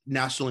like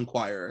National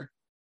Enquirer.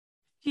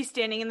 She's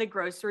standing in the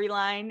grocery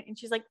line and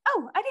she's like,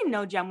 oh, I didn't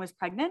know Jem was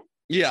pregnant.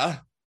 Yeah.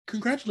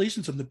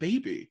 Congratulations on the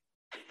baby.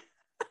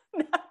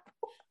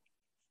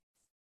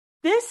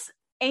 This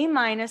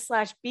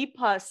A-/B+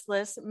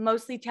 list,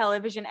 mostly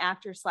television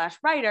actor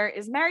 / writer,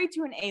 is married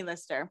to an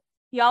A-lister.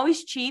 He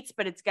always cheats,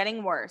 but it's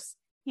getting worse.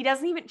 He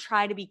doesn't even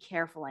try to be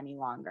careful any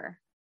longer.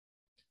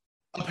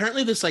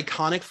 Apparently, this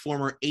iconic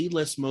former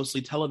A-list,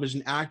 mostly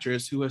television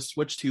actress who has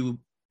switched to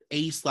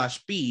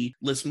A/B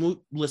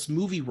list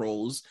movie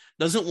roles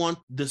doesn't want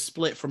the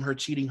split from her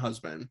cheating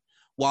husband.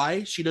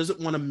 Why? She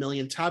doesn't want a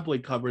million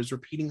tabloid covers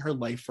repeating her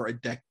life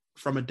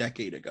from a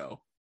decade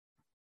ago.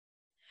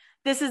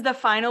 This is the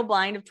final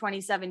blind of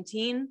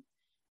 2017.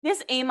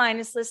 This A-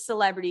 list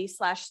celebrity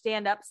 /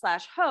 stand-up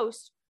 /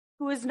 host,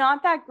 who is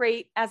not that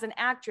great as an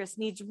actress,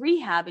 needs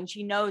rehab and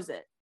she knows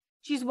it.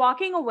 She's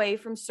walking away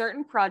from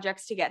certain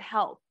projects to get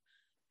help.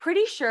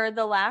 Pretty sure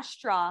the last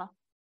straw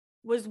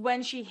was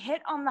when she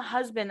hit on the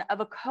husband of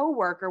a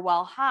coworker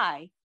while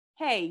high.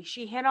 Hey,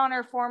 she hit on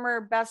her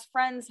former best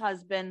friend's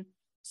husband,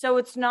 so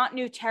it's not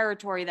new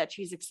territory that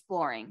she's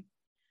exploring.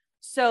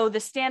 So the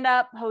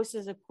stand-up host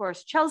is, of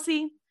course,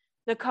 Chelsea.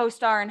 The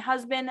co-star and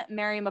husband,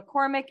 Mary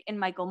McCormick and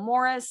Michael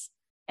Morris.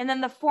 And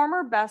then the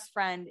former best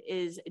friend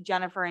is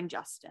Jennifer and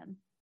Justin.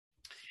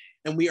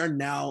 And we are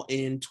now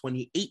in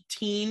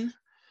 2018.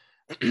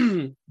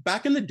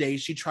 Back in the day,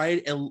 she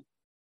tried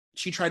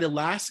a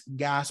last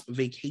gasp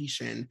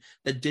vacation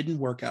that didn't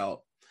work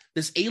out.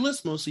 This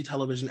A-list, mostly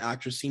television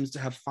actress seems to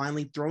have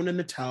finally thrown in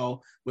the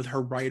towel with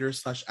her writer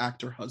 /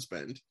 actor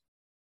husband.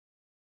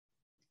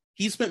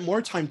 He spent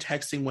more time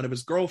texting one of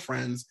his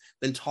girlfriends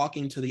than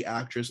talking to the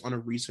actress on a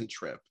recent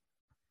trip.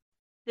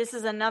 This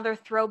is another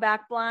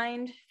throwback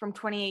blind from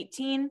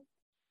 2018.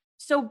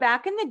 So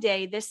back in the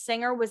day, this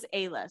singer was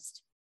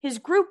A-list. His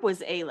group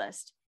was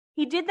A-list.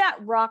 He did that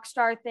rock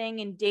star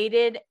thing and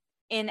dated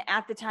an,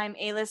 at the time,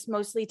 A-list,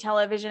 mostly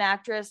television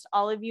actress.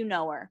 All of you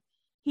know her.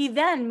 He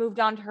then moved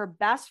on to her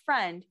best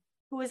friend,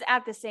 who was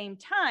at the same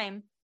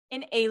time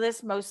an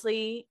A-list,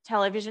 mostly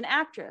television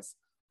actress.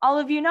 All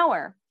of you know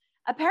her.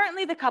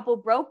 Apparently, the couple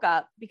broke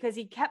up because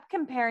he kept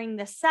comparing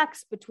the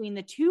sex between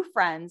the two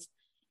friends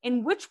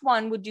and which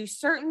one would do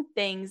certain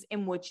things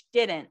and which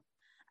didn't.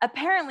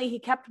 Apparently, he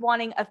kept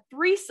wanting a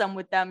threesome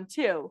with them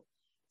too.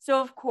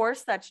 So, of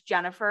course, that's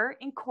Jennifer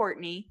and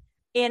Courtney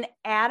and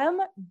Adam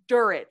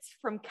Duritz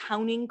from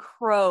Counting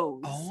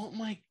Crows. Oh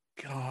my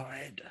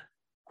God.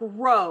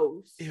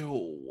 Gross.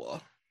 Ew.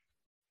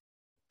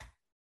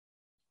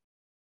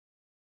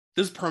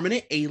 This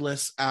permanent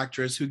A-list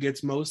actress who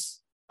gets most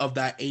of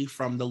that A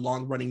from the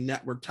long-running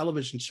network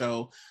television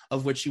show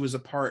of which she was a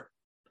part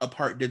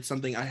did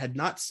something I had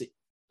not seen.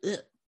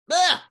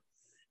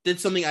 Did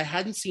something I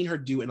hadn't seen her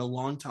do in a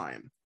long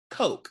time.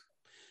 Coke.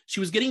 She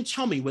was getting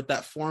chummy with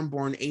that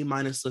foreign-born A-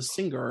 list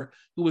singer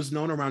who was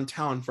known around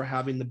town for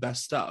having the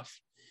best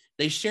stuff.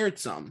 They shared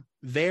some.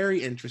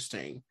 Very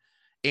interesting.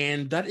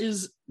 And that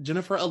is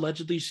Jennifer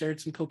allegedly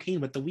shared some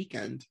cocaine with The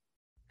Weeknd.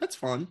 That's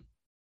fun.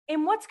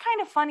 And what's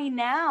kind of funny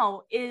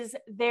now is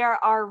there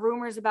are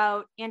rumors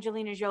about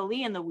Angelina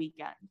Jolie in The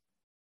Weeknd.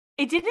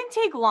 It didn't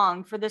take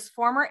long for this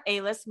former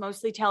A-list,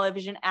 mostly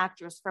television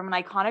actress from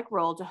an iconic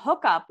role to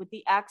hook up with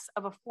the ex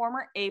of a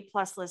former A+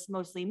 list,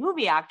 mostly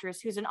movie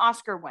actress who's an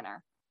Oscar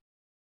winner.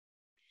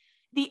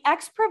 The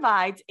ex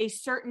provides a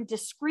certain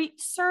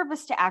discreet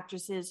service to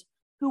actresses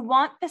who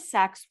want the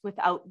sex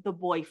without the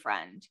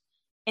boyfriend.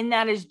 And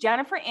that is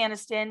Jennifer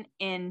Aniston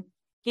in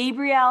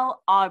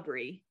Gabrielle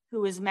Aubry,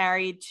 who is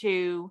married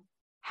to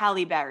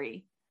Halle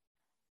Berry.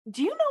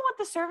 Do you know what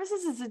the service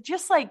is? Is it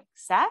just like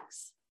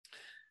sex?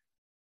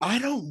 I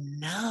don't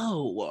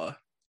know.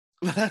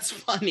 That's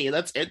funny.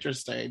 That's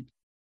interesting.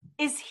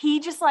 Is he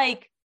just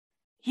like,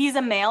 he's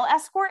a male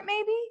escort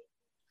maybe?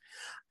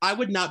 I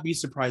would not be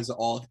surprised at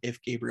all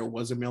if Gabriel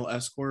was a male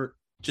escort,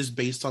 just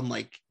based on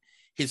like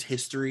his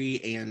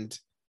history. And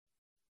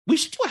we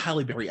should do a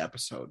Halle Berry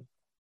episode.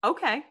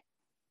 Okay.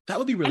 That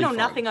would be really fun. I know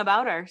nothing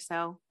about her,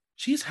 so.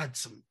 She's had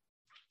some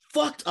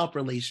fucked up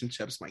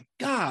relationships. My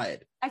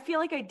God. I feel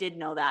like I did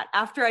know that.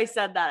 After I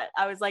said that,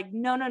 I was like,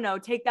 no,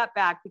 take that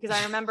back. Because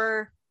I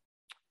remember,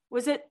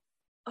 was it,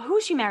 who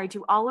was she married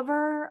to?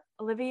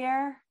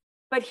 Olivier?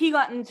 But he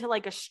got into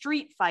like a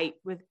street fight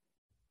with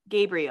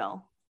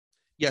Gabriel.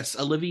 Yes,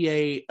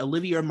 Olivier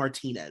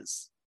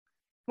Martinez.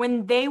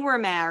 when they were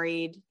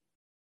married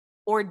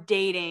or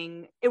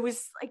dating, it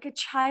was like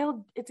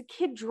it's a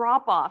kid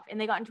drop off and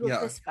they got into a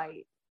fist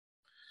fight.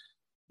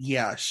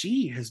 Yeah,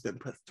 she has been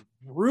put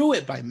through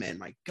it by men.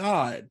 My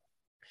God.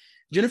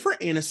 Jennifer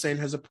Aniston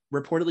has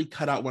reportedly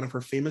cut out one of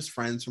her famous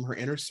friends from her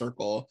inner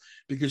circle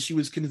because she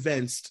was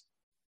convinced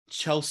that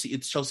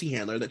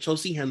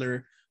Chelsea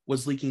Handler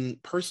was leaking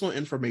personal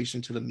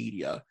information to the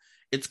media.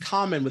 It's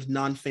common with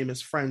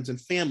non-famous friends and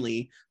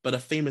family, but a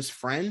famous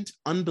friend?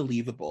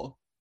 Unbelievable.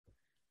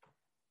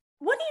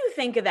 What do you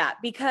think of that?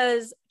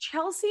 Because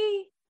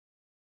Chelsea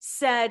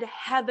said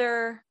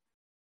Heather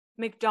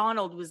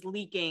McDonald was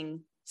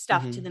leaking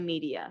stuff to the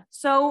media.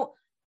 So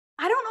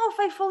I don't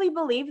know if I fully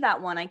believe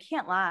that one. I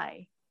can't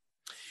lie.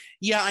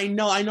 Yeah, I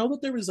know that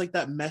there was like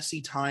that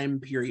messy time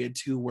period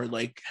too, where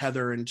like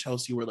Heather and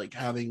Chelsea were like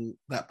having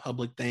that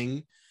public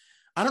thing.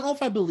 I don't know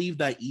if I believe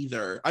that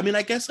either. I mean,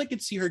 I guess I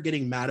could see her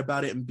getting mad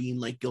about it and being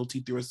like guilty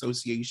through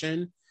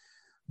association,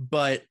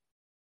 but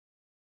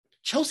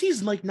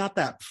Chelsea's like not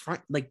that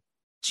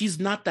she's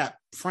not that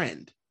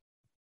friend.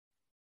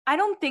 I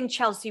don't think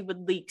Chelsea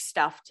would leak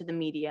stuff to the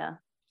media.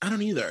 I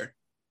don't either.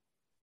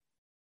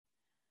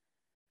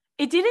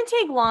 It didn't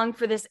take long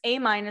for this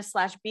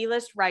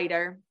A-/B-list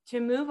writer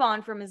to move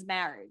on from his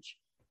marriage.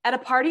 At a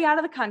party out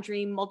of the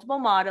country, multiple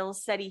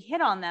models said he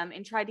hit on them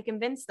and tried to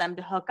convince them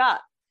to hook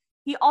up.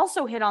 He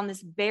also hit on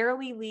this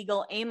barely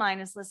legal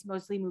A-list,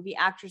 mostly movie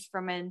actress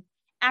from an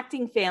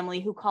acting family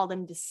who called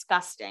him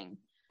disgusting.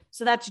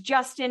 So that's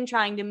Justin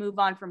trying to move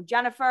on from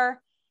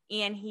Jennifer,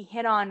 and he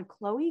hit on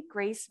Chloe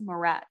Grace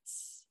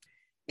Moretz.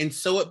 And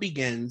so it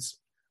begins.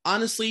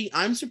 Honestly,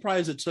 I'm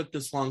surprised it took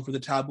this long for the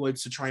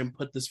tabloids to try and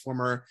put this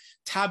former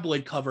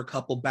tabloid cover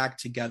couple back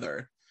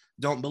together.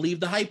 Don't believe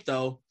the hype,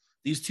 though.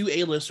 These two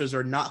A-listers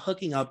are not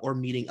hooking up or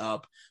meeting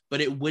up,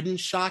 but it wouldn't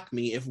shock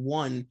me if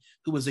one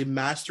who was a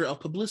master of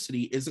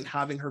publicity isn't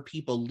having her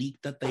people leak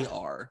that they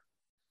are.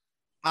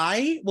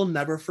 I will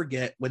never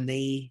forget when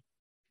they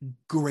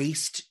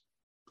graced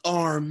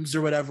arms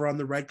or whatever on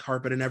the red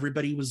carpet and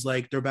everybody was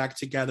like, they're back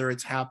together,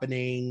 it's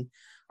happening,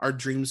 our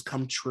dreams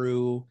come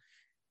true.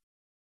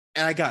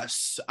 And I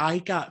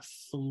got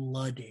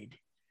flooded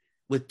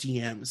with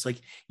DMs like,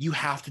 you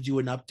have to do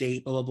an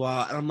update, blah blah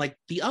blah. And I'm like,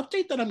 the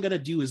update that I'm gonna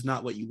do is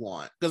not what you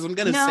want, because I'm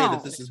gonna say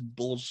that this is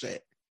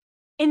bullshit.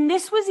 And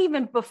this was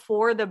even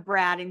before the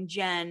Brad and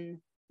Jen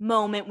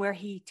moment where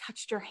he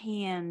touched her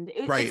hand.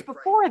 It's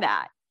before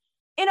that.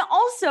 And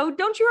also,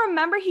 don't you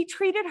remember he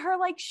treated her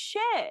like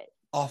shit?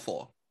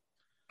 Awful.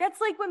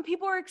 That's like when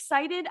people are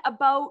excited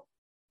about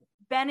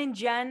Ben and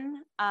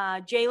Jen,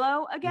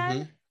 J-Lo again.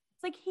 Mm-hmm.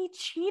 It's like he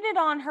cheated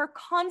on her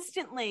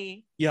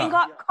constantly and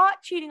got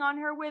caught cheating on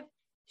her with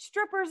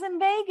strippers in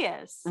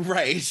Vegas.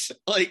 Right.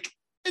 Like,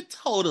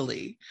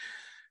 totally.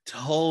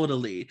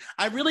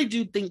 I really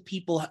do think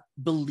people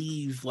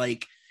believe,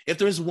 like, if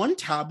there's one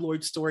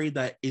tabloid story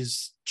that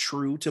is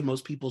true to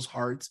most people's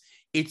hearts,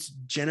 it's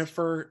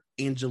Jennifer,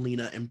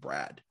 Angelina, and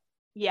Brad.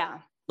 Yeah.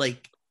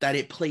 Like, that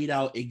it played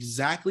out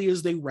exactly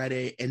as they read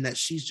it, and that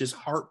she's just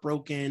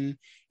heartbroken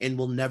and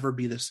will never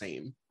be the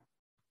same.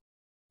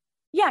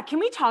 Yeah, can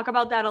we talk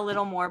about that a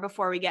little more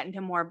before we get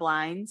into more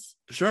blinds?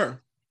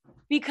 Sure.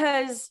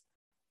 Because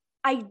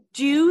I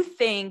do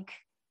think,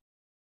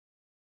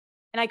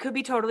 and I could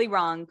be totally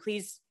wrong,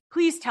 please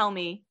tell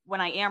me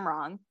when I am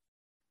wrong,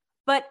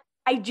 but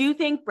I do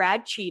think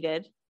Brad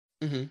cheated.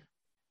 Mm-hmm.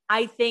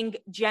 I think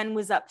Jen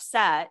was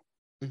upset,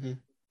 mm-hmm.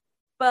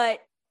 but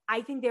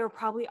I think they were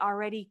probably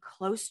already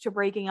close to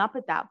breaking up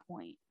at that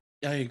point.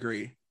 I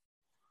agree.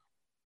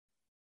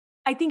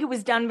 I think it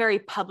was done very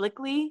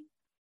publicly,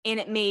 and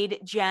it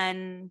made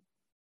Jen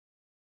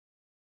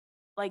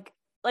like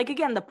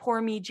again, the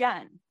poor me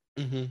Jen.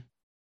 Mm-hmm.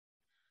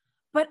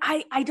 But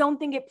I don't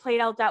think it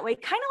played out that way.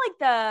 Kind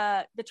of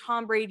like the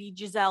Tom Brady,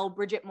 Giselle,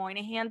 Bridget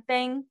Moynihan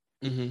thing.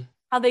 Mm-hmm.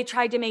 How they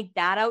tried to make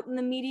that out in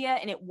the media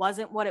and it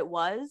wasn't what it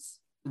was.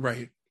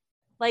 Right.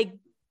 Like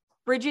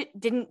Bridget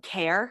didn't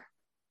care.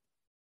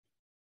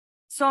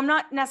 So I'm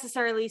not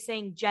necessarily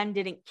saying Jen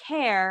didn't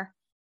care,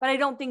 but I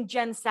don't think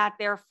Jen sat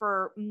there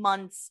for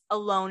months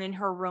alone in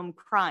her room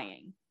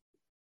crying.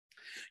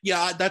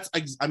 Yeah,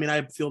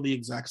 I feel the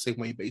exact same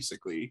way,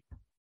 basically.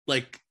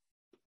 Like,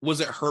 was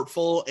it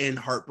hurtful and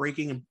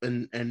heartbreaking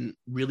and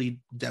really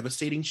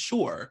devastating?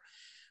 Sure.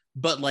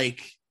 But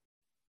like,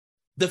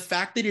 the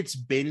fact that it's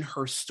been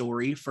her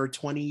story for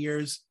 20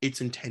 years,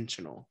 it's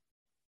intentional.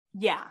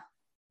 Yeah.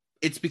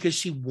 It's because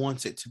she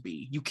wants it to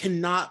be. You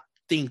cannot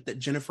think that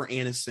Jennifer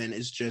Aniston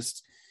is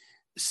just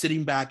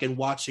sitting back and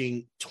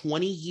watching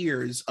 20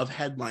 years of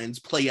headlines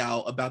play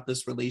out about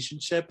this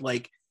relationship.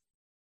 Like,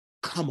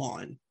 come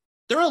on.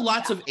 There are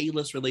lots of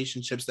A-list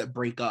relationships that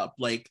break up.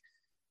 Like,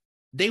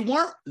 they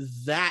weren't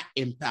that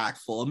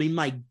impactful. I mean,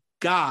 my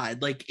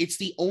God, like, it's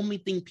the only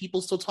thing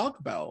people still talk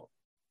about.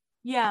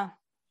 Yeah.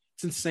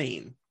 It's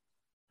insane.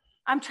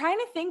 I'm trying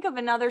to think of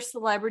another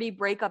celebrity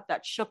breakup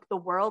that shook the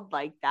world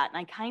like that.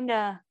 And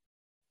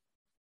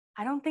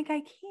I don't think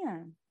I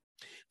can.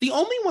 The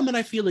only one that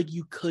I feel like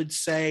you could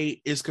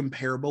say is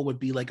comparable would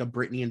be like a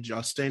Britney and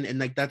Justin. And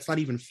like, that's not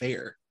even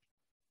fair.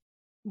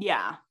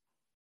 Yeah.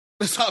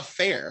 It's not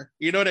fair.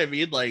 You know what I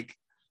mean? Like,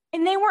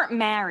 and they weren't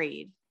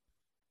married.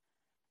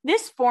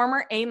 This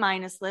former A-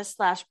 list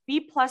 /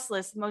 B+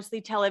 list,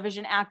 mostly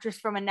television actress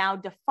from a now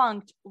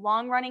defunct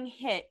long-running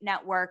hit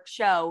network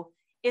show,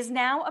 is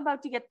now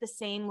about to get the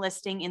same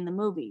listing in the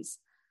movies.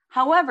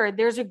 However,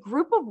 there's a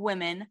group of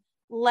women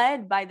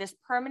led by this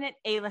permanent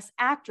A-list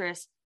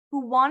actress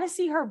who want to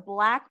see her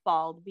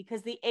blackballed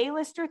because the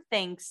A-lister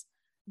thinks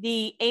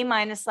the A-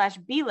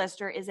 /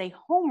 B-lister is a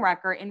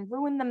homewrecker and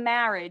ruined the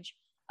marriage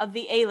of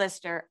the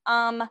A-lister.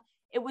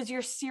 It was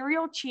your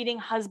serial cheating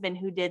husband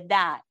who did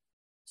that.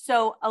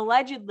 So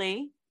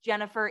allegedly,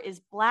 Jennifer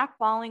is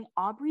blackballing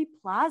Aubrey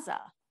Plaza.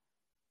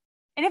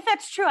 And if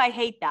that's true, I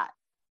hate that.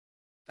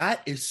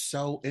 That is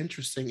so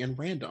interesting and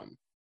random.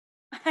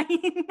 I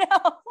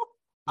know.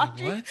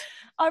 What?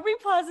 Aubrey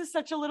Plaza is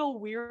such a little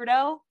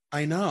weirdo.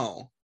 I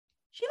know.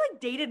 She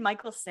like dated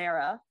Michael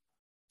Cera.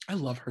 I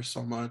love her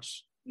so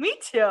much. Me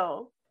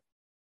too.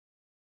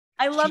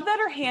 I love that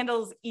her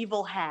handle's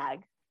Evil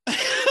Hag.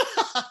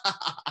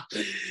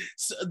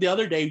 So the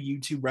other day,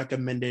 YouTube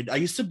recommended, I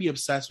used to be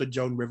obsessed with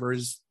Joan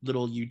Rivers'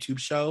 little YouTube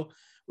show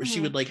where she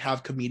would like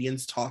have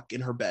comedians talk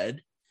in her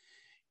bed.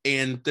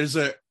 And there's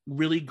a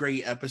really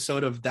great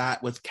episode of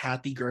that with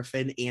Kathy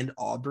Griffin and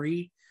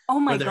Aubrey. Oh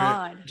my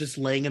God. Just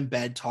laying in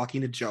bed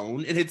talking to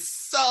Joan. And it's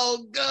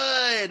so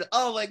good.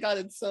 Oh my God,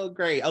 it's so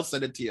great. I'll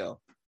send it to you.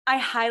 I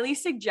highly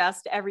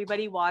suggest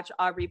everybody watch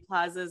Aubrey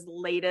Plaza's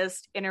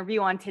latest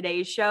interview on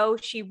Today's Show.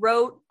 She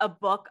wrote a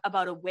book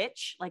about a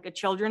witch, like a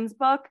children's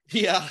book.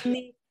 Yeah. In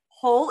the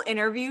whole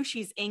interview,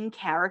 she's in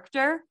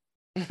character.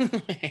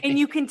 And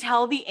you can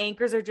tell the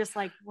anchors are just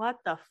like, what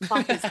the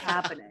fuck is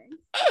happening?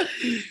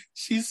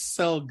 She's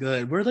so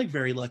good. We're like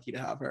very lucky to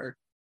have her.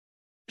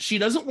 She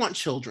doesn't want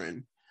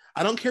children.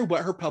 I don't care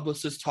what her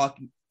publicist's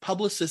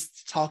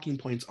talking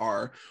points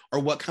are or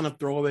what kind of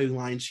throwaway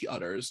lines she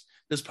utters.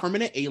 This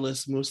permanent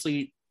A-list,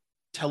 mostly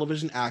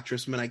television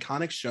actress from an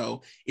iconic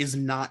show is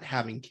not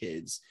having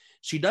kids.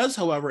 She does,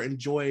 however,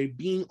 enjoy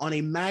being on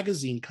a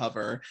magazine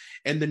cover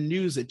and the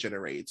news it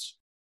generates.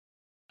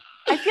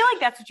 I feel like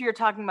that's what you were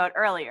talking about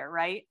earlier,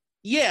 right?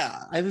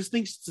 Yeah, I just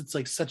think it's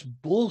like such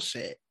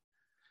bullshit.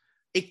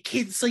 It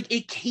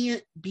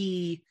can't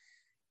be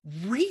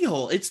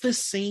real. It's the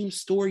same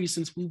story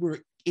since we were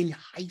in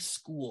high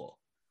school.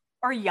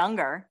 Or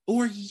younger.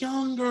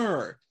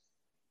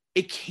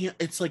 It can't,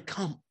 it's like,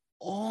 come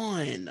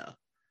on.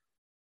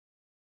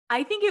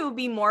 I think it would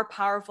be more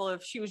powerful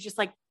if she was just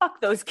like, fuck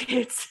those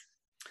kids.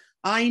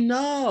 I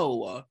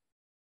know.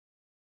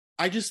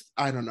 I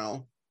don't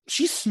know.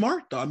 She's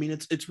smart though. I mean,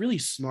 it's really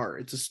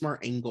smart. It's a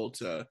smart angle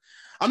to,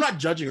 I'm not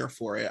judging her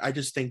for it. I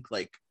just think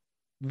like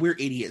we're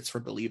idiots for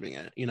believing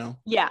it, you know?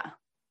 Yeah.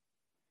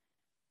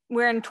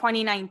 We're in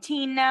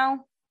 2019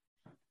 now.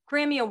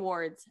 Grammy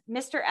Awards,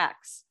 Mr.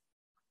 X.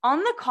 On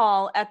the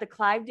call at the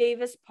Clive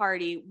Davis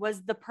party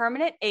was the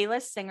permanent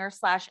A-list singer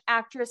 /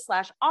 actress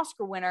 /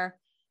 Oscar winner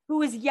who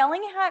was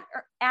yelling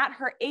at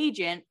her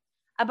agent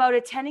about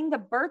attending the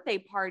birthday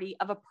party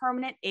of a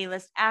permanent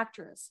A-list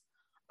actress.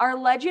 Our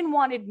legend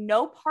wanted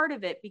no part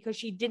of it because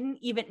she didn't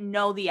even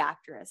know the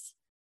actress.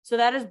 So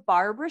that is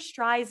Barbara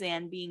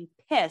Streisand being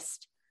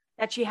pissed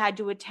that she had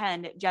to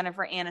attend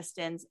Jennifer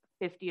Aniston's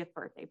 50th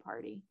birthday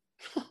party.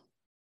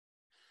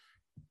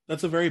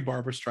 That's a very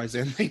Barbara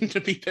Streisand thing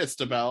to be pissed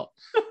about.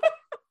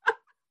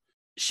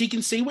 She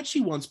can say what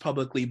she wants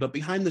publicly, but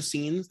behind the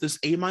scenes, this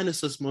A-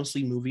 list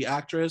mostly movie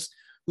actress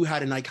who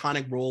had an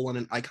iconic role on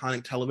an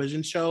iconic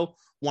television show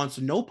wants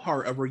no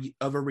part of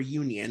a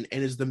reunion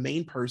and is the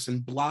main person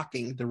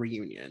blocking the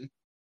reunion.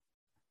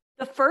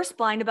 The first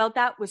blind about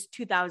that was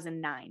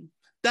 2009.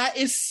 That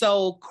is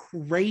so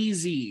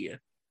crazy.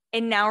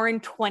 And now we're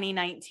in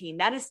 2019.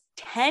 That is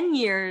 10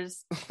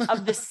 years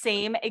of the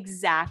same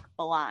exact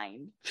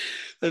blind.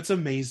 That's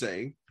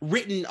amazing.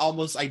 Written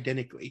almost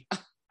identically.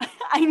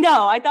 I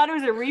know. I thought it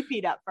was a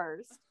repeat at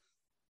first.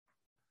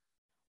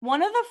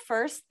 One of the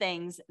first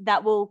things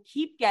that will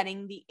keep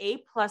getting the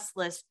A+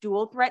 list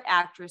dual threat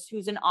actress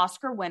who's an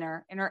Oscar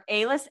winner and her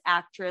A-list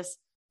actress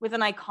with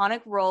an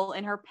iconic role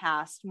in her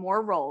past,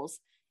 more roles,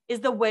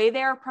 is the way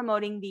they are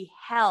promoting the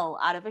hell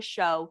out of a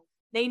show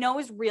they know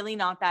is really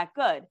not that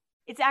good.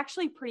 It's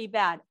actually pretty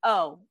bad.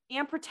 Oh,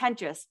 and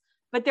pretentious,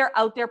 but they're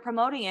out there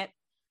promoting it.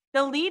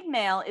 The lead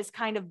male is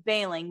kind of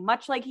bailing,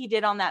 much like he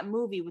did on that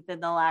movie within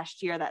the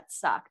last year that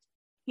sucked.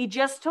 He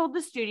just told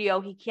the studio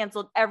he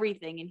canceled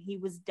everything and he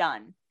was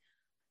done.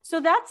 So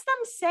that's them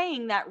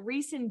saying that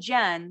Reese and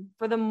Jen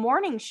for the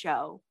morning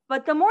show,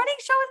 but the morning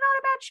show is not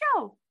a bad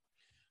show.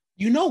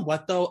 You know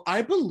what, though?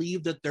 I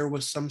believe that there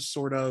was some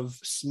sort of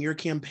smear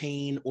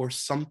campaign or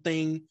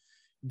something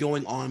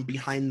going on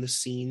behind the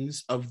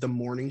scenes of the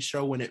morning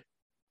show when it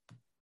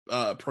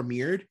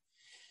premiered,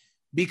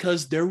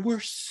 because there were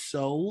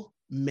so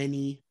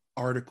many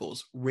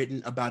articles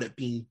written about it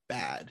being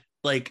bad.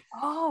 Like,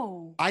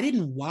 I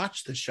didn't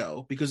watch the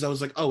show because I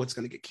was like, oh, it's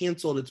going to get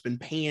canceled. It's been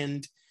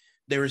panned.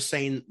 They were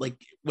saying, like,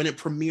 when it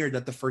premiered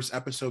that the first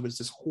episode was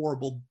this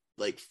horrible,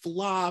 like,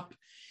 flop.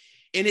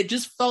 And it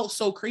just felt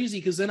so crazy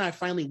because then I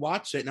finally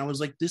watched it and I was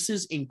like, this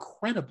is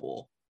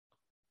incredible.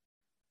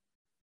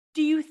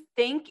 Do you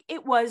think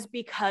it was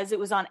because it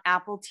was on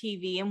Apple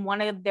TV and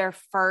one of their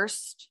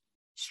first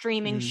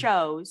streaming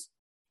shows,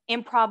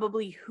 and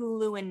probably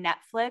Hulu and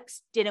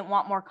Netflix didn't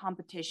want more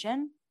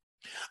competition?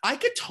 I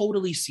could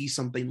totally see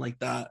something like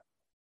that.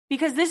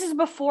 Because this is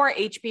before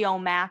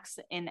HBO Max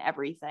and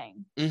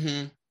everything.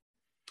 Mm-hmm.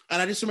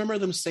 And I just remember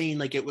them saying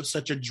like it was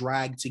such a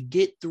drag to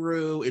get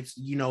through. It's,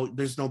 you know,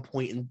 there's no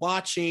point in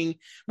watching,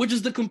 which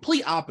is the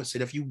complete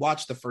opposite. If you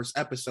watch the first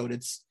episode,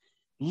 it's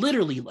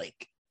literally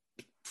like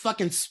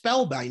fucking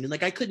spellbinding.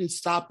 Like I couldn't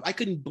stop. I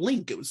couldn't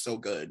blink. It was so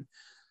good.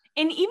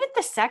 And even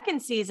the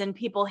second season,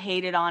 people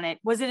hated on it.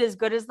 Was it as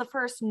good as the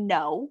first?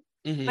 No,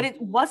 but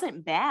it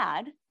wasn't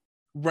bad.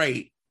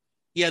 Right.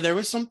 Yeah, there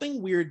was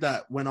something weird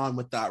that went on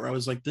with that where I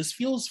was like, this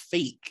feels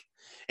fake.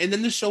 And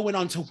then the show went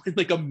on to win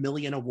like 1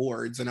 million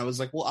awards. And I was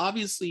like, well,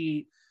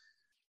 obviously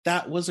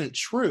that wasn't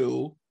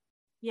true.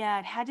 Yeah,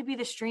 it had to be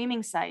the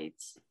streaming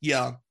sites.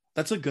 Yeah,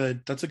 that's a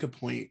good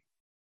point.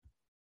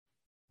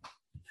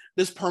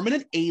 This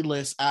permanent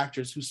A-list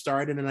actress who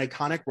starred in an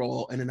iconic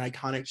role in an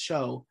iconic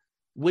show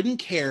wouldn't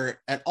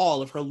care at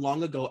all if her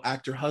long ago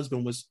actor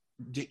husband was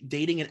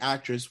dating an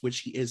actress, which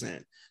he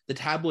isn't. The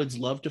tabloids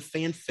love to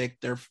fanfic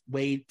their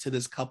way to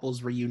this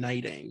couple's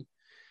reuniting.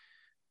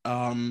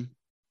 And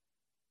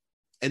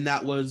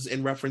that was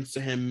in reference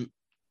to him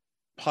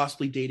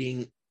possibly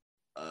dating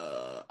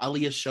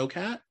Aliyah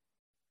Shawkat.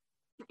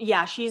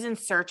 Yeah, she's in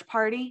Search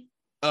Party.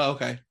 Oh,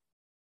 okay.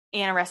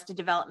 And Arrested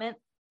Development.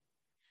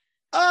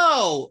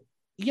 Oh,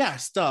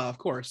 yes, duh, of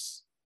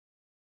course.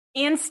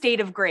 And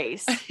State of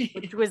Grace,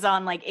 which was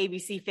on like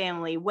ABC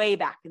Family way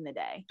back in the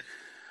day.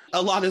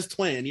 Alana's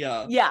twin,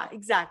 yeah. Yeah,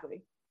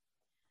 exactly.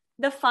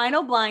 The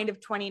final blind of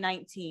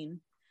 2019.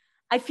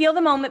 I feel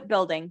the moment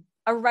building.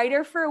 A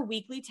writer for a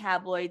weekly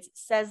tabloid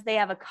says they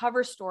have a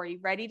cover story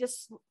ready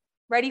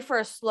for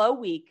a slow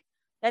week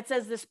that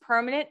says this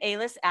permanent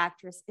A-list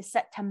actress is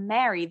set to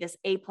marry this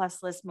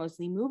A-plus list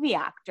mostly movie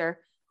actor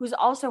who's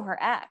also her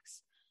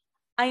ex.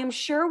 I am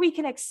sure we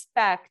can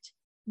expect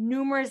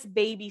numerous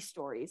baby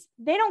stories.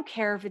 They don't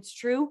care if it's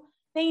true.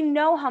 They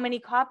know how many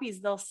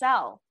copies they'll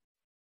sell.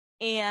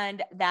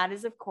 And that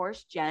is, of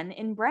course, Jen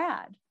and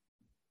Brad.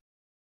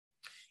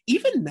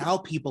 Even now,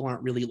 people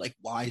aren't really like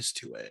wise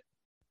to it.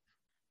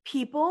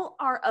 People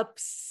are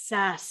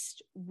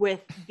obsessed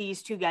with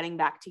these two getting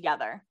back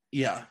together.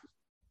 Yeah.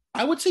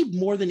 I would say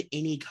more than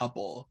any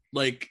couple.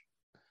 Like,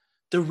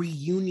 the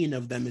reunion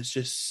of them is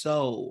just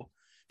so...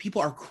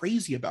 People are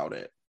crazy about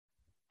it.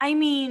 I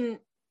mean,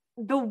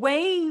 the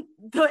way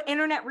the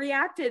internet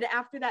reacted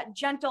after that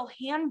gentle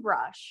hand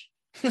brush.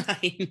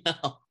 I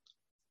know.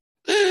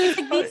 It's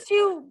like these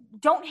two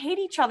don't hate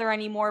each other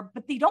anymore,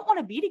 but they don't want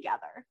to be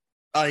together.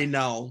 I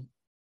know.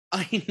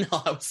 I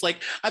was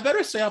like, I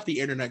better stay off the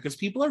internet because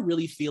people are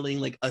really feeling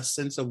like a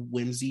sense of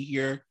whimsy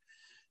here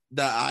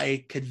that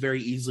I could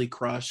very easily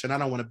crush, and I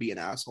don't want to be an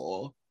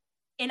asshole.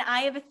 And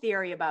I have a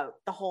theory about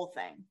the whole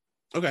thing.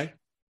 Okay.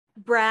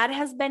 Brad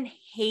has been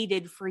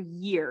hated for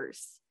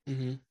years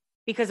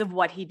because of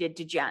what he did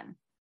to Jen.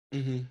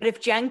 But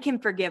if Jen can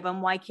forgive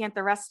him, why can't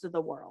the rest of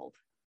the world?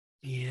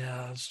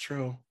 Yeah, it's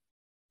true.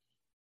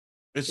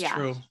 It's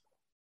true.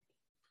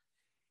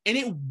 And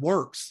it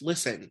works.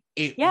 Listen,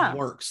 it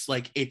works.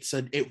 Like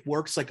it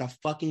works like a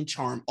fucking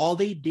charm. All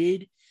they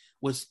did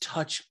was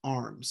touch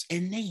arms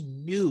and they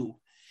knew.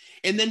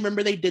 And then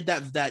remember they did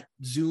that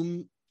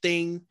Zoom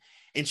thing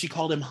and she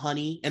called him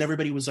honey and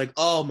everybody was like,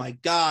 oh my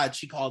God,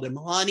 she called him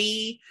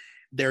honey.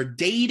 They're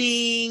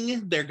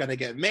dating. They're going to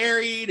get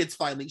married. It's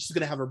finally, she's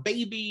going to have her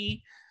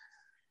baby.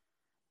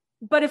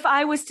 But if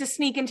I was to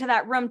sneak into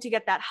that room to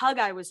get that hug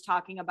I was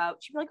talking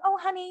about, she'd be like, oh,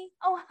 honey.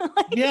 Oh,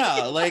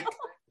 yeah. Like,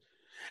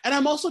 and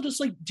I'm also just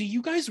like, do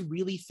you guys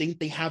really think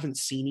they haven't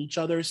seen each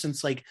other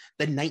since like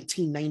the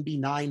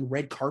 1999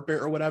 red carpet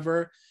or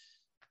whatever?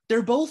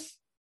 They're both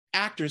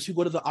actors who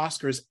go to the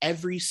Oscars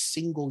every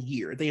single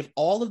year. They have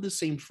all of the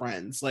same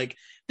friends. Like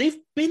they've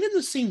been in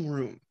the same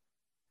room.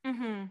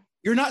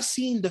 You're not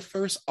seeing the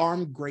first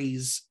arm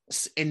graze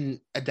in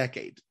a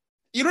decade.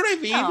 You know what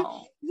I mean?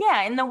 No.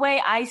 Yeah. In the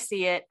way I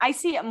see it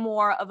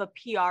more of a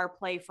PR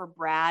play for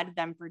Brad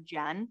than for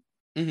Jen.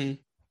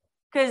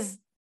 Because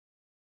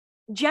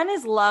Jen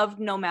is loved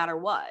no matter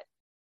what.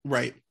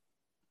 Right.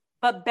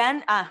 But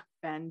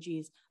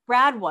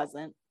Brad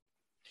wasn't.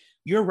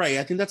 You're right.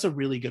 I think that's a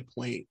really good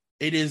point.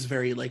 It is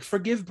very like,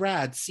 forgive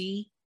Brad.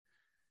 See?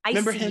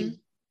 Remember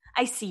him?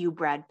 I see you,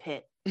 Brad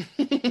Pitt.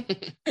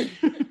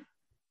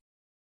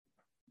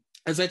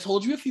 As I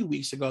told you a few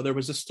weeks ago, there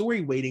was a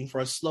story waiting for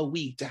a slow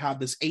week to have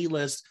this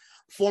A-list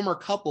former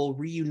couple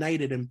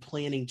reunited and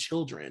planning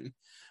children.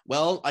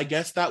 Well, I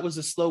guess that was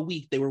a slow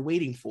week they were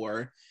waiting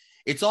for.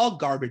 It's all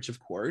garbage, of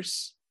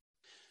course.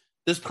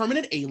 This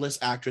permanent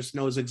A-list actress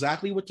knows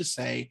exactly what to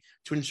say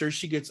to ensure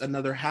she gets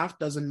another half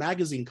dozen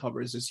magazine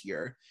covers this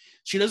year.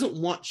 She doesn't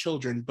want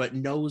children, but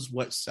knows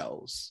what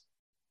sells.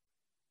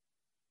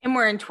 And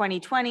we're in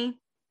 2020.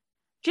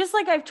 Just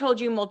like I've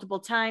told you multiple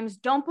times,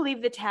 don't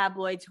believe the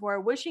tabloids who are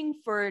wishing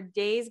for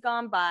days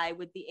gone by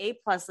with the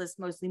A-plus list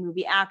mostly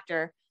movie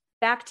actor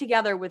back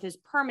together with his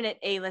permanent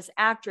A-list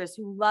actress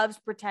who loves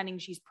pretending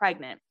she's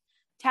pregnant.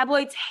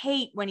 Tabloids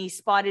hate when he's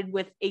spotted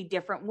with a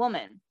different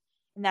woman.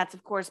 And that's,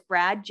 of course,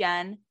 Brad,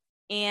 Jen,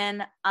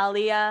 and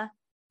Alia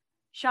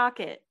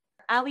Shawkat.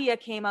 Alia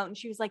came out and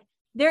she was like,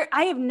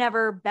 I have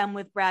never been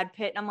with Brad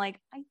Pitt. And I'm like,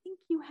 I think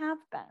you have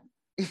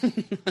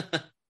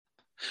been.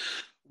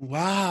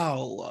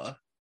 Wow.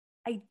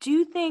 I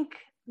do think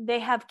they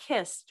have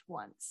kissed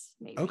once,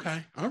 maybe.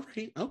 Okay. All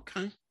right.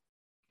 Okay.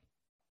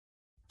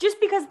 Just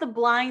because the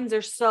blinds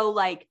are so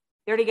like,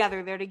 they're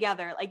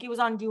together. Like it was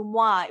on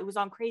Dumois. It was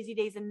on Crazy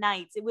Days and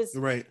Nights. It was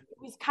right. It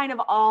was kind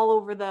of all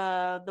over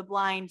the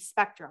blind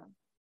spectrum.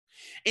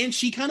 And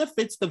she kind of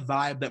fits the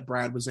vibe that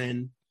Brad was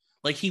in.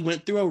 Like he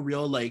went through a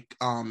real like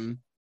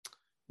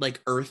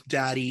Earth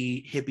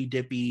Daddy, hippy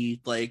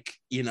dippy, like,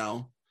 you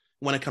know,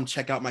 want to come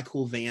check out my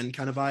cool van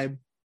kind of vibe.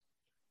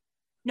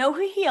 Know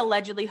who he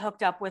allegedly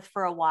hooked up with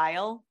for a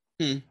while?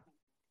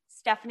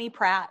 Stephanie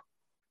Pratt.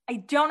 I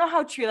don't know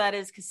how true that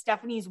is because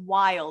Stephanie's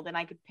wild and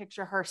I could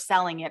picture her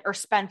selling it or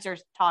Spencer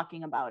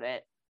talking about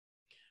it.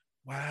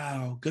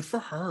 Wow. Good for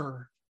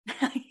her.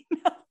 I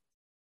know.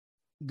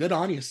 Good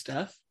on you,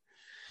 Steph.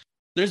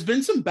 There's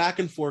been some back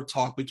and forth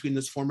talk between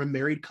this former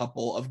married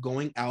couple of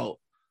going out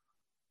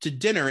to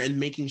dinner and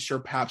making sure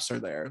Paps are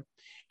there.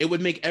 It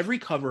would make every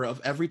cover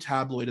of every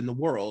tabloid in the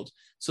world,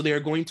 so they are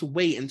going to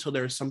wait until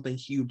there is something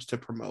huge to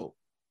promote.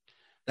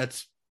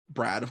 That's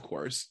Brad, of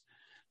course.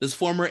 This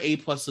former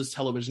A-plus list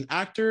television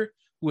actor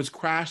who was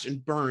crashed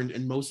and burned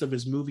in most of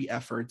his movie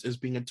efforts is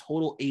being a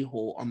total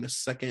a-hole on the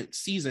second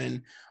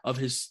season of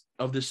this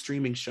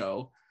streaming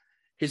show.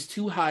 His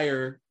two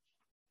higher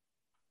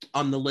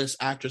on the list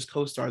actress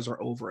co-stars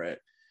are over it,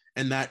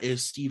 and that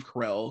is Steve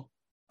Carell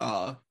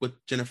with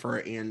Jennifer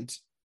and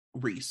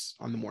Reese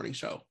on the morning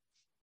show.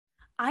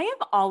 I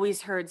have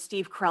always heard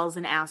Steve Carell's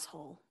an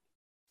asshole.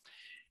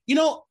 You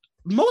know,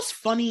 most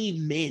funny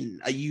men,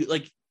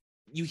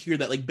 you hear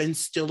that, like Ben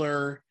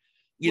Stiller,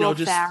 Will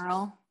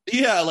Ferrell.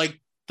 Yeah, like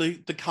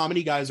the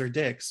comedy guys are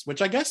dicks,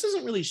 which I guess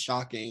isn't really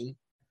shocking.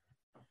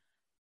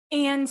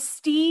 And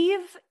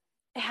Steve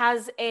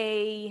has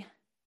he's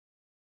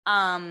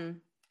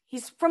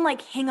from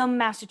like Hingham,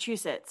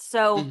 Massachusetts.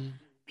 So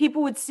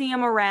people would see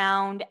him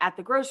around at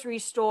the grocery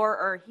store,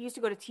 or he used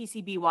to go to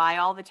TCBY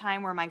all the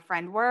time where my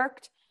friend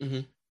worked.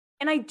 And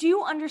I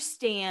do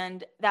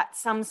understand that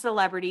some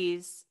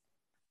celebrities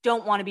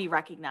don't want to be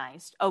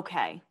recognized.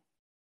 Okay.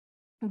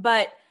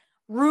 But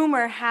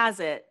rumor has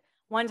it,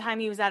 one time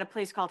he was at a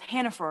place called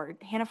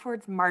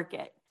Hannaford's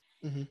Market.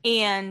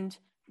 And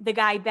the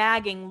guy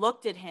bagging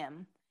looked at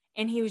him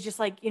and he was just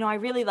like, you know, I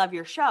really love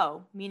your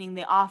show, meaning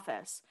The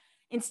Office.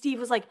 And Steve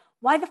was like,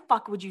 why the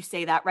fuck would you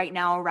say that right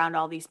now around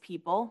all these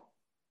people?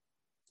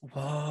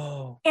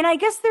 Whoa. And I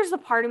guess there's a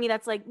part of me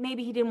that's like,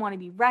 maybe he didn't want to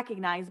be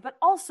recognized, but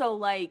also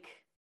like,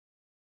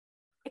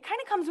 it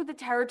kind of comes with the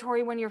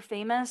territory when you're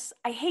famous.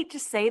 I hate to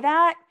say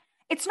that.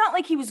 It's not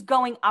like he was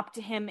going up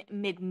to him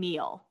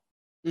mid-meal.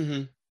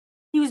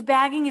 He was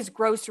bagging his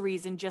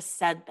groceries and just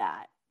said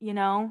that, you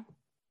know?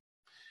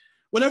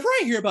 Whenever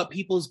I hear about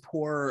people's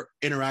poor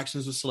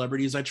interactions with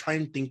celebrities, I try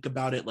and think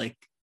about it like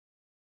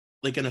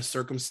in a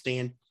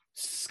circumstance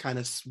kind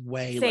of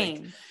way.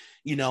 Same. Like,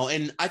 you know,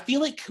 and I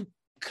feel like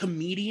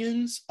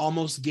comedians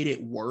almost get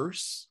it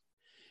worse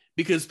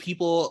because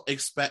people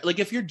expect, like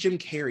if you're Jim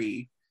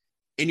Carrey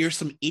and you're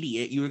some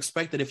idiot, you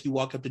expect that if you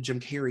walk up to Jim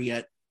Carrey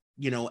at,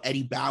 you know,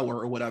 Eddie Bauer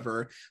or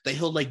whatever, that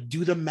he'll like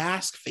do the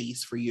mask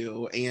face for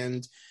you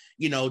and,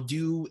 you know,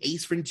 do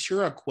Ace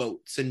Ventura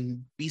quotes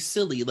and be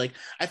silly. Like,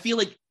 I feel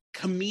like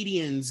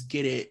comedians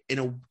get it in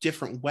a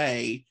different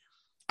way.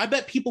 I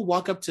bet people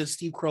walk up to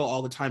Steve Carell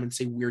all the time and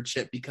say weird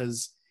shit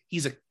because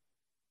he's a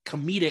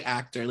comedic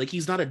actor. Like,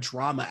 he's not a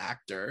drama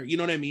actor. You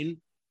know what I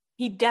mean?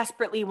 He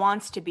desperately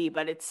wants to be,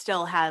 but it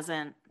still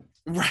hasn't.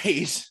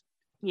 Right.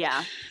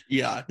 Yeah.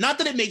 Yeah. Not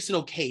that it makes it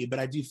okay, but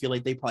I do feel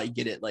like they probably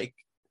get it. Like,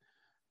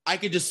 I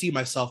could just see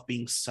myself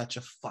being such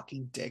a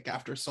fucking dick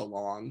after so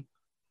long.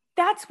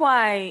 That's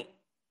why,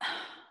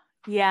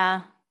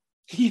 yeah.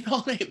 You know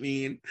what I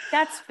mean?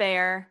 That's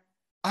fair.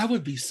 I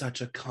would be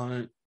such a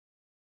cunt.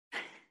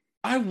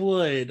 I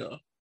would.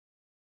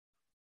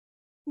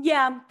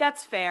 Yeah,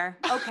 that's fair.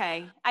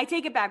 Okay. I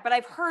take it back, but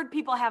I've heard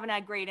people haven't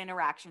had great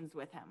interactions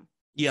with him.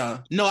 Yeah.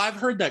 No, I've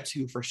heard that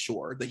too, for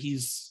sure, that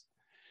he's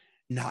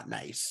not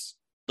nice.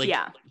 Like,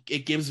 yeah.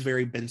 It gives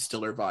very Ben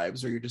Stiller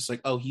vibes where you're just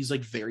like, oh, he's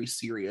like very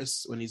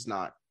serious when he's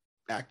not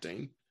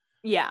acting.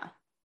 Yeah.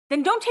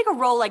 Then don't take a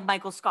role like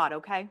Michael Scott,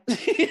 okay?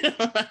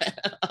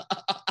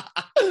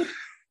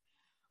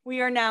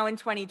 We are now in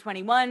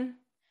 2021.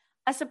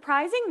 A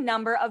surprising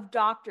number of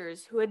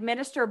doctors who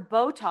administer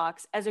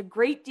Botox as a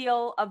great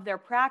deal of their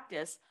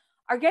practice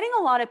are getting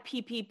a lot of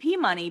PPP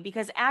money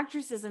because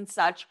actresses and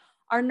such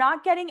are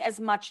not getting as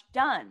much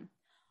done.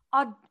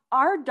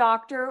 Our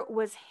doctor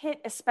was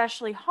hit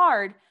especially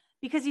hard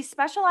because he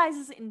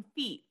specializes in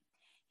feet.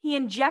 He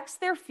injects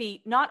their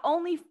feet not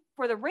only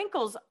for the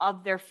wrinkles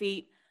of their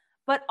feet,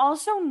 but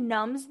also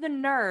numbs the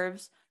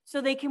nerves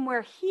so they can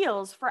wear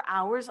heels for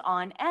hours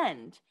on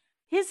end.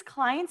 His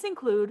clients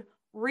include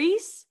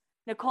Reese,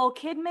 Nicole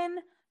Kidman,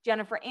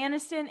 Jennifer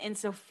Aniston, and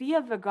Sofia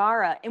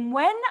Vergara. And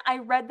when I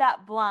read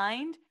that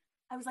blind,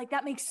 I was like,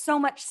 that makes so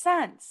much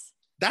sense.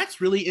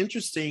 That's really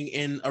interesting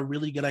and a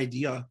really good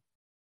idea.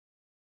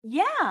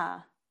 Yeah.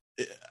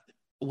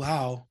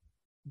 Wow.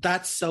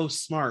 That's so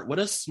smart. What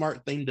a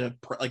smart thing to,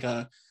 like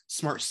a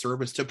smart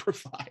service to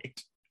provide.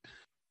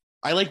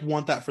 I like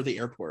want that for the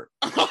airport.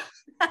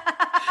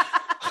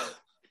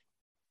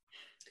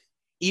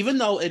 Even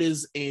though it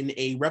is in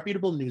a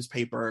reputable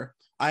newspaper,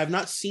 I have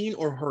not seen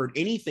or heard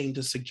anything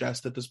to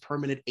suggest that this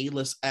permanent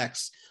A-list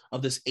ex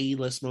of this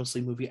A-list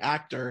mostly movie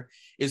actor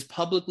is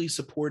publicly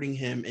supporting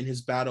him in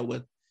his battle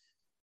with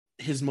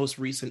his most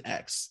recent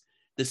ex.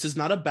 This is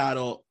not a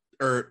battle,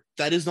 or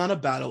that is not a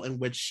battle in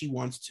which she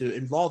wants to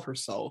involve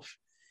herself.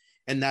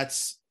 And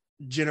that's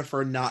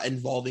Jennifer not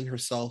involving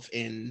herself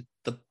in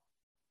the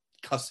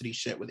custody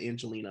shit with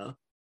Angelina.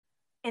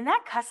 And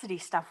that custody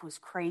stuff was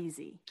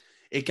crazy.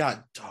 It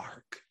got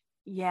dark.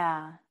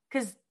 Yeah,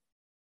 because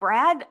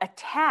Brad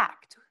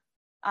attacked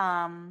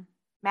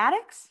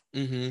Maddox.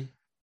 Mm-hmm.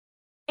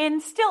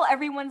 And still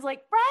everyone's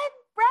like,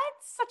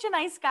 Brad's such a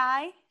nice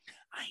guy.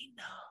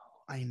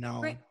 I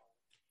know. Right.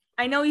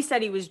 I know he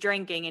said he was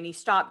drinking and he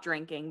stopped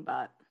drinking,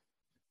 but...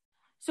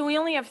 So we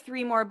only have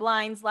 3 more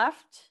blinds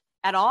left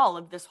at all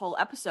of this whole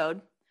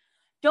episode.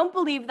 Don't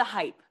believe the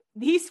hype.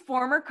 These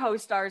former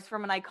co-stars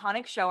from an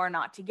iconic show are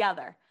not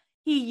together.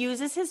 He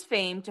uses his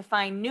fame to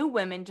find new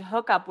women to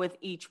hook up with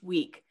each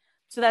week.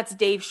 So that's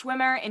Dave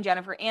Schwimmer and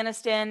Jennifer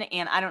Aniston.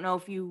 And I don't know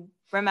if you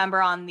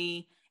remember on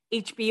the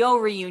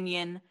HBO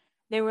reunion,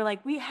 they were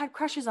like, we had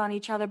crushes on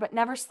each other, but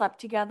never slept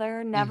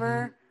together. Never.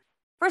 Mm-hmm.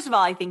 First of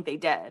all, I think they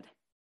did.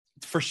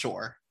 For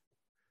sure.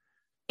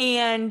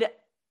 And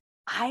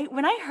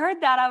when I heard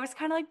that, I was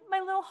kind of like,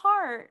 my little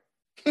heart.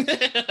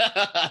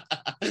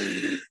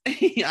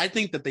 I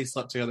think that they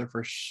slept together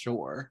for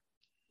sure.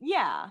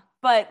 Yeah,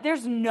 but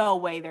there's no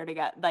way they're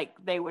together. Like,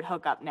 they would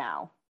hook up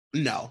now.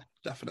 No,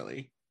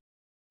 definitely.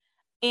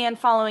 And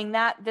following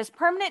that, this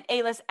permanent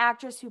A-list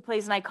actress who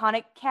plays an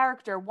iconic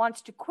character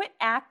wants to quit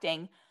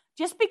acting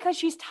just because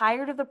she's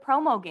tired of the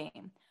promo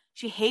game.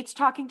 She hates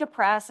talking to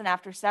press, and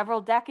after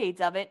several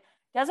decades of it,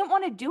 doesn't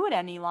want to do it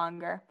any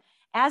longer.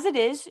 As it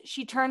is,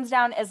 she turns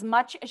down as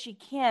much as she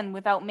can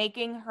without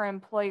making her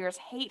employers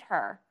hate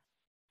her.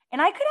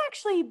 And I could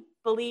actually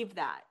believe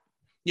that.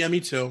 Yeah, me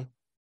too.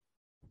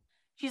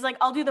 She's like,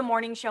 I'll do the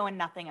morning show and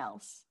nothing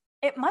else.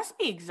 It must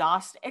be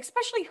exhausting,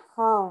 especially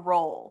her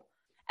role.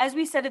 As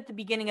we said at the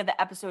beginning of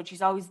the episode,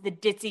 she's always the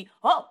ditzy,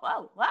 oh,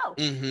 wow, wow.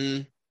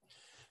 Mm-hmm.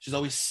 She's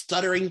always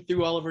stuttering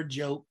through all of her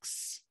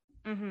jokes.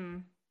 Mm-hmm.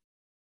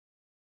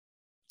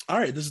 All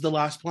right, this is the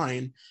last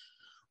line.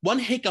 One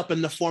hiccup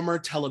in the former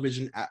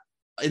television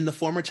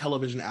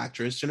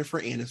actress Jennifer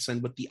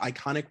Aniston with the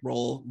iconic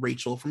role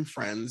Rachel from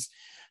Friends,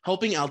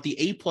 helping out the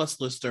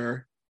A-plus list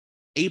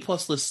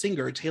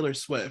singer Taylor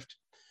Swift.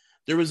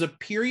 There was a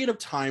period of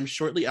time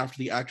shortly after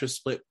the actress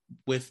split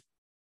with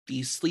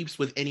the Sleeps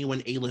with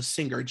Anyone A-list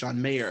singer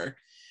John Mayer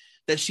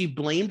that she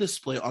blamed the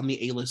split on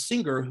the A-list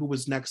singer who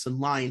was next in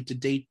line to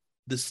date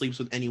the Sleeps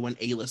with Anyone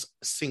A-list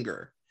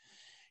singer.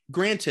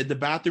 Granted, the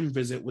bathroom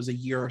visit was a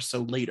year or so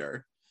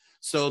later,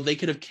 so they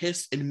could have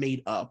kissed and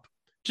made up.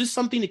 Just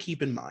something to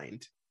keep in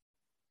mind.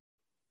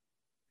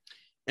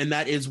 And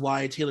that is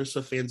why Taylor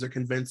Swift fans are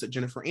convinced that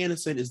Jennifer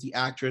Aniston is the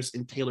actress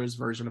in Taylor's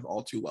version of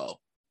All Too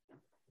Well.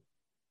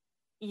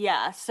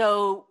 Yeah,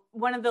 so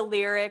one of the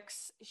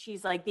lyrics,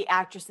 she's like the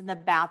actress in the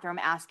bathroom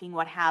asking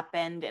what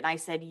happened, and I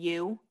said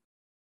you.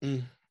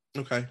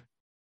 Okay.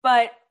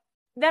 But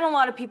then a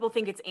lot of people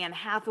think it's Anne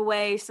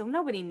Hathaway, so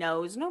nobody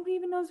knows. Nobody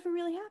even knows what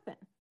really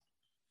happened.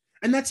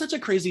 And that's such a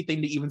crazy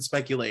thing to even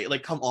speculate.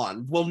 Like, come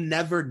on. We'll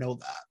never know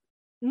that.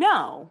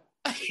 No.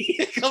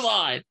 Come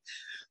on.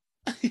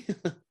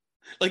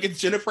 Like, it's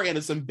Jennifer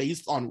Aniston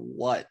based on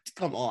what?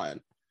 Come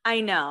on.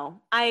 I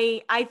know.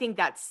 I think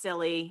that's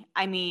silly.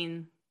 I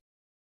mean...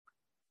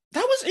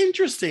 That was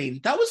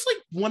interesting. That was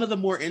like one of the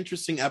more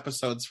interesting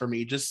episodes for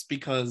me, just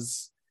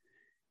because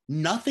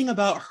nothing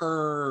about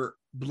her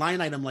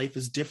blind item life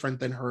is different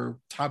than her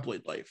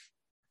tabloid life.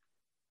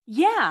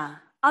 Yeah.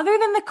 Other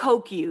than the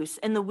coke use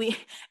and the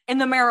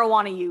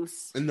marijuana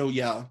use. And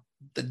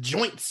the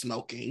joint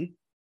smoking.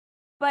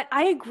 But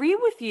I agree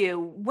with you.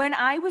 When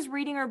I was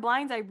reading her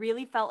blinds, I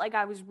really felt like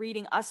I was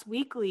reading Us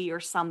Weekly or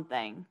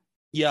something.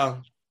 Yeah.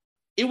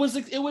 It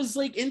was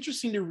like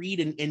interesting to read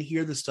and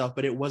hear the stuff,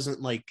 but it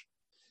wasn't like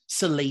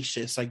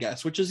salacious, I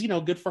guess, which is,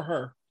 good for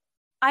her.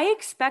 I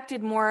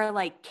expected more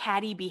like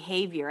catty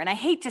behavior, and I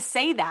hate to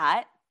say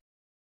that.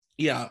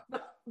 Yeah.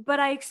 But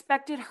I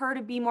expected her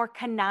to be more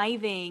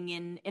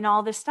conniving and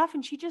all this stuff,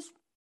 and she just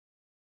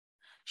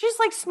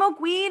like smoke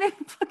weed and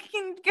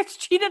fucking gets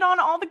cheated on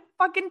all the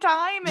fucking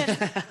time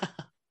and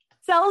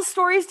sells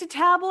stories to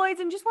tabloids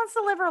and just wants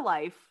to live her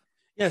life.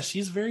 Yeah,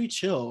 she's very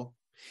chill.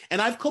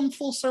 And I've come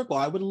full circle.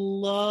 I would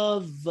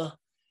love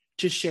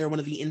to share one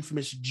of the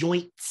infamous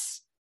joints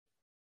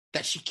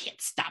that she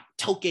can't stop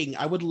toking.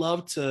 I would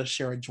love to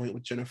share a joint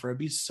with Jennifer. It'd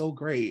be so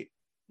great.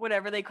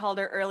 Whatever they called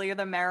her earlier,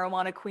 the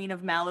marijuana queen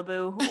of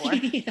Malibu.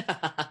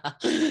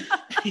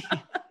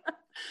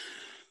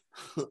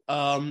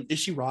 Is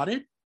she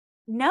rotted?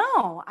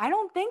 No, I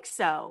don't think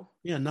so.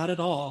 Yeah, not at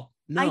all.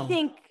 No.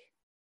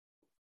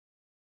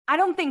 I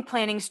don't think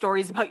planning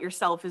stories about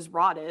yourself is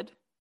rotted.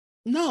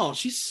 No,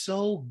 she's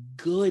so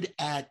good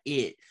at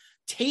it.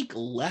 Take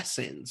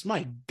lessons.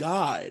 My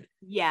God.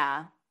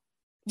 Yeah.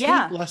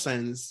 Take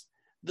lessons.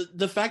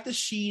 The fact that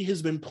she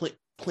has been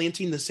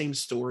planting the same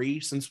story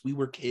since we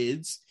were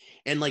kids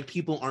and like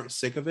people aren't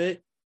sick of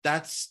it,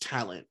 that's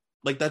talent.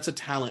 Like that's a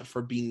talent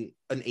for being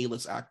an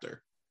A-list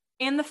actor.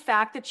 And the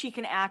fact that she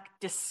can act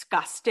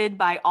disgusted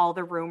by all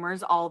the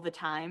rumors all the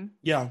time.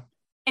 Yeah.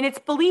 And it's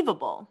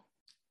believable.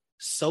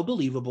 So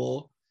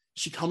believable.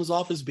 She comes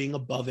off as being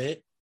above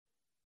it.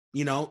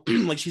 You know,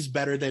 like she's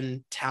better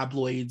than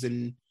tabloids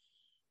and,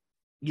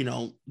 you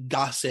know,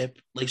 gossip.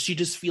 Like she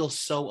just feels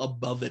so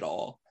above it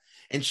all.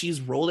 And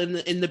she's rolling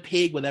in the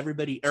pig with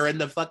everybody, or in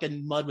the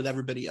fucking mud with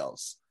everybody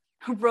else.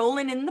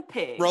 Rolling in the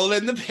pig.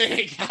 Rolling the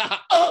pig.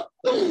 I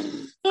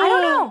don't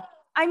know.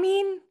 I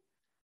mean,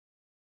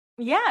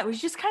 yeah, it was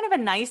just kind of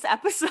a nice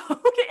episode.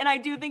 And I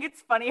do think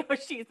it's funny how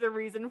she's the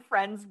reason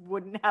Friends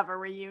wouldn't have a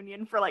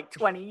reunion for like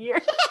 20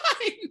 years.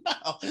 I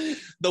know.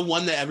 The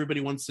one that everybody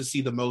wants to see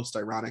the most,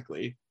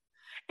 ironically.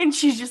 And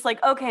she's just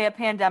like, okay, a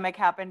pandemic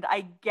happened.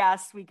 I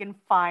guess we can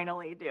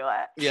finally do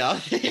it. Yeah.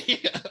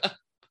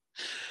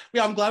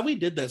 Yeah, I'm glad we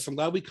did this. I'm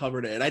glad we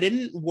covered it. I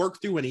didn't work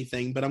through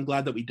anything, but I'm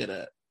glad that we did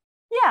it.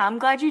 Yeah, I'm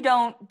glad you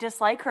don't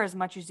dislike her as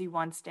much as you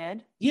once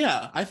did.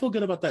 Yeah, I feel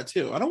good about that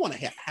too. I don't want to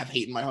have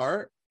hate in my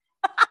heart.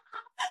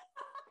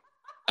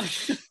 I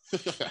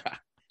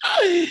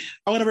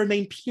want to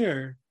remain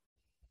pure.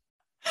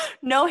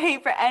 No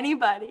hate for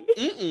anybody.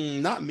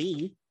 Not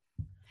me.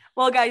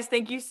 Well, guys,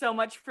 thank you so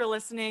much for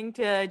listening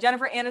to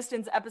Jennifer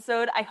Aniston's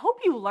episode. I hope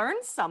you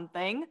learned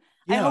something.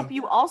 Yeah. I hope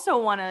you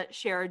also want to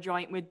share a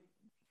joint with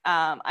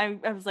I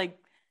was like,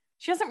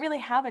 she doesn't really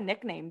have a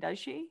nickname, does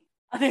she?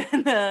 Other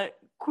than the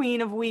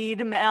Queen of Weed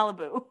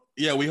Malibu.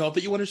 Yeah, we hope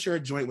that you want to share a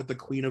joint with the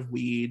Queen of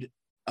Weed,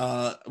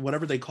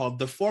 whatever they called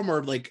the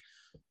former like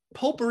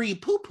potpourri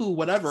poo-poo,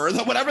 whatever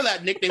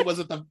that nickname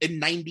was in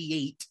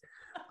 98.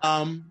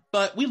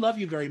 But we love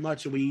you very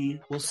much, and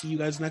we will see you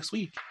guys next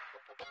week.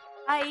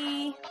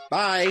 Bye.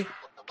 Bye.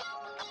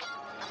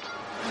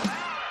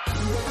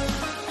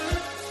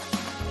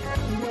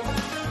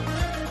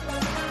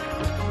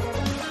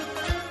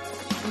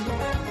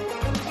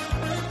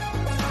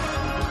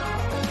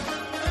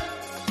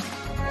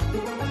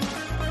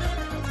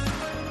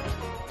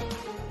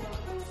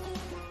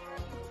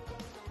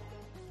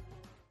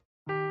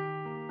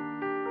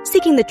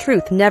 Seeking the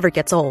truth never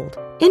gets old.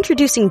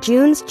 Introducing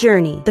June's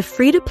Journey, the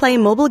free-to-play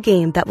mobile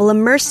game that will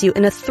immerse you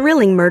in a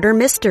thrilling murder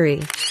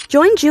mystery.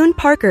 Join June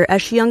Parker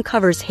as she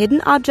uncovers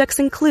hidden objects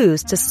and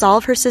clues to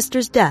solve her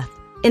sister's death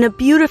in a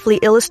beautifully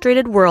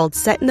illustrated world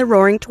set in the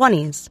Roaring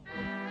 '20s.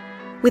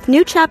 With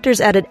new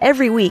chapters added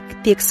every week,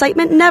 the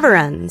excitement never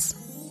ends.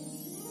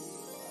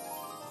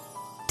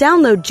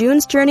 Download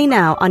June's Journey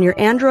now on your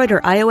Android or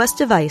iOS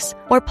device,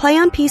 or play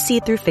on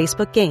PC through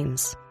Facebook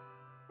Games.